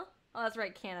 Huh? Oh, that's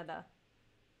right, Canada.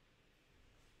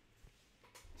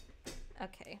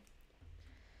 Okay.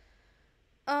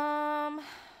 Now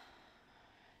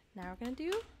we're gonna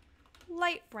do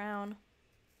light brown.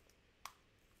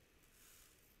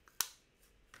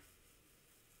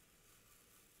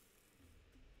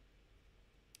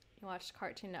 You watched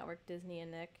Cartoon Network, Disney, and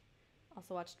Nick.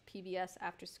 Also watched PBS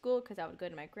after school because I would go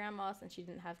to my grandma's and she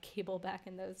didn't have cable back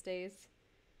in those days.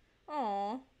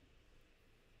 Aww.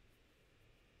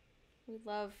 We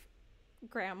love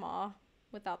grandma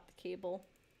without the cable.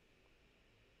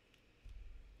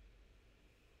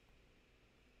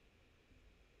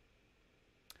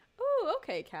 Ooh,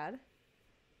 okay, Cad.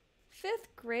 5th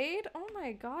grade? Oh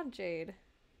my god, Jade.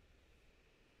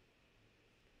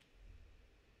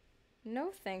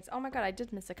 No thanks. Oh my god, I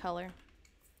did miss a color.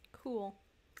 Cool.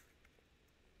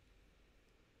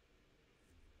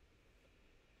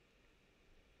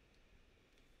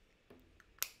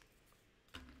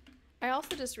 I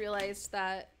also just realized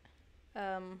that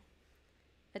a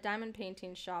diamond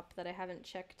painting shop that I haven't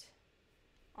checked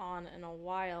on in a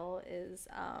while is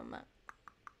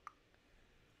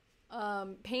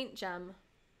Paint Gem,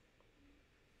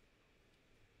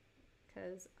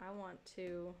 because I want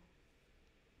to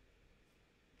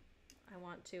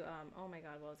oh my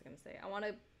god, what was I gonna say? I want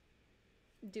to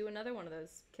do another one of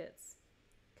those kits,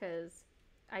 because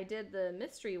I did the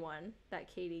mystery one that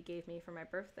Katie gave me for my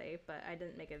birthday, but I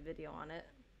didn't make a video on it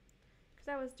because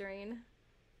that was during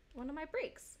one of my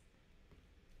breaks.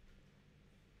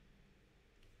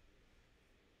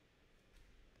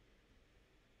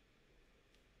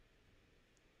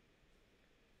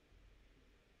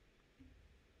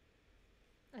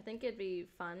 I think it'd be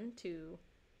fun to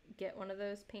get one of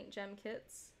those Paint Gem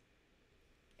kits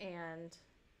and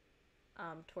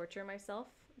torture myself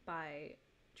by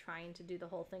trying to do the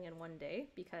whole thing in one day,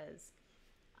 because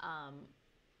I'm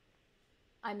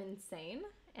insane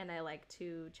and I like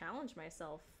to challenge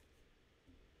myself,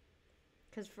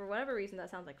 because for whatever reason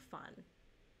that sounds like fun.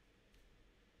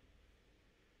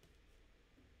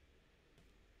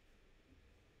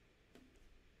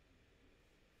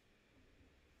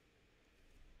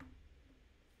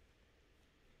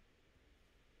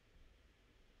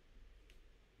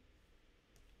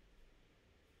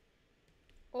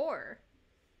 Or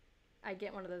I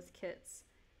get one of those kits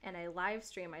and I live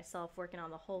stream myself working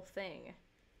on the whole thing,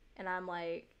 and I'm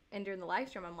like, and during the live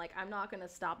stream I'm like, I'm not gonna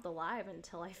stop the live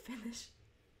until I finish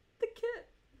the kit.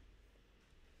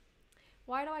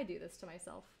 Why do I do this to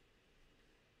myself?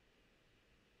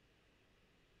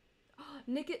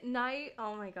 Nick at Night.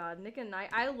 Oh my god, Nick at Night.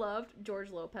 I loved George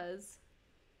Lopez.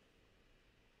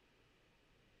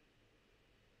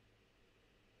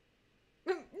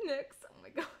 Nick's. Oh my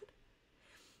god.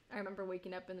 I remember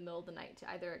waking up in the middle of the night to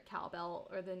either a cowbell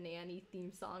or the Nanny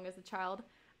theme song as a child.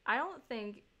 I don't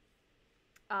think,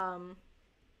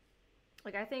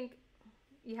 like, I think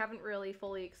you haven't really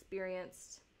fully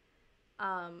experienced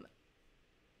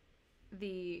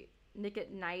the Nick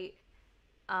at Night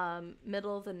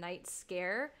middle of the night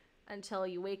scare until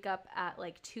you wake up at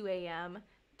like 2 a.m.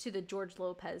 to the George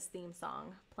Lopez theme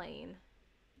song playing.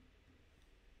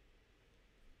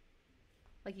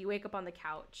 Like, you wake up on the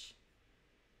couch,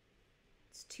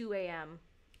 it's 2 a.m.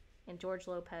 and George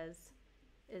Lopez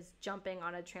is jumping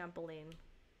on a trampoline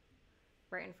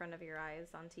right in front of your eyes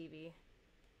on TV.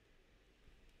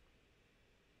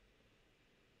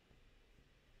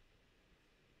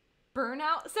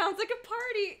 Burnout sounds like a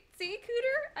party. See,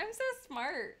 Cooter? I'm so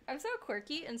smart. I'm so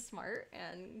quirky and smart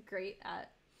and great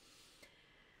at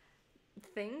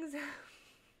things.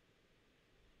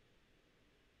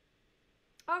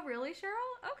 Oh, really,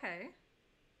 Cheryl? Okay.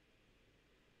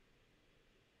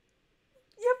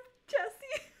 Yep,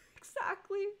 Jesse.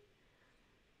 Exactly.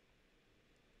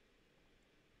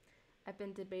 I've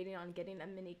been debating on getting a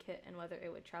mini kit and whether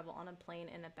it would travel on a plane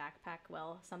in a backpack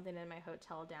well, something in my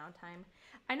hotel downtime.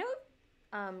 I know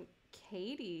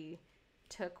Katie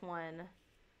took one,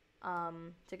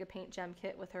 took a Paint Gem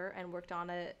kit with her and worked on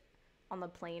it on the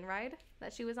plane ride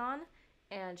that she was on,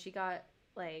 and she got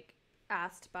like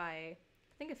asked by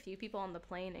I think a few people on the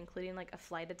plane, including like a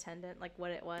flight attendant, like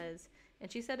what it was,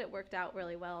 and she said it worked out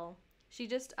really well. She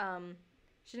just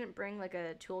she didn't bring like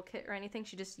a toolkit or anything.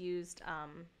 She just used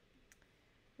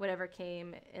whatever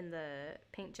came in the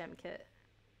Paint Gem kit,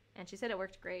 and she said it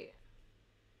worked great.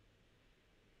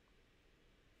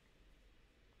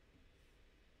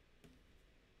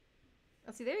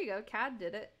 Oh, see, there you go. Cad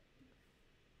did it.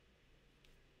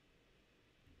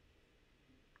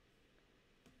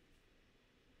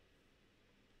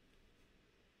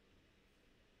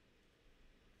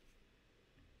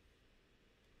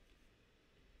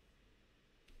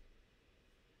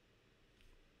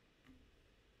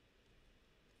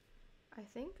 I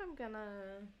think I'm gonna...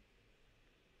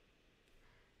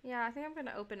 Yeah, I think I'm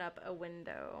gonna open up a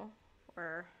window,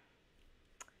 or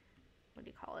what do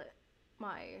you call it?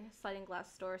 My sliding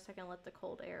glass door, so I can let the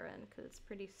cold air in, because it's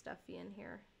pretty stuffy in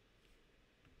here.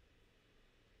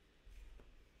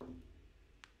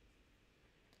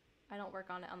 I don't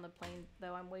work on it on the plane,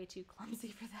 though. I'm way too clumsy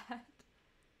for that.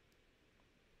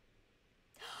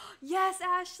 Yes,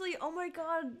 Ashley! Oh my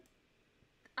god!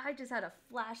 I just had a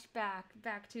flashback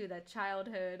back to that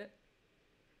childhood.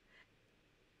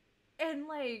 And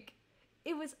like,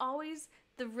 it was always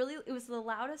it was the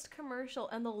loudest commercial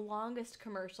and the longest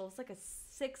commercial. It's like a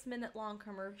 6-minute long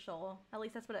commercial. At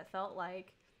least that's what it felt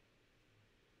like.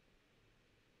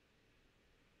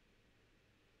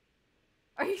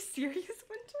 Are you serious,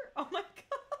 Winter? Oh my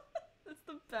god. That's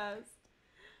the best.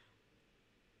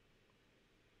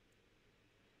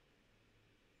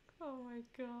 Oh my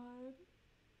god.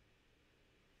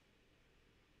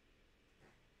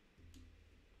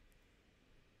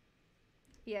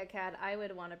 Yeah, Cad, I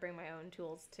would want to bring my own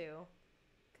tools too,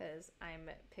 because I'm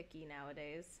picky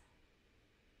nowadays.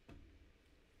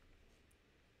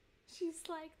 She's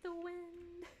like the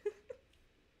wind.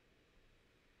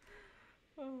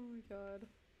 Oh my god.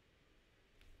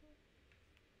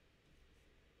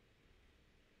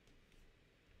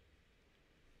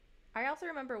 I also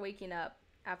remember waking up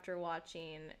after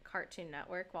watching Cartoon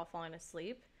Network while falling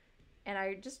asleep, and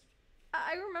I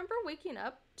remember waking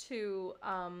up to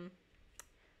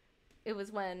it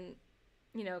was when,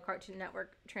 you know, Cartoon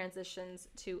Network transitions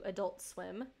to Adult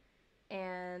Swim,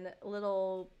 and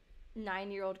little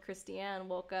 9-year-old Christiane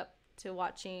woke up to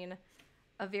watching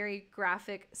a very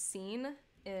graphic scene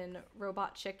in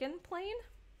Robot Chicken playing.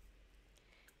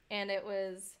 And it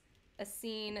was a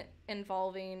scene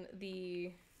involving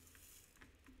the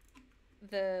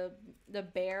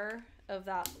bear of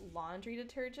that laundry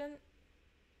detergent.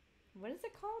 What is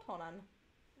it called? Hold on.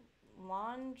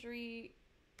 Laundry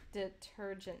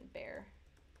detergent bear.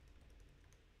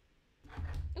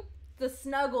 Oop, the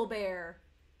Snuggle Bear.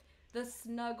 The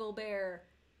Snuggle Bear.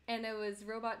 And it was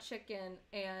Robot Chicken,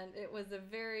 and it was a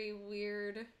very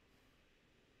weird,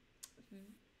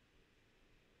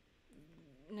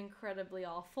 an incredibly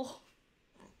awful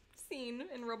scene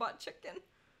in Robot Chicken.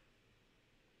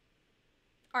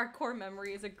 Our core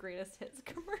memory is a greatest hits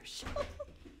commercial.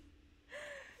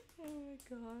 Oh my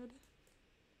god.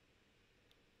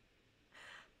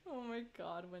 Oh my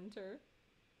god, Winter.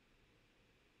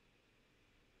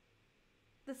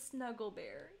 The Snuggle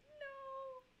Bear.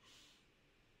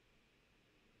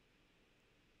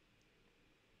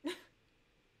 No.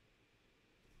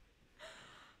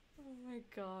 Oh my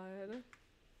god.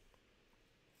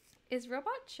 Is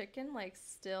Robot Chicken like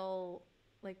still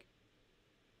like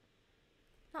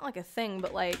not like a thing,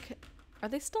 but like are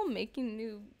they still making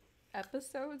new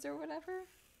episodes or whatever?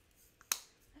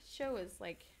 That show is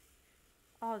like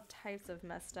all types of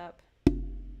messed up.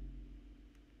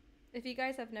 If you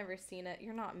guys have never seen it,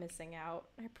 you're not missing out.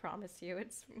 I promise you,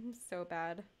 it's so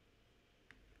bad.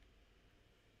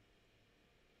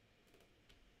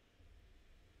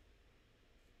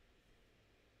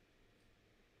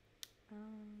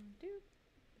 Dude.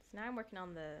 So now I'm working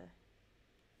on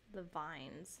the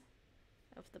vines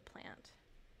of the plant.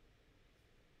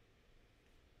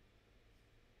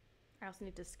 I also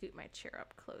need to scoot my chair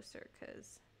up closer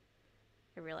because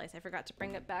I realized I forgot to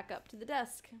bring it back up to the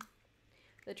desk.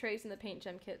 The trays in the paint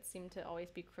gem kit seem to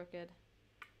always be crooked,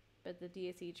 but the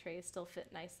DSE trays still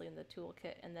fit nicely in the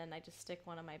toolkit, and then I just stick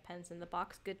one of my pens in the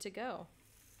box, good to go.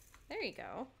 There you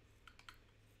go.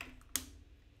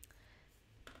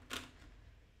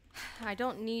 I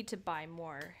don't need to buy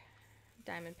more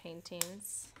diamond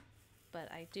paintings,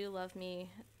 but I do love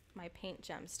me my paint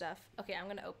gem stuff. Okay, I'm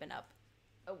gonna open up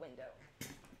a window.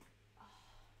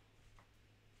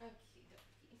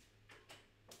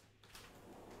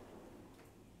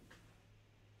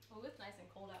 Oh, it's nice and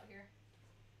cold out here.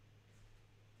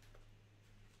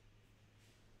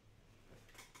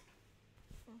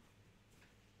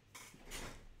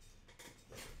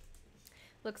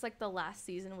 Looks like the last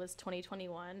season was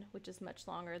 2021, which is much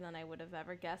longer than I would have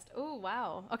ever guessed. Oh,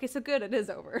 wow. Okay, so good, it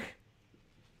is over.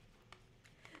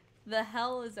 The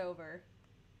hell is over.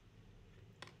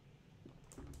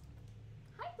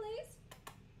 Hi, Blaze.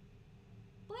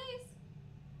 Blaze.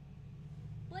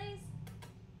 Blaze.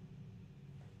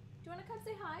 Do you want to come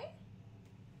say hi?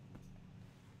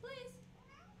 Blaze.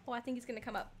 Oh, I think he's going to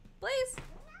come up. Blaze.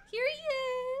 Here he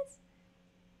is.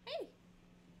 Hey.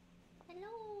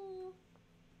 Hello.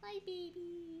 Hi,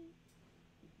 baby.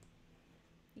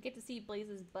 You get to see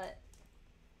Blaze's butt.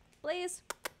 Blaze.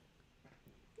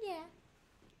 Yeah.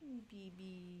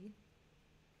 Baby.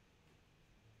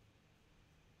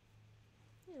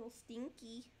 Little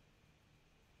stinky.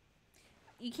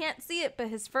 You can't see it, but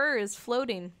his fur is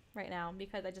floating right now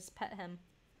because I just pet him.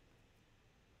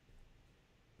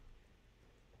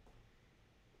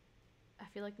 I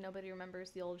feel like nobody remembers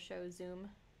the old show Zoom.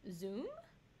 Zoom?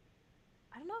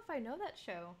 I don't know if I know that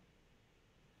show.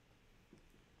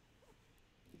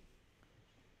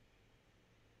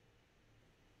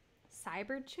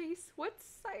 Cyber Chase? What's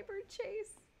Cyber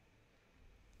Chase?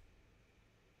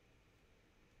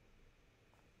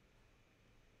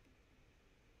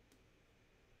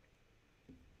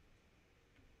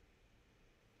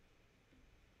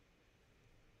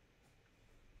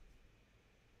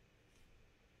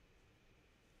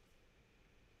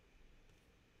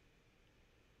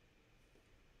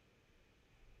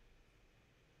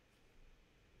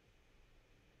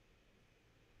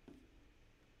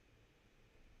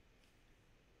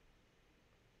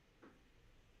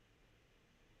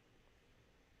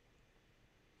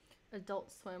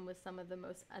 Adult Swim was some of the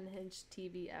most unhinged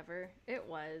TV ever. It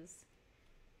was.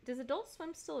 Does Adult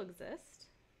Swim still exist?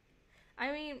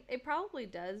 I mean, it probably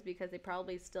does because they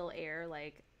probably still air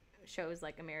like shows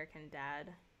like American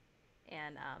Dad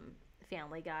and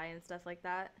Family Guy and stuff like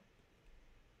that.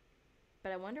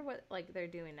 But I wonder what like they're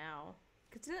doing now.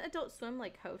 Cause didn't Adult Swim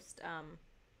like host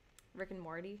Rick and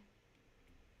Morty?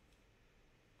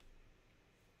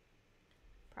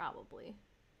 Probably.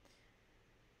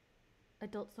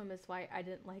 Adult Swim is why I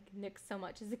didn't like Nick so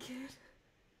much as a kid.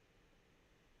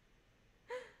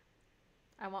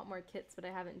 I want more kits, but I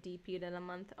haven't DP'd in a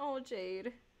month. Oh,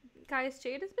 Jade. Guys,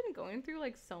 Jade has been going through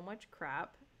like so much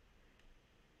crap.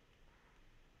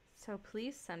 So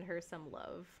please send her some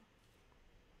love.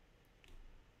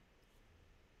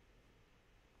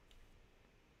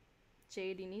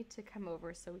 Jade, you need to come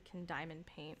over so we can diamond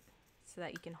paint so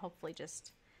that you can hopefully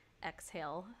just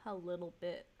exhale a little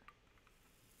bit.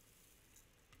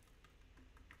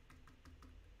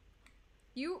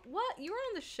 What? You were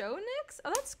on the show, Nyx?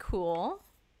 Oh, that's cool.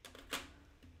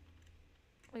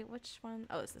 Wait, which one?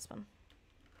 Oh, it's this one.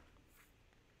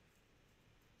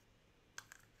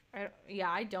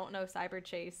 I don't know Cyber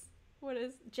Chase. What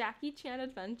is Jackie Chan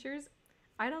Adventures?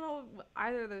 I don't know what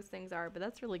either of those things are, but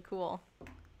that's really cool.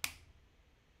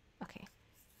 Okay,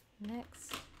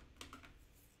 next.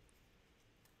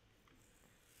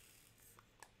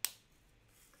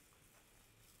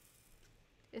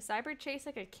 Is Cyber Chase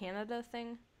like a Canada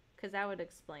thing? Because that would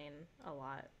explain a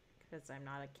lot. Because I'm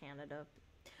not a Canada.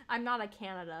 I'm not a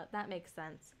Canada. That makes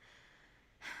sense.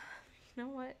 You know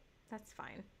what? That's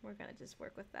fine. We're going to just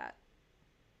work with that.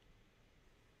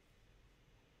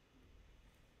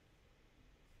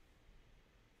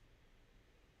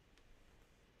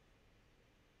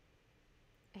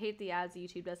 I hate the ads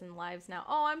YouTube does in lives now.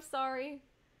 Oh, I'm sorry.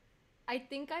 I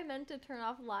think I meant to turn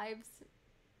off lives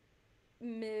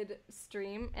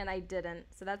mid-stream and I didn't.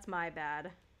 So that's my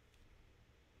bad.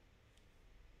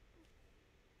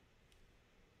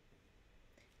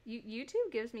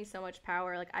 YouTube gives me so much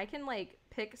power. Like I can like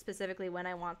pick specifically when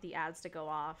I want the ads to go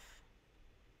off.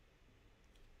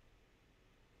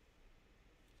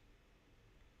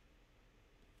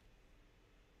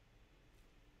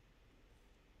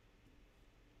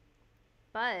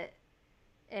 But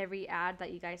every ad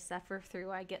that you guys suffer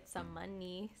through, I get some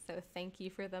money. So thank you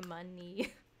for the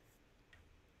money.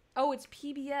 Oh, it's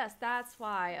PBS. That's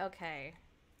why. Okay.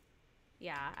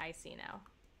 Yeah, I see now.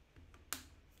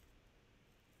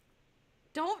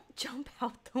 Don't jump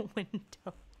out the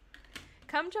window.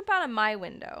 Come jump out of my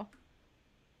window.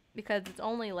 Because it's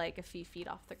only like a few feet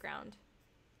off the ground.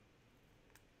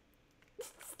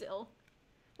 Still.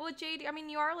 Well, Jade, I mean,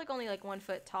 you are like only like 1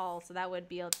 foot tall, so that would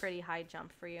be a pretty high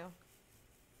jump for you.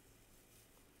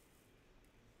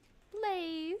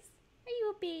 Blaze, are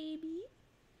you a baby?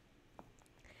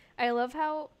 I love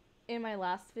how in my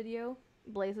last video,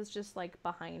 Blaze was just like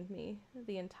behind me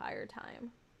the entire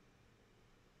time.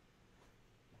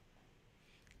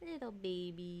 Little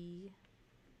baby.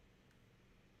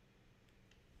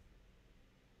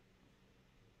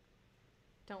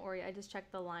 Don't worry, I just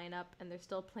checked the lineup and they're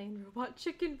still playing Robot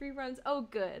Chicken reruns. Oh,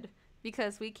 good.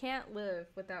 Because we can't live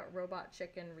without Robot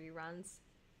Chicken reruns.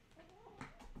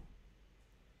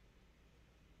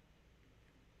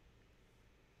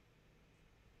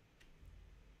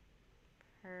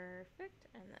 Perfect.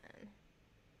 And then...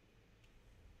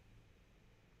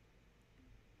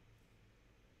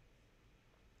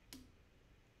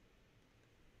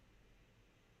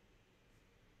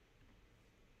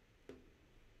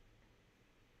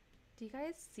 Do you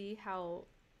guys see how,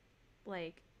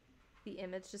 like, the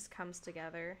image just comes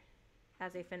together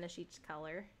as I finish each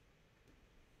color?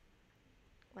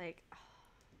 Like,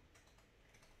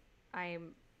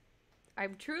 I'm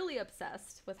truly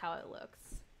obsessed with how it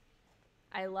looks.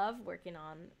 I love working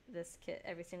on this kit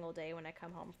every single day when I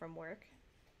come home from work.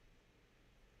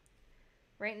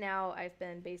 Right now, I've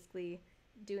been basically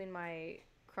doing my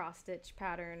cross stitch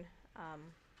pattern,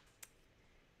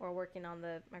 or working on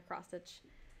my cross stitch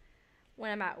when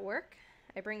I'm at work.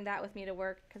 I bring that with me to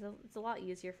work because it's a lot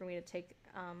easier for me to take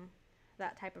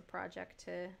that type of project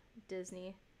to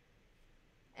Disney.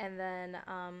 And then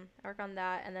I work on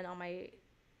that, and then on my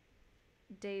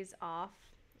days off,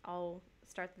 I'll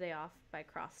start the day off by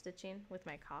cross stitching with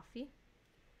my coffee.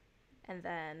 And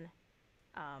then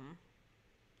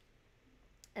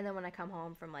when I come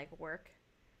home from like work,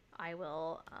 I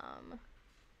will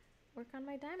work on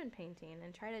my diamond painting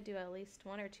and try to do at least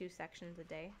 1 or 2 sections a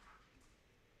day.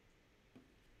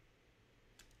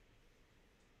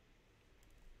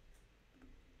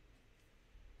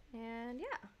 And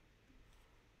yeah,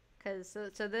 because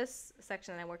so this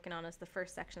section that I'm working on is the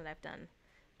first section that I've done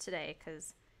today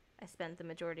because I spent the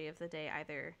majority of the day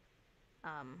either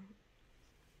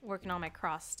working on my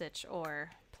cross stitch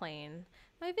or playing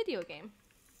my video game.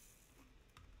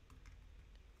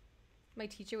 My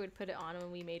teacher would put it on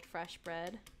when we made fresh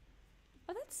bread.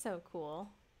 Oh, that's so cool.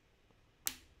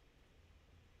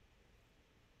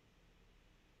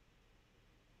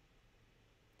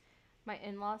 My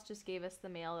in-laws just gave us the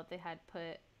mail that they had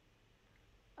put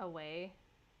away,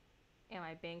 and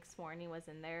my bank's warning was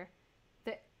in there.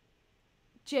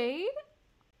 Jade?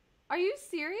 Are you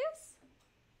serious?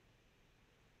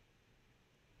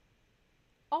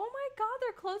 Oh my god,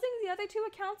 they're closing the other 2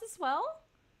 accounts as well?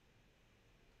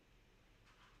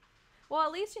 Well,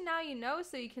 at least now you know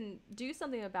so you can do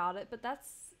something about it, but that's...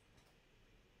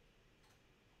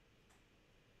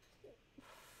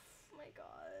 Oh my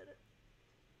god.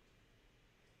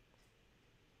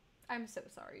 I'm so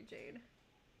sorry, Jade.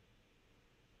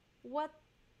 What?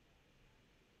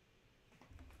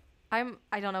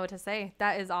 I don't know what to say.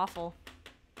 That is awful.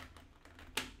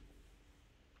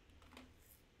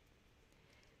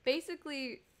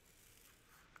 Basically,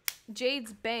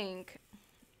 Jade's bank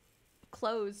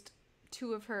closed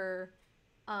 2 of her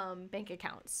bank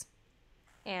accounts,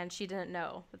 and she didn't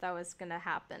know that was gonna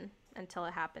happen until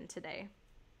it happened today.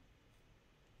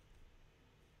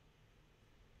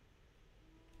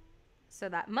 So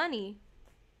that money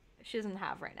she doesn't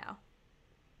have right now.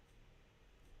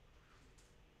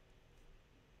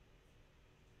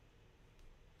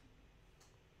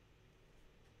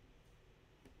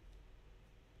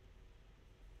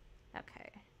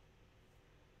 Okay.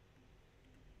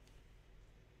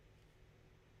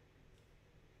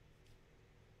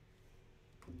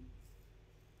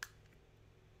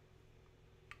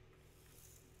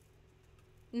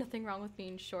 Nothing wrong with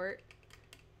being short.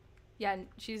 Yeah,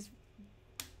 she's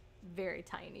very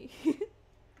tiny.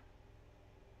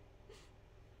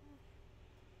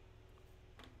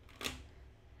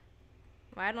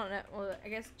 Well, I don't know. Well, I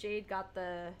guess Jade got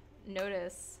the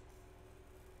notice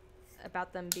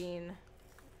about them being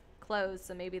closed,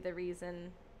 so maybe the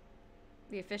reason,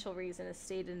 the official reason is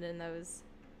stated in those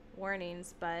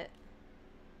warnings, but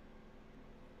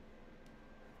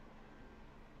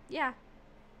yeah.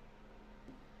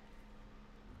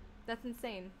 That's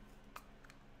insane.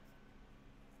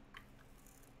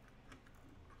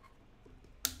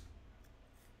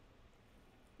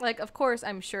 Like, of course,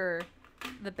 I'm sure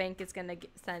the bank is going to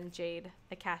send Jade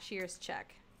a cashier's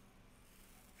check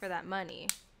for that money.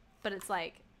 But it's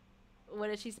like,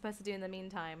 what is she supposed to do in the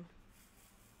meantime?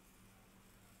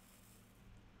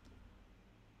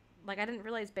 Like, I didn't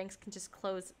realize banks can just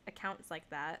close accounts like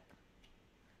that.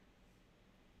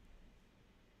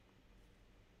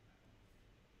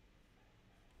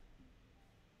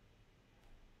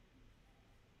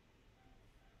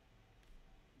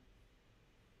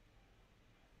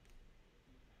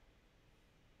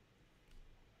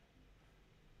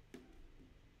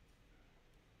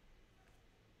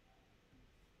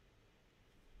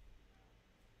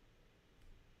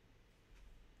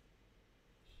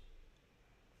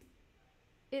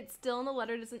 It still in the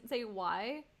letter doesn't say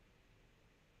why.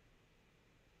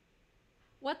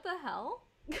 What the hell?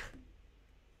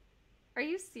 Are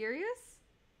you serious?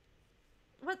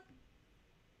 What?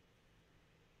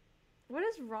 What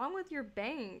is wrong with your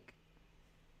bank?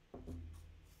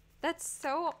 That's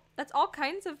all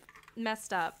kinds of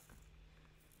messed up.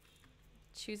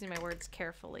 Choosing my words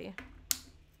carefully.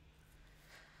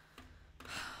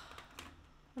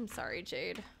 I'm sorry,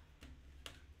 Jade.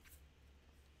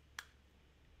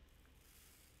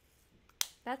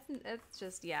 It's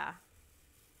just, yeah.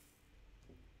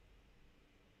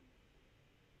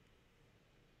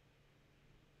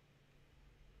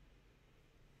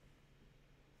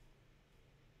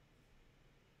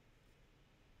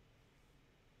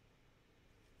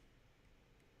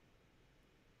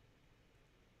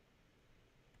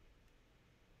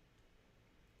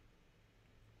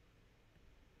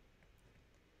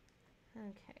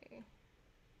 Okay.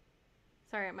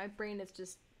 Sorry, my brain is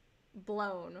just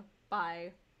blown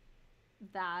by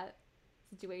that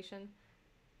situation.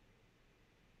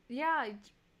 Yeah,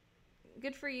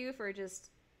 good for you for just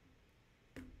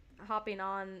hopping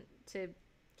on to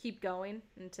keep going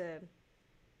and to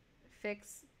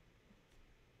fix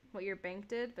what your bank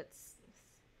did, but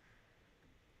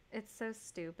it's so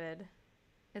stupid.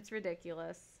 It's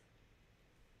ridiculous.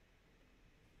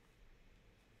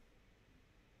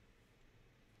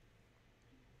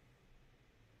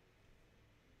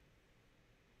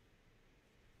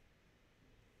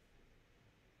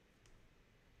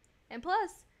 And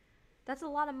plus, that's a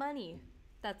lot of money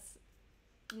that's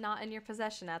not in your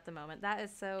possession at the moment. That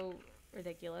is so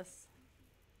ridiculous.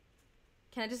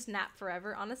 Can I just nap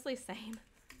forever? Honestly, same.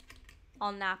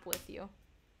 I'll nap with you.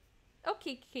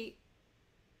 Okay, Kate.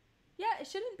 Yeah, it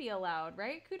shouldn't be allowed,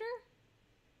 right, Cooter?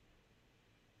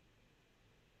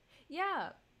 Yeah.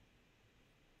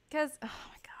 Because, oh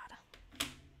my god.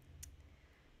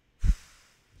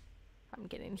 I'm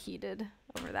getting heated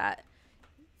over that.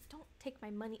 Don't take my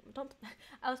money. Don't.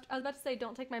 I was about to say,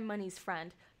 don't take my money's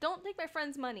friend. Don't take my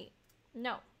friend's money.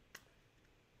 No.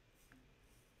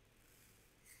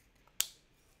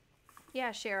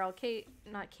 Yeah, Cheryl. Kate.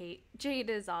 Not Kate. Jade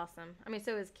is awesome. I mean,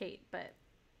 so is Kate, but.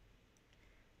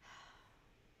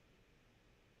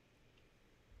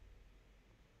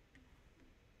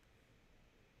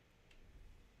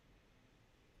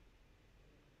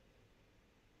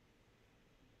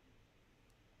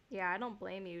 Yeah, I don't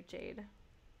blame you, Jade.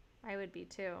 I would be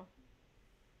too.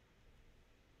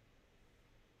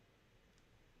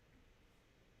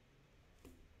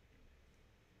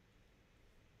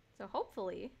 So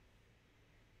hopefully,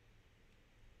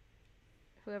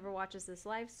 whoever watches this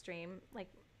live stream, like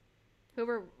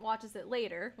whoever watches it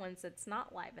later, once it's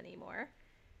not live anymore,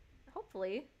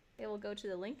 hopefully they will go to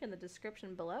the link in the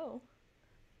description below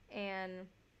and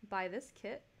buy this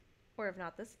kit. Or if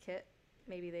not this kit,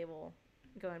 maybe they will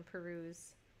go and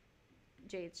peruse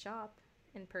Jade's shop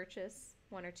and purchase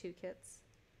 1 or 2 kits.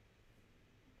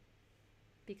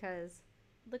 Because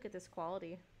look at this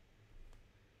quality.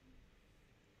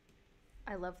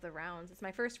 I love the rounds. It's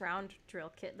my first round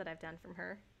drill kit that I've done from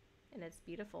her, and it's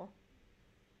beautiful.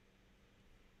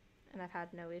 And I've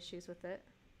had no issues with it.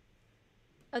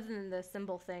 Other than the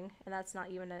symbol thing, and that's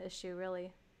not even an issue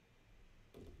really.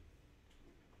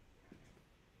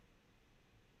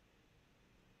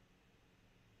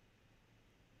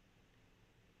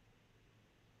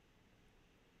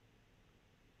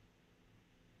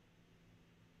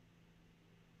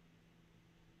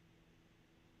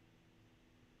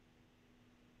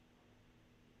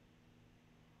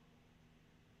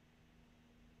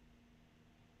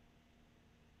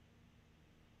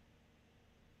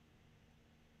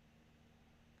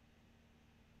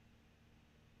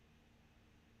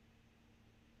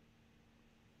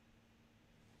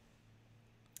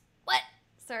 What?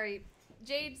 Sorry,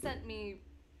 Jade sent me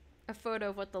a photo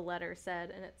of what the letter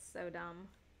said, and it's so dumb.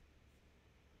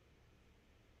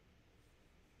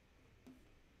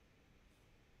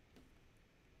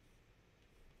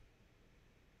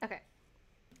 Okay.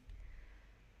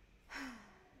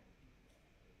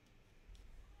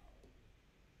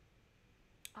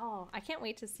 Oh, I can't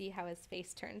wait to see how his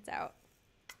face turns out.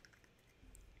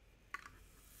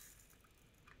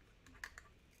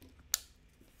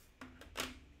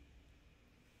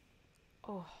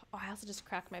 Oh, I also just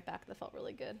cracked my back. That felt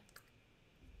really good.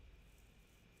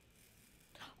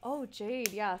 Oh,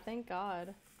 Jade. Yeah, thank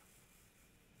God.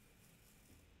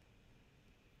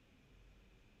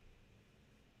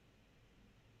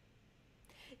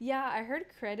 Yeah, I heard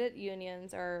credit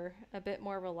unions are a bit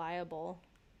more reliable.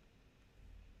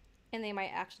 And they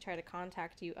might actually try to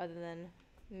contact you other than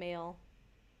mail.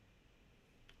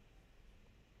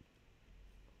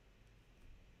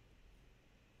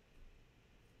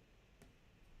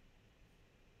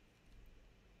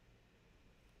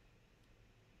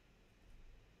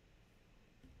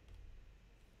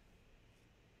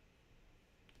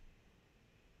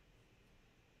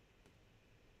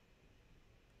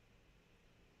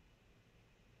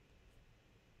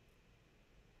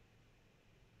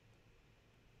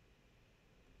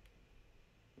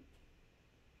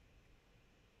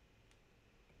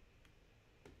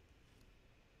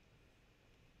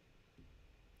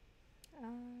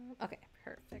 Okay,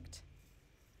 perfect.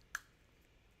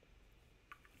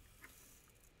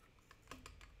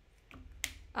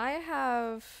 I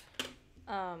have,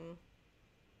 I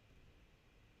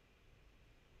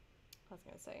was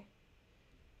gonna say,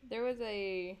 there was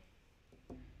a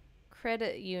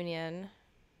credit union,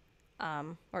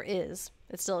 or is,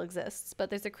 it still exists, but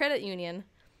there's a credit union,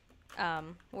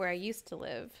 where I used to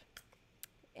live,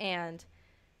 and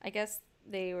I guess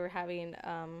they were having,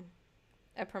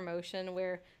 a promotion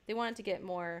where they wanted to get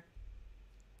more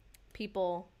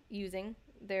people using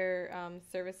their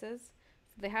services.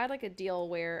 So they had like a deal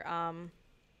where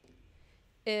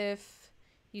if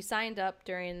you signed up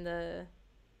during the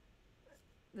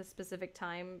specific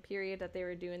time period that they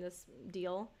were doing this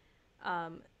deal,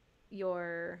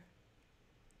 your,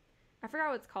 I forgot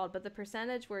what it's called, but the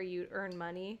percentage where you earn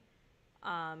money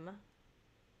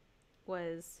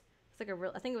was, it's like a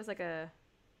real, I think it was like a,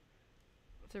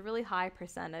 it's a really high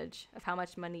percentage of how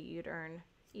much money you'd earn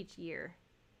each year.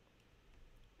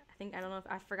 I think, I don't know if,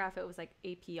 I forgot if it was like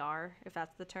APR, if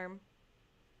that's the term.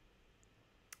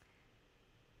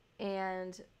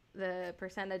 And the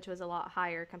percentage was a lot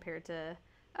higher compared to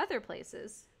other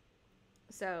places.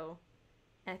 So,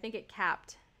 and I think it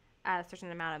capped at a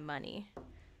certain amount of money.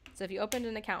 So if you opened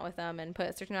an account with them and put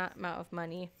a certain amount of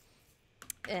money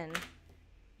in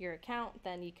your account,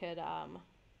 then you could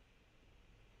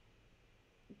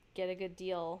get a good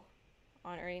deal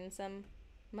on earning some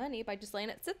money by just letting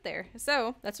it sit there.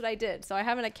 So that's what I did. So I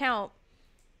have an account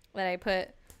that I put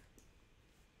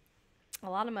a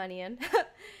lot of money in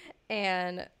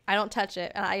and I don't touch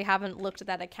it. And I haven't looked at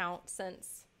that account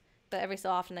since, but every so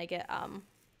often I get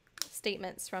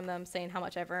statements from them saying how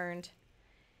much I've earned.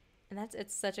 And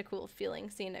it's such a cool feeling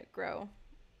seeing it grow.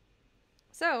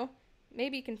 So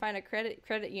maybe you can find a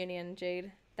credit union,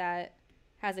 Jade, that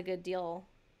has a good deal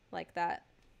like that.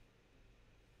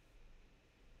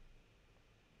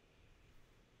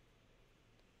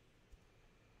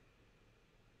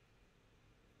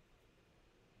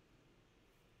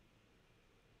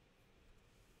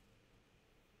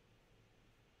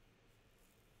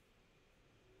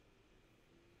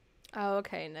 Oh,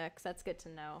 okay, Nix. That's good to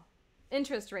know.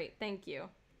 Interest rate. Thank you.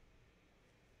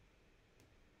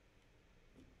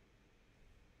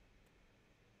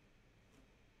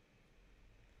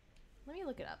 Let me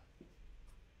look it up.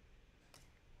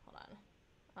 Hold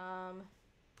on.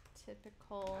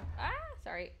 Typical.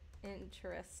 Sorry.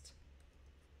 Interest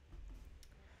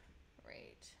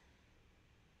rate.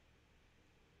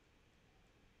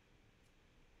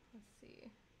 Let's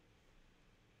see.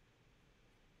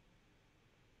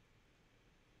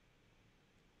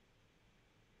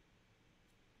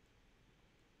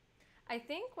 I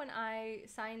think when I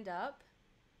signed up,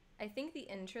 I think the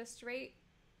interest rate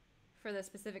for the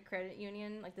specific credit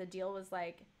union, like the deal was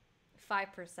like 5%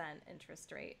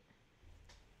 interest rate,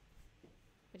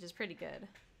 which is pretty good.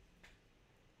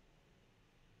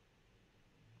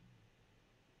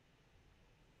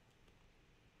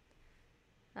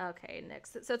 Okay,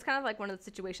 next. So it's kind of like one of the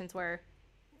situations where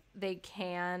they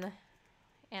can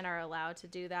and are allowed to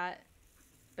do that,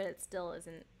 but it still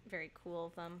isn't very cool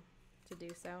of them to do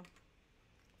so.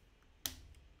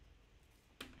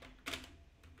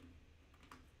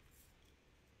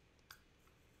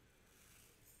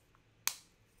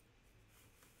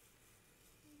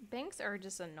 Banks are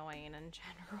just annoying in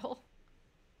general.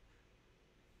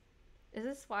 Is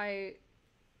this why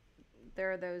there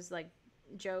are those like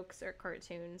jokes or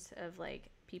cartoons of like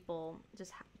people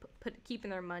just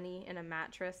keeping their money in a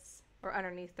mattress or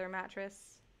underneath their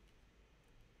mattress?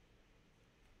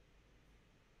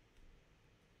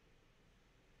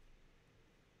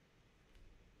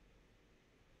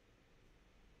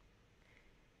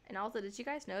 And also, did you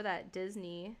guys know that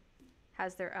Disney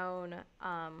has their own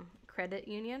credit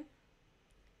union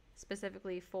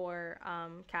specifically for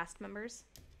cast members?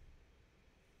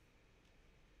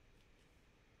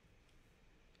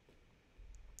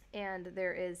 And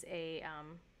there is a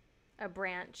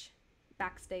branch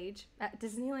backstage at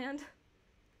Disneyland.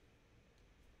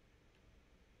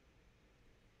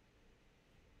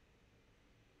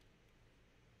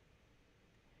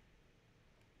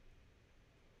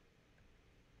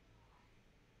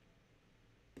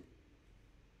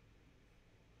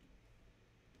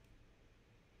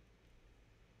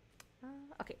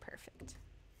 Okay, perfect.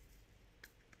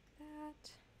 That.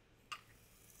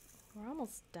 We're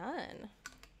almost done.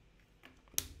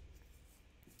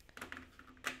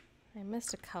 I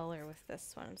missed a color with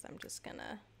this one, so I'm just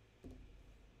gonna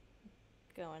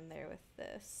go in there with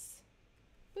this.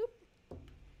 Boop.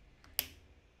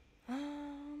 All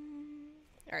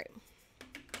right,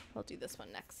 we'll do this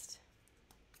one next.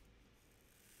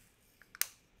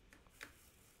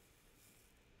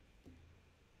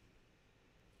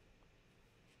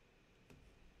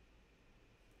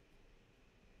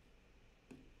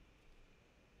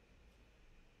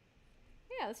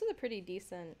 Yeah, this was a pretty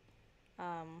decent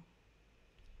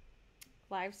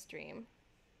live stream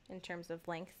in terms of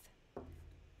length.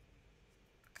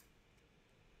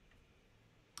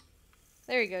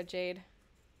 There you go, Jade.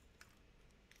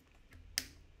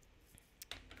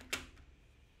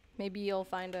 Maybe you'll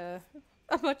find a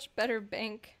much better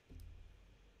bank.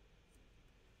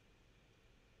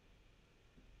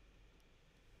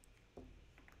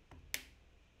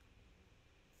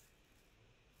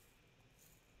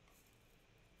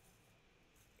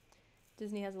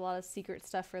 Disney has a lot of secret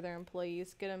stuff for their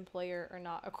employees, good employer or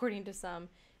not, according to some.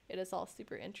 It is all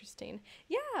super interesting.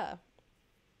 Yeah.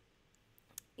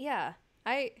 Yeah.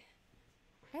 I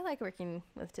like working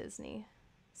with Disney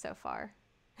so far.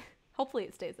 Hopefully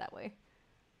it stays that way.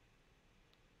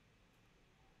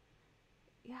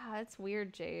 Yeah, it's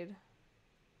weird, Jade.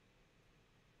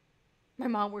 My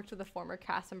mom worked with a former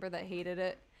cast member that hated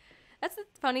it. That's the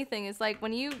funny thing is like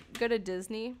when you go to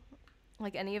Disney,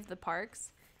 like any of the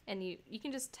parks, and you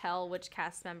can just tell which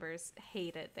cast members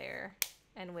hate it there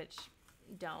and which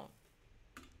don't.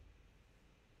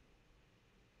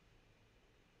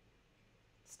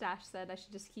 Stash said I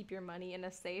should just keep your money in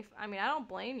a safe. I mean, I don't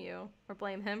blame you or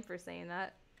blame him for saying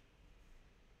that.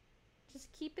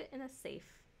 Just keep it in a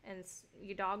safe and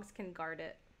your dogs can guard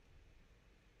it.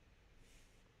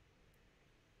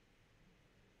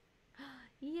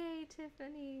 Yay,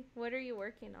 Tiffany. What are you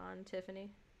working on, Tiffany?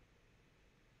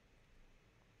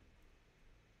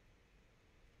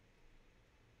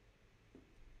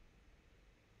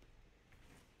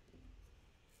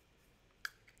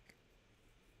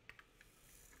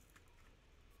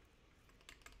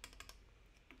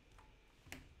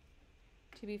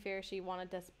 To be fair, she wanted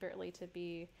desperately to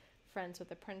be friends with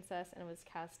the princess and was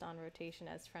cast on rotation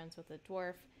as friends with the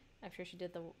dwarf. I'm sure she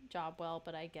did the job well,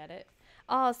 but I get it.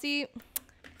 Oh, see,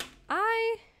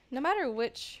 no matter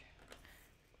which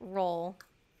role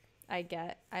I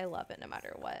get, I love it no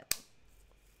matter what.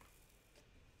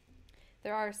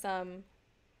 There are some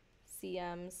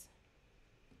CMs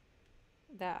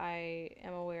that I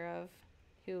am aware of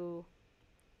who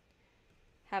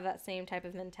have that same type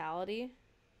of mentality,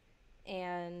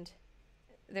 and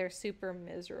they're super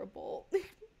miserable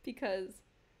because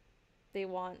they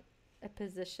want a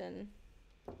position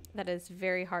that is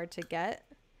very hard to get,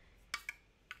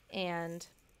 and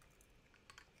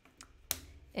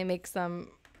it makes them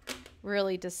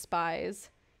really despise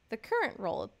the current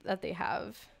role that they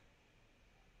have.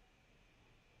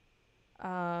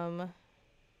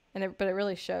 But it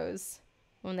really shows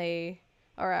when they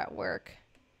are at work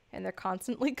and they're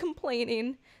constantly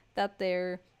complaining that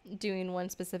they're doing one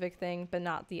specific thing but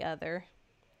not the other.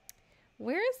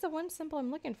 Where is the one symbol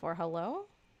I'm looking for? Hello?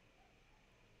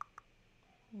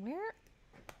 Where?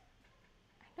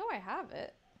 I know I have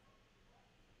it.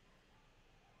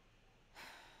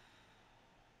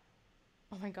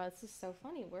 Oh my god, this is so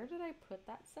funny. Where did I put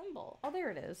that symbol? Oh, there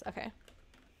it is. Okay.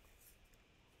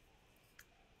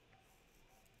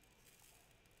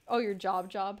 Oh, your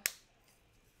job.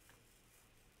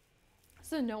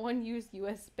 So no one use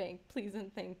US Bank, please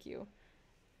and thank you.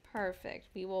 Perfect.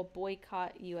 We will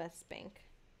boycott US Bank.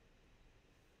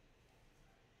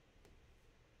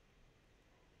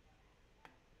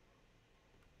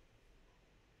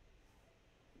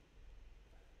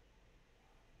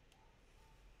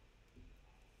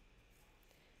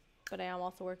 But I am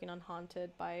also working on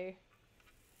Haunted by, I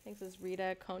think this is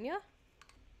Rita Konya.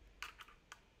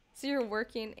 So you're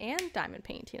working and diamond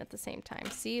painting at the same time.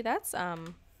 See, that's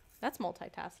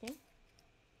multitasking.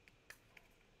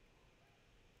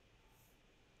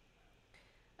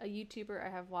 A YouTuber I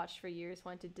have watched for years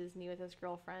went to Disney with his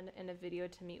girlfriend in a video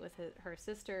to meet with her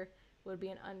sister. Would be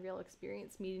an unreal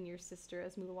experience meeting your sister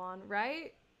as Mulan,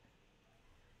 right?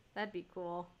 That'd be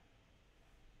cool.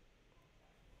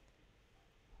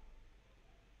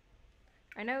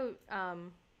 I know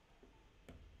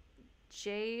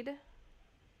Jade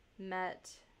met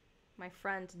my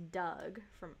friend Doug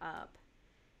from Up,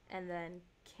 and then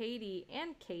Katie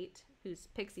and Kate, who's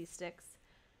Pixie Sticks,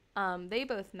 they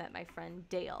both met my friend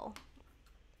Dale,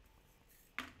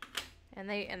 and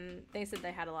they said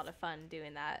they had a lot of fun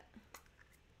doing that.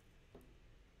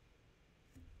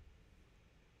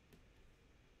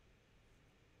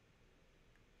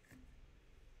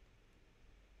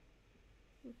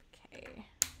 Okay.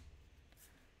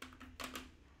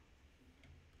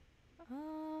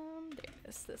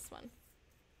 There's this one.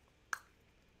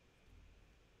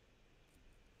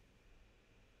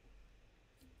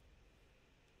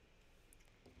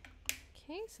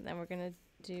 Okay, so then we're gonna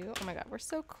do, oh my god, we're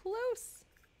so close.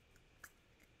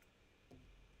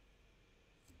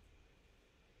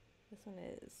 This one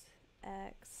is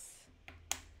X.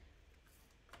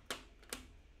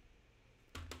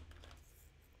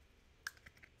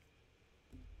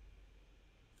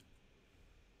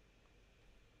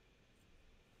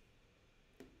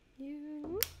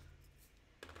 You.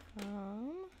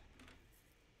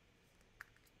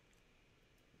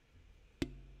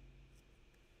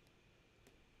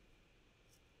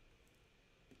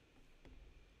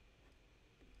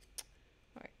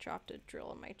 I dropped a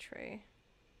drill in my tray.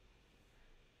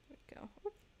 There we go.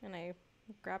 Oop. And I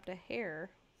grabbed a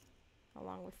hair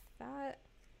along with that.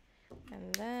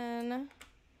 And then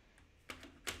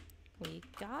we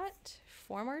got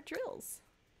 4 more drills.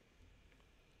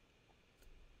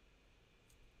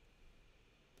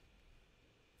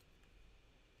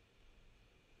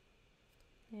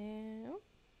 Yeah.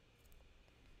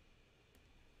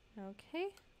 Okay,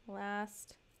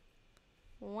 last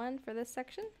one for this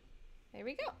section. There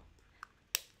we go.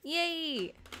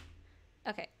 Yay!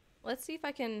 Okay, Let's see if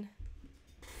I can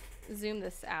zoom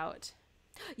this out.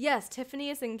 Yes, Tiffany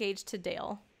is engaged to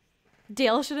Dale.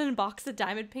 Dale should unbox a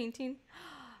diamond painting.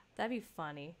 That'd be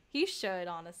funny. He should,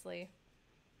 honestly.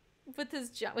 With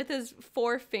his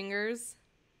 4 fingers.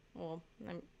 Well,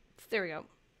 there we go.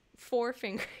 4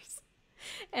 fingers.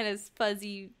 And his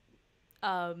fuzzy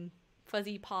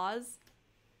paws.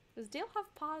 Does Dale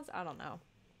have paws? I don't know.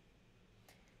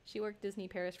 She worked Disney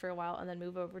Paris for a while and then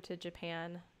moved over to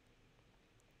Japan.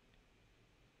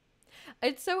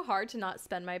 It's so hard to not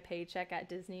spend my paycheck at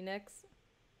Disney, Nix.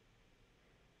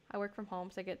 I work from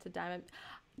home, so I get to diamond.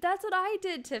 That's what I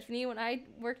did, Tiffany, when I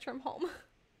worked from home.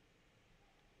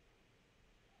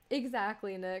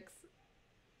 Exactly, Nix.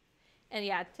 And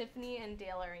yeah, Tiffany and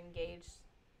Dale are engaged.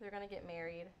 They're gonna get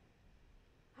married.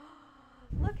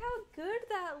 Look how good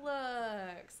that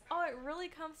looks. Oh, it really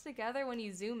comes together when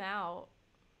you zoom out.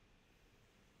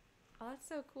 Oh, that's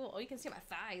so cool. Oh, you can see my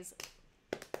thighs.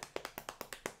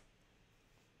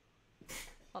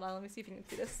 Hold on, let me see if you can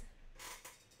see this.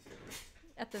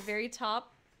 At the very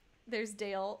top, there's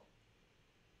Dale.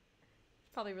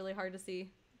 It's probably really hard to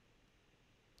see.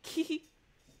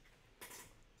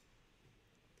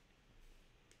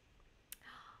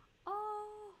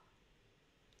 Oh.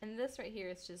 And this right here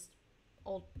is just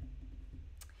old.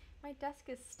 My desk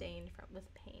is stained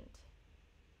with paint.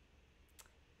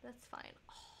 That's fine.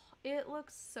 Oh, it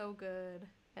looks so good.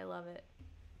 I love it.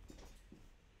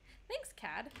 Thanks,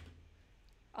 Cad.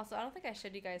 Also, I don't think I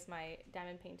showed you guys my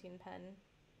diamond painting pen.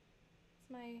 It's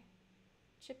my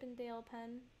Chippendale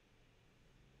pen.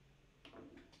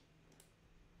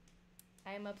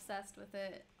 I am obsessed with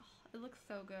it. Oh, it looks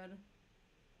so good.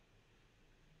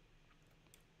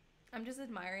 I'm just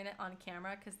admiring it on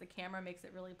camera because the camera makes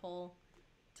it really pull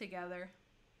together.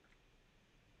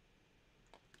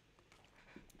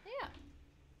 Yeah.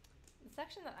 The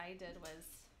section that I did was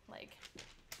like...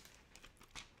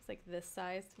 It's like this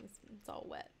size. It's all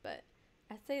wet, but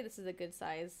I'd say this is a good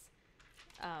size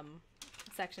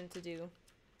section to do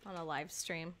on a live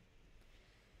stream.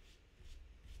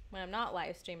 When I'm not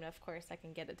live streaming, of course, I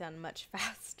can get it done much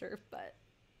faster, but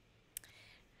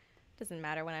it doesn't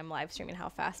matter when I'm live streaming how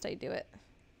fast I do it.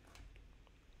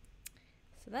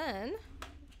 So then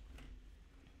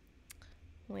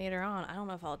later on, I don't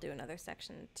know if I'll do another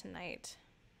section tonight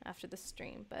after the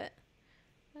stream, but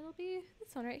it'll be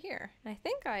this one right here. And I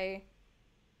think no, I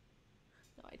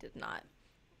did not.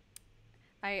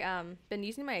 I been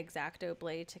using my X-Acto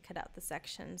blade to cut out the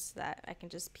sections so that I can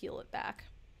just peel it back.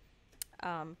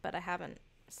 But I haven't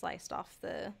sliced off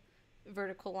the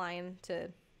vertical line to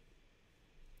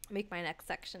make my next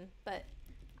section, but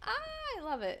I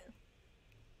love it.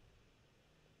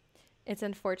 It's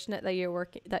unfortunate that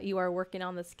you are working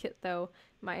on this kit though.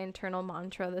 My internal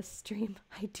mantra this stream,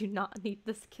 I do not need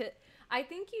this kit. I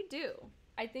think you do.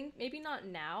 I think maybe not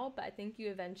now, but I think you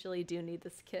eventually do need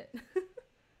this kit.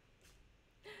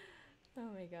 Oh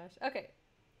my gosh. Okay.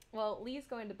 Well, Lee's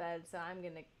going to bed, so I'm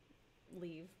going to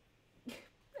leave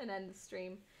and end the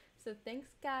stream. So thanks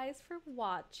guys for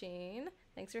watching.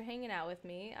 Thanks for hanging out with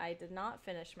me. I did not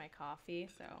finish my coffee,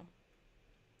 so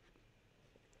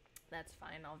that's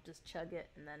fine. I'll just chug it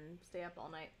and then stay up all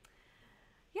night.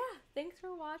 Yeah, thanks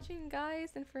for watching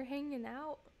guys and for hanging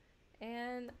out.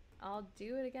 And I'll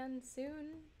do it again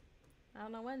soon. I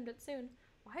don't know when, but soon.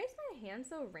 Why is my hand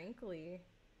so wrinkly?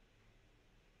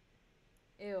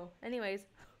 Ew. Anyways,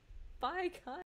 bye guys.